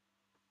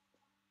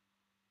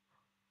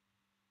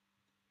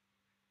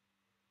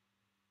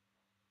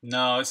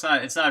 No, it's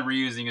not. It's not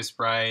reusing a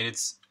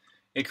sprite.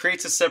 It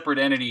creates a separate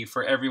entity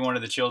for every one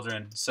of the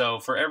children. So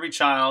for every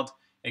child,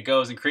 it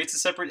goes and creates a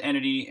separate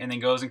entity, and then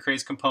goes and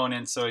creates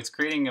components. So it's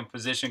creating a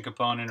position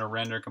component, a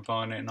render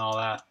component, and all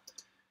that.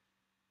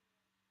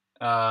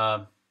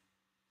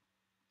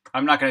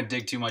 I'm not going to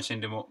dig too much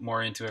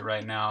more into it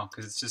right now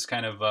because it's just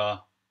kind of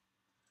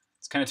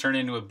turned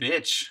into a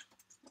bitch.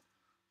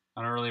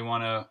 I don't really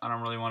want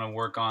to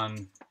work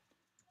on.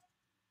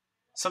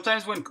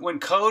 Sometimes when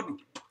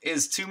code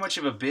is too much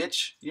of a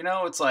bitch, you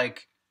know, it's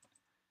like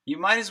you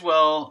might as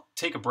well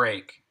take a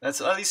break. That's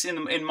at least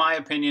in my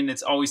opinion,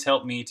 it's always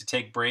helped me to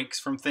take breaks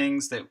from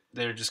things that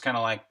they're just kind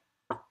of like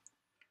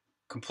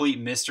complete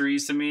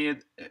mysteries to me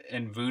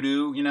and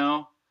voodoo, you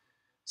know.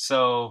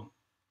 So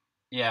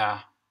yeah,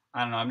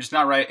 I don't know. I'm just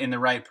not right in the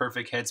right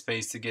perfect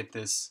headspace to get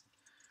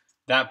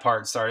that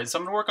part started. So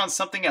I'm gonna work on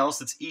something else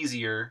that's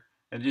easier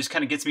and just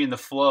kind of gets me in the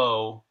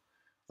flow,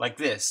 like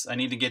this. I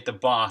need to get the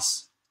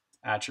boss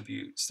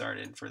attribute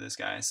started for this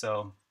guy.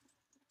 So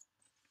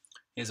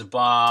he has a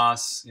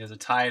boss, he has a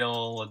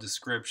title, a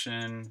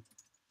description.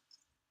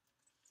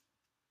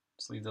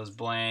 Just leave those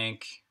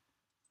blank.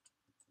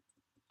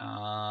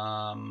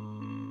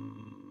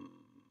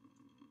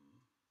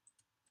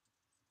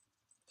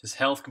 His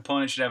health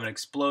component should have an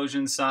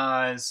explosion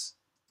size.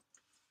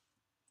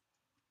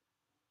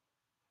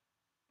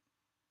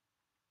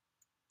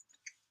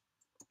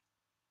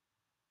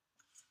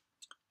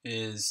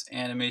 His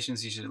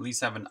animations, he should at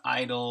least have an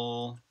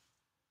idle.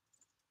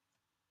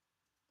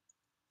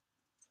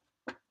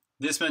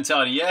 This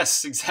mentality,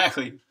 yes,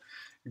 exactly.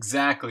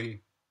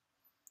 Exactly.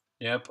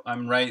 Yep,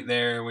 I'm right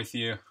there with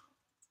you.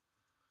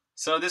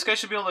 So this guy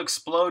should be able to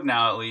explode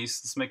now at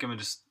least. Let's make him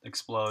just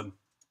explode.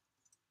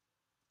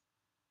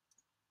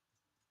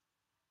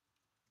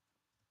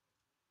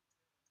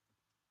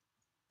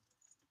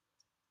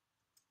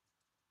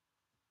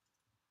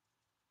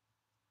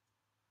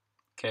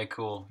 Okay,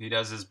 cool. He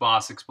does his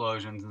boss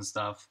explosions and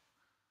stuff.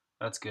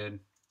 That's good.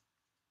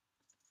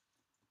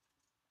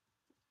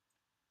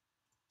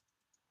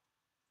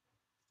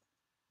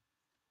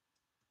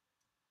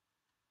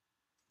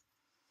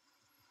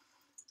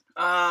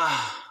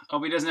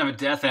 Oh, he doesn't have a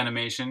death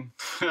animation.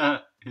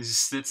 He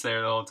just sits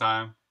there the whole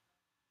time.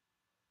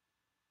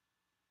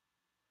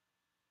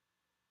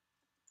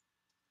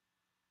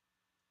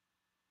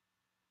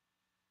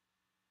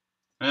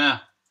 Yeah.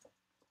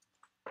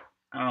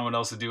 I don't know what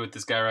else to do with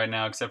this guy right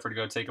now except for to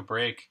go take a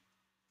break.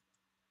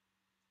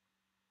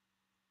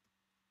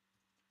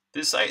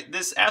 This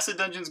acid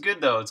dungeon's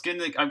good though. It's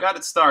getting. I've got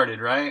it started,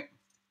 right?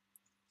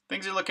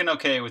 Things are looking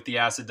okay with the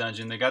acid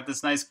dungeon. They got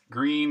this nice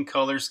green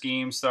color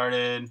scheme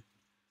started.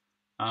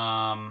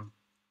 I'm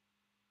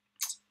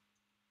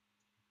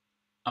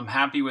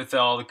happy with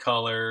all the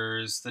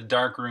colors. The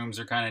dark rooms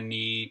are kind of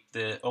neat.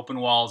 The open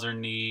walls are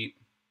neat.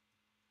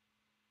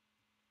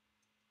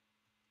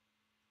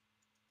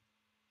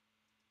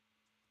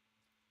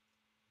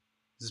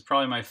 This is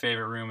probably my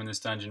favorite room in this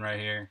dungeon right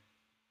here.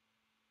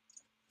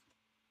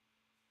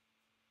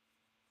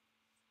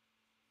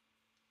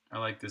 I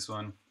like this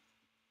one.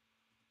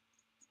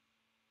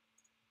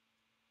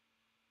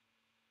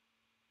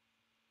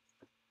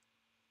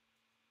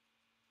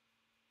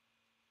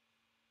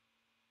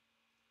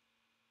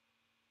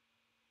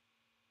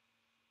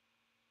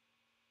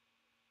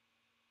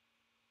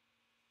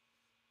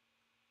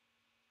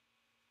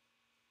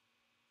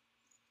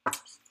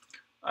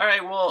 All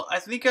right, well, I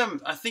think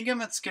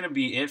that's gonna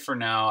be it for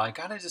now. I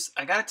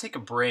gotta take a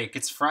break.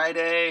 It's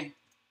Friday.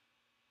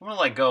 I'm gonna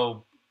like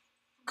go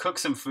cook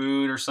some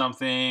food or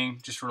something,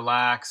 just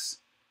relax,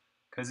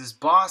 because this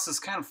boss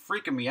is kind of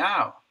freaking me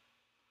out.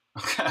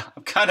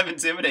 I'm kind of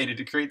intimidated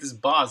to create this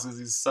boss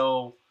because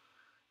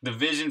the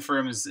vision for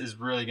him is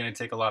really gonna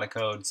take a lot of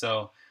code.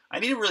 So I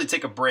need to really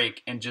take a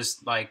break and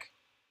just like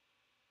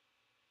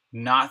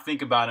not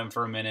think about him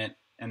for a minute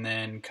and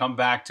then come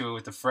back to it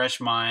with a fresh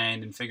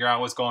mind and figure out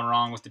what's going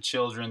wrong with the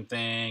children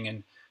thing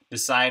and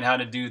decide how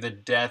to do the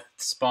death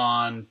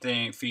spawn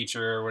thing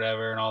feature or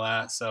whatever and all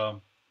that.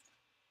 So,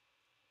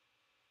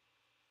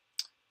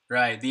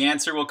 right, the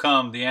answer will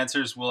come. The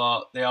answers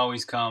will. They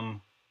always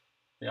come.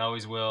 They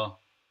always will.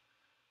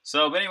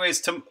 So, but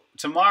anyways,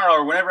 tomorrow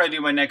or whenever I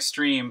do my next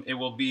stream, it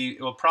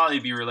will probably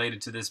be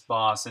related to this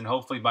boss, and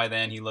hopefully by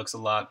then he looks a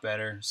lot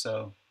better.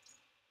 So.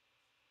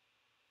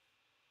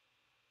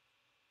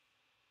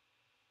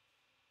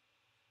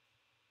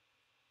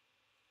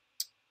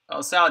 Oh,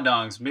 salad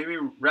dongs. Maybe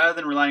rather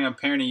than relying on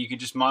parenting, you could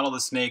just model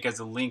the snake as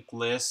a linked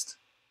list.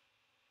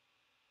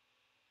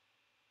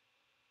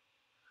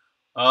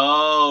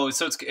 Oh,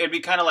 so it'd be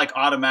kind of like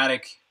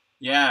automatic.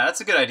 Yeah,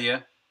 that's a good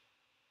idea.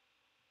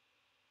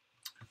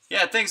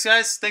 Yeah, thanks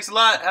guys. Thanks a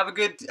lot. Have a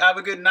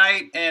good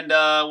night, and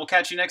we'll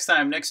catch you next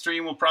time. Next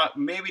stream will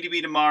maybe to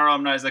be tomorrow.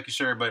 I'm not exactly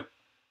sure, but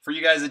for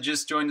you guys that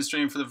just joined the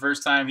stream for the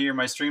first time here,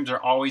 my streams are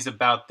always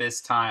about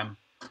this time,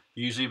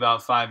 usually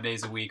about 5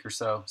 days a week or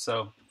so.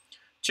 So,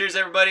 cheers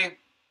everybody.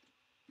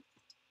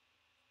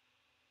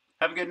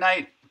 Have a good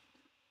night.